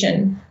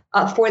occupation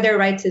for their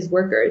rights as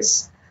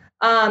workers.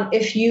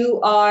 If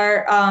you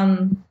are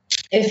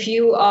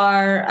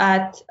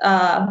at,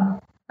 I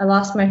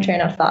lost my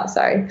train of thought,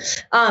 sorry.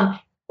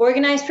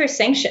 Organize for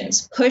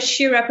sanctions. Push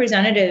your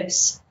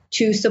representatives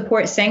to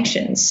support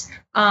sanctions.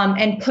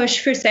 And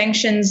push for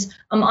sanctions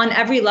on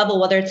every level,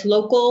 whether it's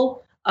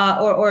local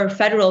or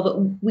federal. But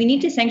we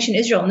need to sanction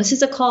Israel. And this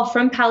is a call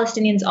from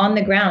Palestinians on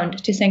the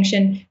ground to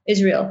sanction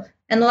Israel.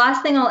 And the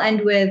last thing I'll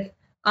end with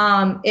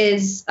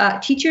is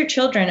teach your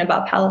children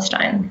about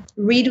Palestine.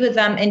 Read with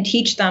them and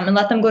teach them, and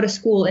let them go to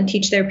school and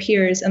teach their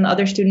peers and the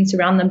other students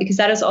around them, because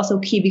that is also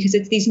key, because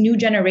it's these new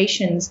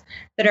generations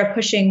that are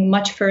pushing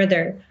much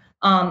further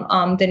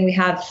than we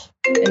have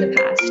in the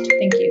past.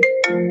 Thank you.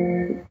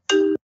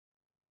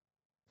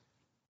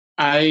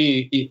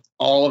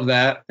 All of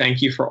that.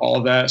 Thank you for all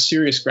of that.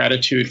 Serious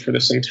gratitude for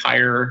this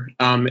entire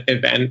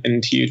event,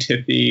 and to you,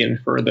 Tithi, and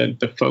for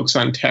the folks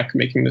on tech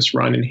making this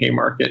run in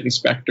Haymarket and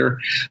Spectre.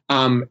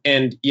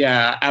 And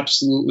yeah,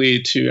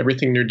 absolutely to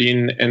everything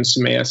Nurdin and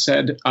Sumaya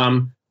said.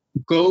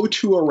 Go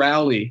to a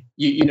rally.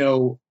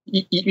 Even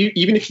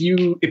if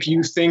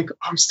you think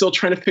I'm still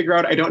trying to figure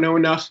out, I don't know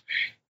enough.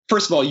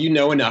 First of all, you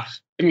know enough.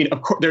 I mean,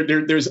 of course,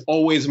 there's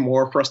always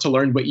more for us to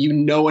learn, but you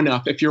know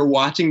enough. If you're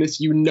watching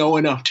this, you know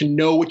enough to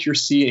know what you're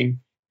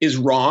seeing is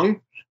wrong,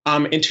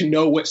 and to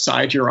know what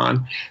side you're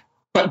on.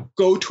 But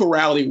go to a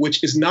rally,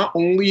 which is not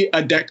only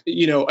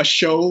a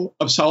show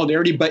of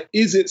solidarity, but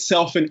is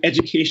itself an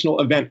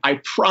educational event.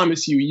 I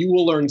promise you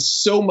will learn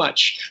so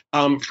much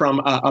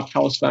from a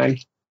Palestine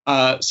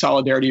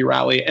solidarity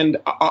rally. And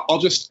I'll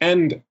just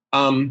end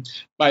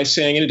by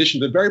saying, in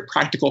addition to the very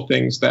practical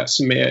things that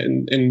Sumaya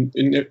and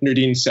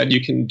Nurdin said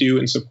you can do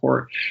and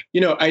support,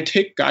 I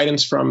take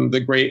guidance from the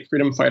great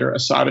freedom fighter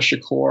Assata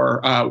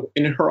Shakur.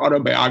 In her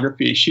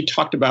autobiography, she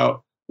talked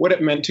about what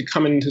it meant to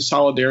come into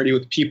solidarity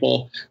with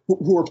people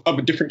who are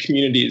of different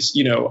communities,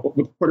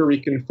 with Puerto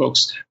Rican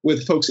folks,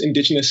 with folks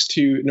indigenous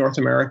to North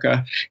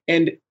America,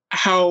 and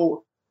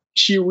how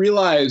she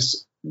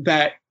realized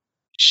that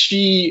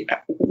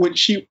what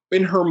she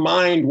in her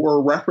mind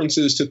were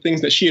references to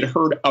things that she had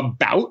heard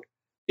about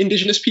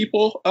indigenous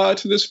people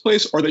to this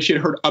place, or that she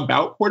had heard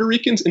about Puerto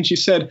Ricans. And she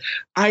said,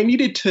 I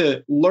needed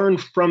to learn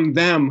from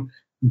them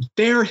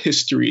their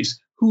histories,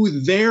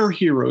 who their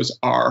heroes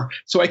are,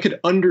 so I could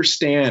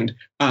understand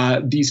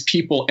these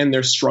people and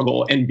their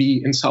struggle and be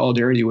in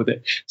solidarity with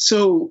it.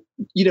 So,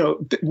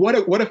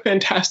 what a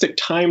fantastic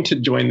time to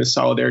join the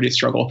solidarity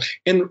struggle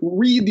and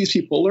read these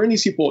people, learn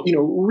these people,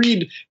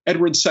 read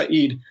Edward Said,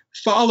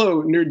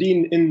 follow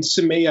Nurdin and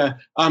Sumaya,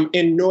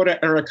 and Nora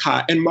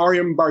Erekat and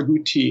Mariam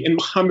Barghouti and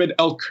Mohammed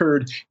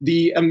El-Kurd,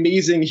 the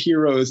amazing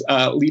heroes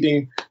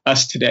leading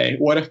us today.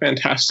 What a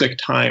fantastic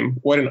time.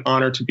 What an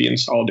honor to be in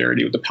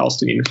solidarity with the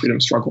Palestinian freedom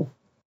struggle.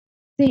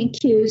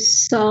 Thank you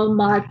so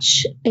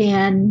much,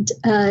 and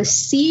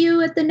see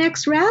you at the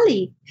next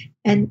rally,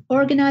 and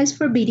organize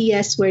for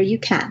BDS where you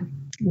can.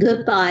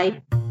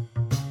 Goodbye.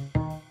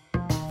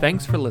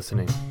 Thanks for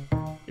listening.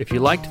 If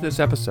you liked this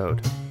episode,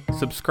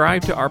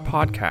 subscribe to our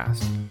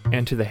podcast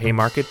and to the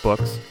Haymarket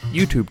Books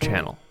YouTube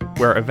channel,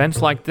 where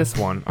events like this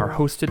one are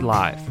hosted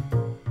live.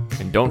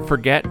 And don't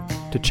forget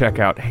to check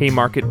out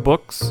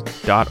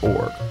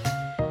haymarketbooks.org.